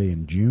Saturday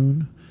in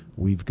June.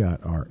 We've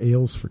got our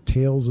Ales for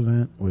Tales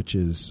event, which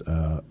is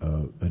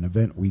an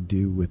event we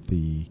do with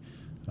the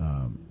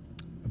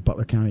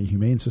Butler County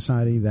Humane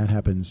Society. That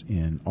happens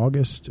in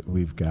August.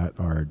 We've got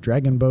our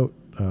Dragon Boat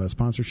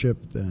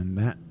sponsorship, and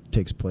that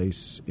takes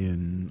place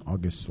in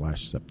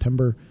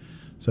August/September.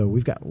 So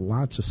we've got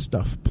lots of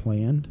stuff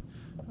planned.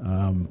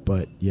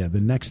 But yeah, the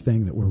next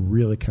thing that we're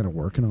really kind of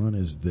working on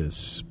is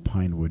this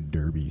Pinewood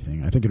Derby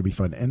thing. I think it'll be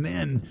fun. And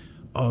then,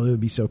 it would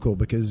be so cool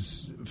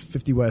because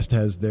 50 West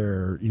has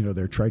their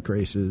trike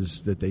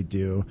races that they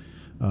do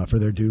for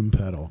their Doom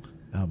pedal.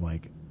 I'm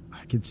like,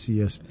 I could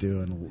see us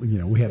doing,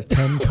 we have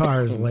 10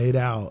 cars laid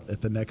out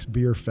at the next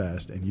beer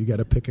fest, and you got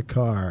to pick a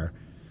car,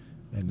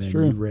 and then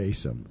you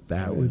race them.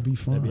 That would be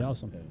fun. That'd be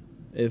awesome.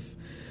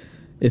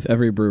 If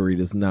every brewery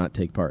does not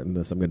take part in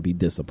this, I'm going to be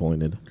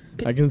disappointed.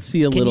 I can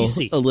see a little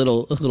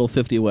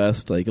 50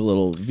 West, like a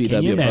little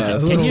VW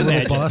bus. Can you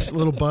imagine?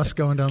 Little bus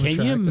going down the track.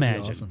 Can you That'd be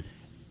imagine awesome.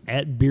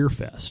 at Beer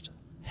Fest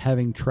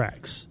having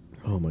tracks?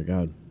 Oh my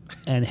God!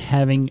 And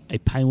having a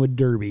Pinewood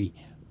Derby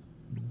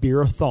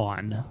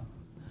beer-a-thon.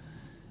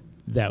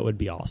 That would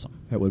be awesome.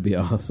 That would be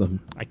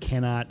awesome.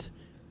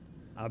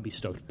 I'd be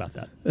stoked about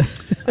that.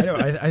 I know.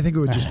 I think it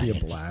would just be a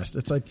blast.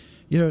 It's like,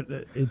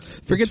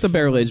 Forget the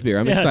barrel-aged beer.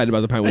 I'm excited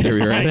about the Pinewood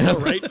Derby right now.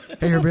 Right?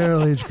 Hey, your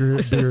barrel-aged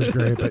beer is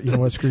great, but you know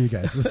what? Screw you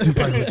guys. Let's do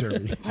Pinewood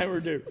Derby.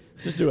 Pinewood Derby.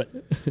 Just do it.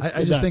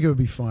 I just think it would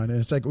be fun. And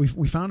it's like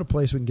we found a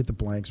place we can get the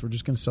blanks. We're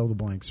just going to sell the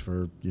blanks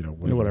for,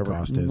 whatever the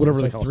cost is. Whatever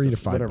it's the like cost $3 to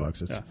is. $5 Whatever.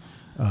 bucks. It's,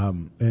 Yeah.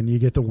 and you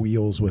get the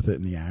wheels with it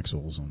and the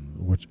axles.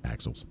 And which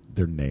axles?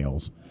 They're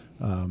nails.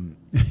 And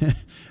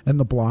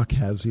the block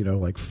has,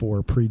 like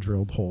 4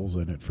 pre-drilled holes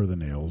in it for the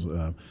nails.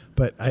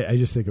 But I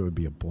just think it would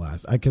be a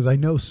blast. Because I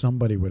know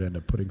somebody would end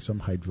up putting some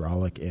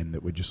hydraulic in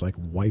that would just like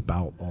wipe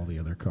out all the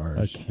other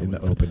cars in the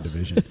open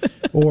division.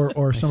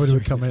 Or somebody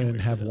would come in and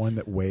have one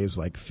that weighs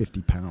like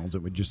 50 pounds.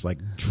 It would just like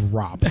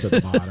drop to the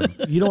bottom.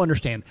 You don't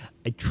understand.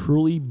 I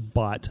truly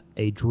bought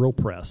a drill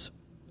press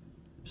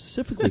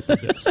specifically for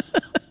this.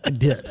 I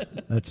did.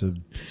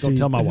 Don't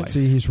tell my wife.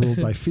 See, he's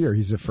ruled by fear.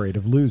 He's afraid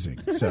of losing.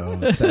 So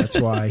that's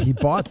why he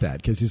bought that,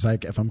 because he's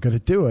like, if I'm going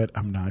to do it,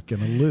 I'm not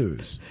going to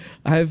lose.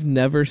 I've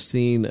never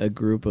seen a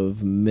group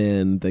of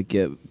men that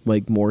get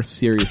like more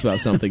serious about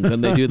something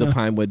than they do the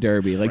Pinewood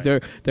Derby. Like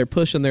they're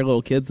pushing their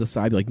little kids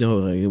aside, like,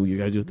 no, you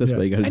got to do it this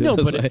way. You got to do it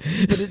this way.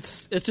 But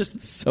it's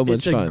just so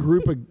much a fun.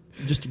 group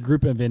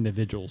of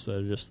individuals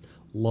that just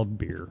love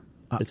beer.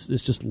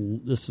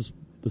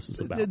 This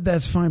is about.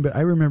 That's fine, but I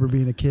remember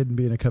being a kid and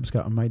being a Cub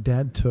Scout, and my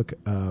dad took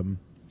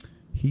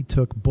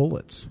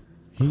bullets.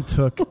 He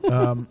took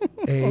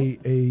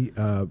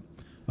a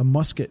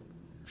musket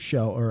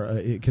shell,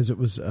 or because it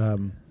was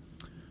a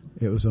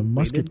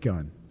musket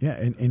gun. Yeah,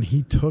 and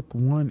he took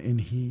one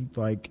and he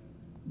like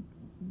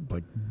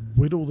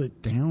whittled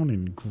it down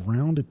and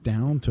ground it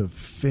down to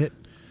fit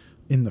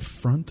in the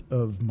front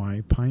of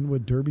my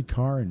Pinewood Derby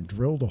car and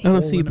drilled a hole. Oh,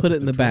 so you in put it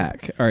with in the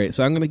back. All right,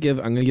 so I'm going to give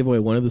away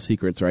one of the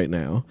secrets right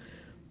now.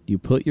 You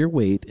put your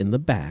weight in the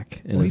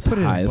back, and Well, it's you put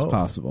it in high as both.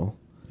 possible.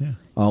 Yeah.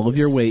 All of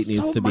your weight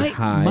needs So to be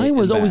high. Mine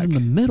was and always back.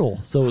 in the middle,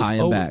 so it was high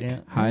and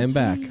back, high and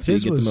back, so you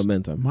His get was- the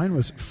momentum. Mine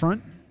was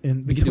front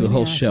and We could do a between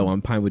whole the show axle-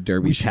 on Pinewood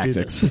Derby We should do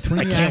tactics. this. Between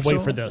I the can't axle,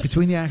 wait for this.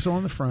 Between the axle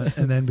on the front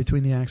and then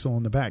between the axle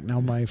on the back. Now,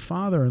 my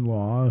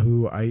father-in-law,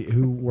 who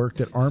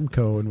worked at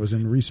Armco and was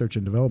in research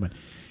and development,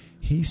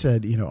 he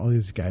said, all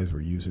these guys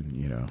were using,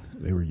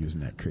 they were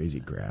using that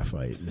crazy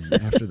graphite. And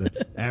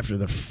after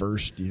the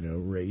first,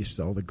 race,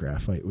 all the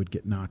graphite would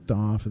get knocked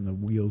off and the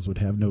wheels would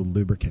have no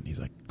lubricant. He's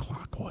like,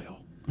 clock oil.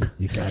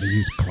 You got to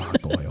use clock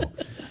oil.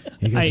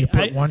 He goes, you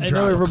put one I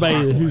drop know of everybody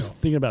clock who's oil.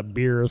 thinking about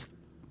beer is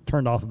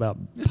turned off about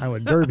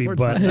Pinewood Derby, We're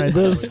but talking about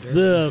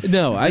this.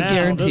 No, I now,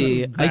 guarantee.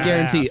 this is I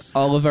guarantee badass.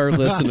 all of our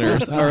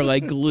listeners are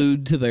like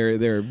glued to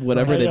their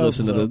whatever I they know,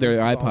 listen to so their this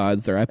is iPods, awesome.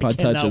 their I iPod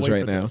cannot Touches wait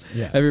right for now. this.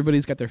 Yeah.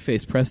 Everybody's got their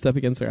face pressed up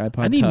against their iPod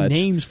I need Touch.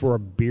 names for a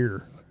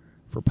beer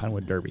for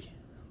Pinewood Derby.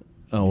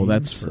 Oh, Names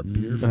that's for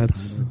beer for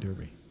that's. Pinewood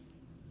Derby.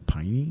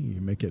 Piney? You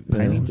make it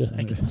Piney.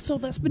 Yeah. So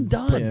that's been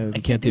done. Yeah, I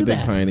you can't do do Big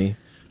that. Piney.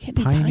 Can't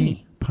do Piney.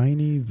 Piney.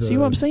 Piney. See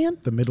what I'm saying?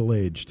 The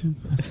middle-aged.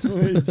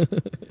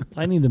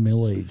 Piney the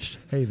middle-aged.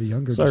 Hey, the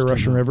younger. Sorry, just came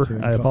Russian out, River. so you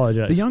I can call-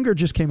 apologize. The younger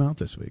just came out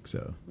this week,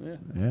 so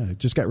yeah, it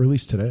just got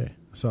released today.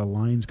 I saw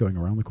lines going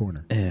around the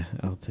corner. Yeah,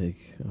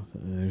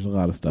 there's a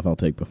lot of stuff I'll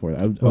take before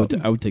that. Well-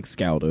 I would take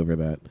Scout over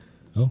that.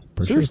 Oh,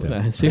 appreciate Seriously.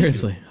 that.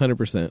 Seriously,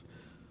 100%.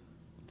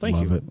 Thank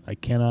Love you. it. I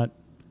cannot.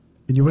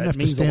 And you wouldn't That have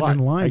to means a stand lot, in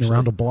line actually.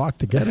 around a block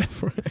to get it.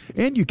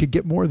 And you could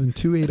get more than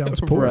 2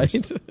 8-ounce pours.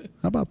 Right.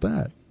 How about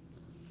that?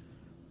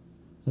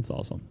 That's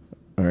awesome.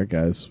 All right,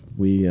 guys,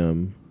 we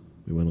went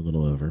a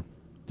little over.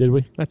 Did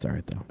we? That's all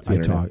right though. It's I the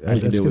internet. talk. We can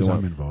That's do what we because I'm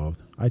want.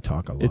 involved. I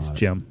talk a lot. It's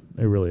Jim.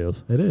 It really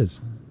is. It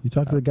is. You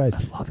talk to the guys.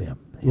 I love him.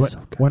 He's so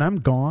good. When I'm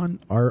gone,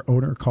 our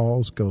owner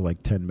calls go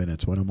like 10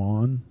 minutes. When I'm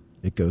on,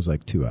 it goes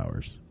like 2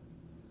 hours.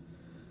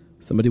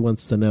 Somebody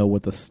wants to know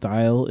what the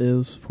style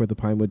is for the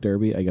Pinewood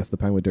Derby. I guess the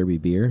Pinewood Derby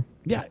beer.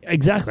 Yeah,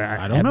 exactly.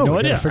 I don't have know. No We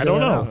gotta idea. I figure don't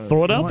that know. out.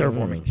 Throw it You out know there what?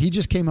 for me. He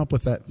just came up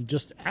with that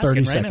Just ask 30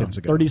 him right seconds now.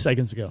 ago. 30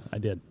 seconds ago. I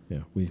did. Yeah,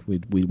 we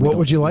What don't-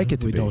 would you like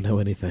it to we be? don't know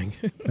anything.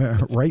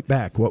 Right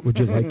back. What would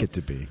you like it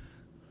to be?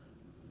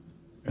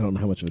 I don't know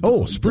how much of a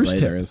Oh, spruce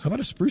delay tip. there is. How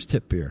about a spruce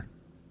tip beer?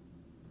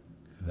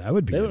 That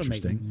would be That would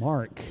interesting. make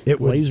Mark It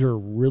would- Glazer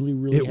really,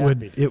 really it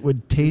happy.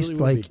 would taste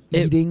Really would like be.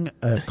 eating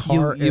a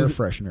car You- air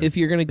freshener. If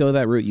you're going to go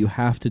that route, you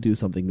have to do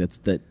something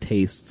that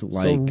tastes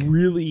like so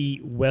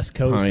really West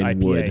Coast pine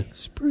IPA. wood.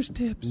 Spruce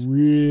tips.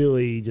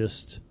 Really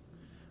just...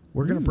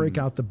 We're going to break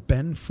out the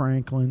Ben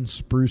Franklin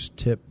spruce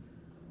tip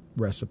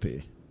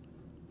recipe.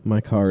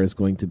 my car is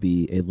going to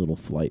be a little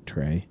flight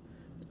tray,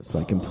 so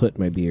I can put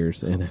my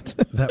beers in it.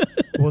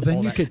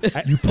 Then you could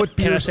you put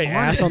Can I beers say on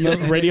ass it. on the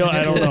radio?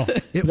 I don't know.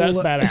 That's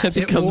badass.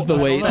 It becomes the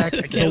weight.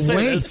 The say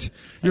weight. this.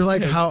 You're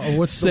like, how?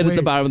 What's Sit the at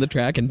the weight? bottom of the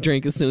track and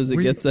drink as soon as it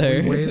We- gets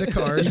there. we weigh the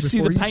cars You see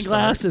before the you pint start.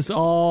 glass? It's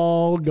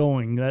all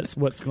going. That's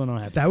what's going on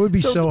happen. That would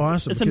be so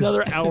awesome, It's because-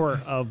 another hour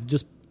of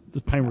just the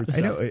Pinewood I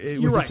stuff. know.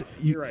 You're right.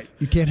 You, You're right.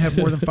 You can't have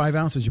more than 5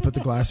 ounces. You put the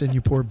glass in, you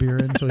pour beer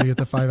in until you get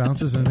the 5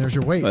 ounces, and there's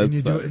your weight. And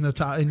you That's do it in the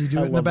top, and you do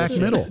I it in the love back this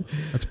middle. shit.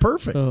 That's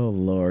perfect. Oh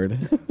Lord,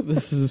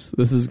 this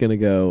is gonna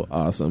go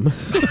awesome.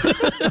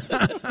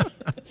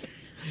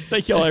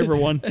 Thank you all,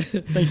 everyone.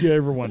 Thank you,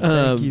 everyone.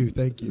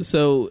 Thank you.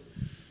 So,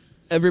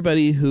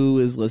 everybody who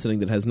is listening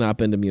that has not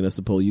been to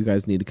Municipal, you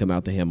guys need to come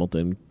out to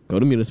Hamilton. Go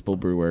to Municipal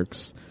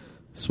Brewworks,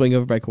 swing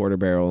over by Quarter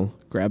Barrel,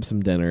 grab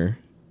some dinner,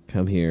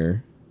 come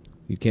here.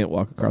 You can't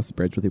walk across the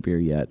bridge with your beer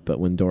yet, but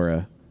when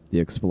Dora the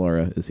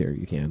Explorer is here,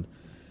 you can.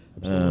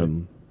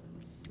 Absolutely.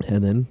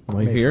 And then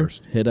while you're May here,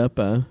 1st. hit up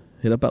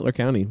Butler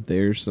County.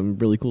 There's some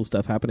really cool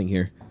stuff happening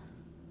here.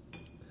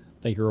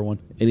 Thank you, everyone.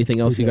 Anything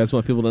else you guys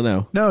want people to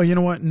know? No, you know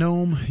what,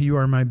 Gnome? You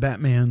are my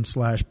Batman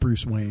 /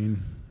 Bruce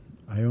Wayne.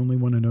 I only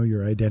want to know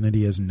your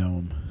identity as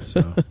Gnome. So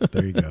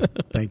there you go.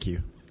 Thank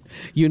you.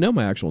 You know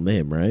my actual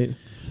name, right?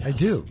 I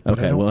do. But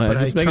Okay, I don't, well, but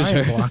I'm just I making try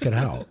sure. and block it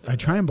out. I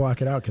try and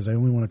block it out because I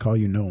only want to call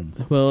you Gnome.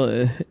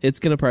 Well, it's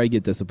going to probably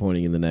get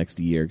disappointing in the next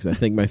year because I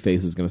think my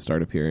face is going to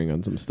start appearing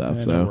on some stuff.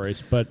 Yeah, so, no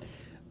worries. But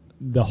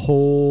the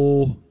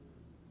whole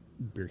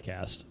beer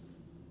cast.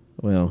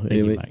 well, Thank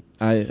you, Mike.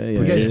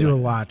 You guys do a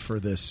lot for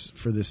this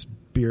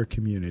beer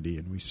community,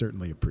 and we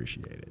certainly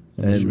appreciate it.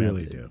 We and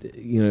really do.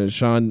 You know,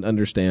 Sean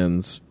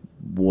understands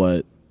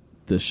what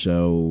the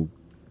show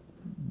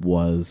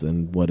was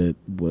and what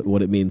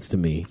it means to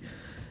me,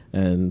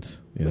 and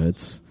you know,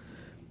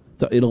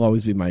 it'll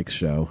always be Mike's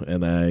show,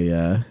 and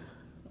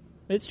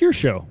It's your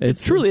show. It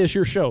It's- truly is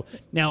your show.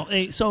 Now,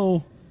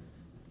 so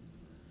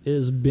it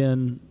has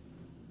been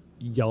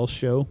y'all's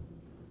show,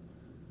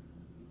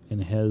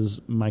 and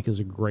Mike is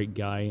a great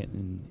guy,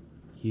 and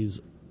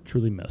he's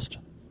truly missed.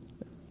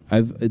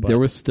 There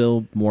was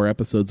still more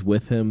episodes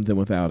with him than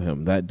without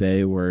him. That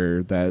day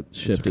where that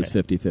shift is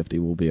 50-50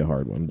 will be a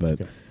hard one, but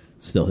okay.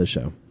 it's still his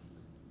show.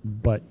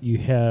 But you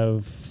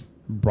have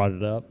brought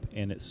it up,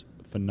 and it's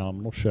a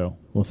phenomenal show.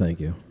 Well,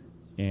 thank you.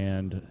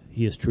 and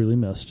he is truly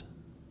missed.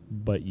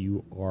 But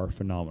you are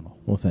phenomenal.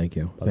 Well, thank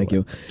you. By the Thank way.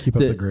 you. Keep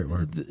up the great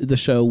work. The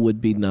show would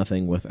be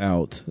nothing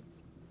without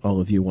all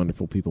of you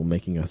wonderful people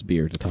making us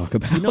beer to talk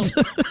about.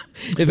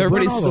 If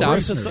everybody all the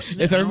stops, listeners.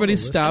 if everybody I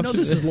stopped, know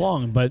this is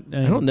long, but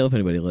I don't know if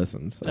anybody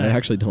listens. I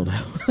actually don't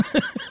know.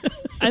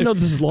 I know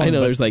this is long. I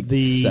know but there's like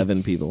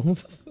 7 people.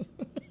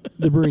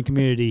 The brewing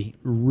community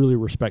really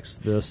respects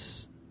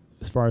this,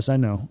 as far as I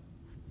know,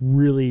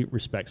 really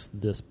respects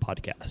this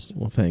podcast.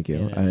 Well, thank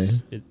you.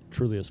 And it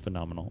truly is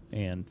phenomenal,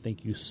 and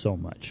thank you so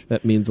much.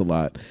 That means a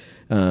lot.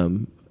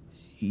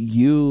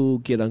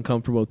 You get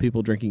uncomfortable with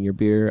people drinking your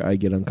beer. I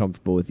get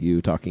uncomfortable with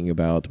you talking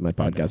about my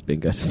podcast being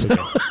good. So.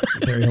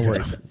 There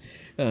you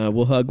go.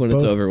 We'll hug when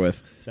it's over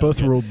with. Both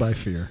ruled by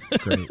fear.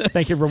 Great.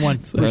 Thank you, everyone.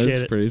 Appreciate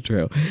That's it. pretty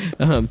true.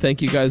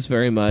 Thank you guys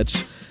very much.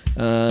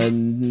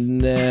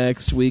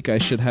 Next week, I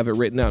should have it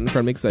written out in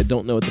front of me because I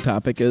don't know what the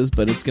topic is,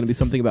 but it's going to be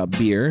something about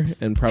beer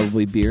and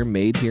probably beer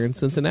made here in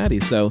Cincinnati.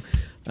 So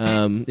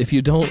if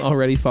you don't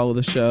already follow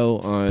the show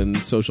on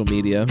social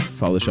media,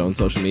 follow the show on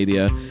social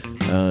media.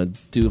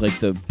 Do like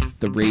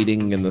the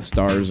rating and the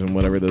stars and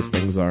whatever those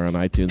things are on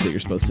iTunes that you're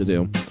supposed to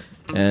do.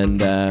 And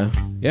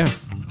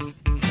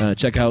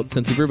check out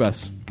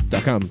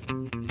CincyBrewBus.com.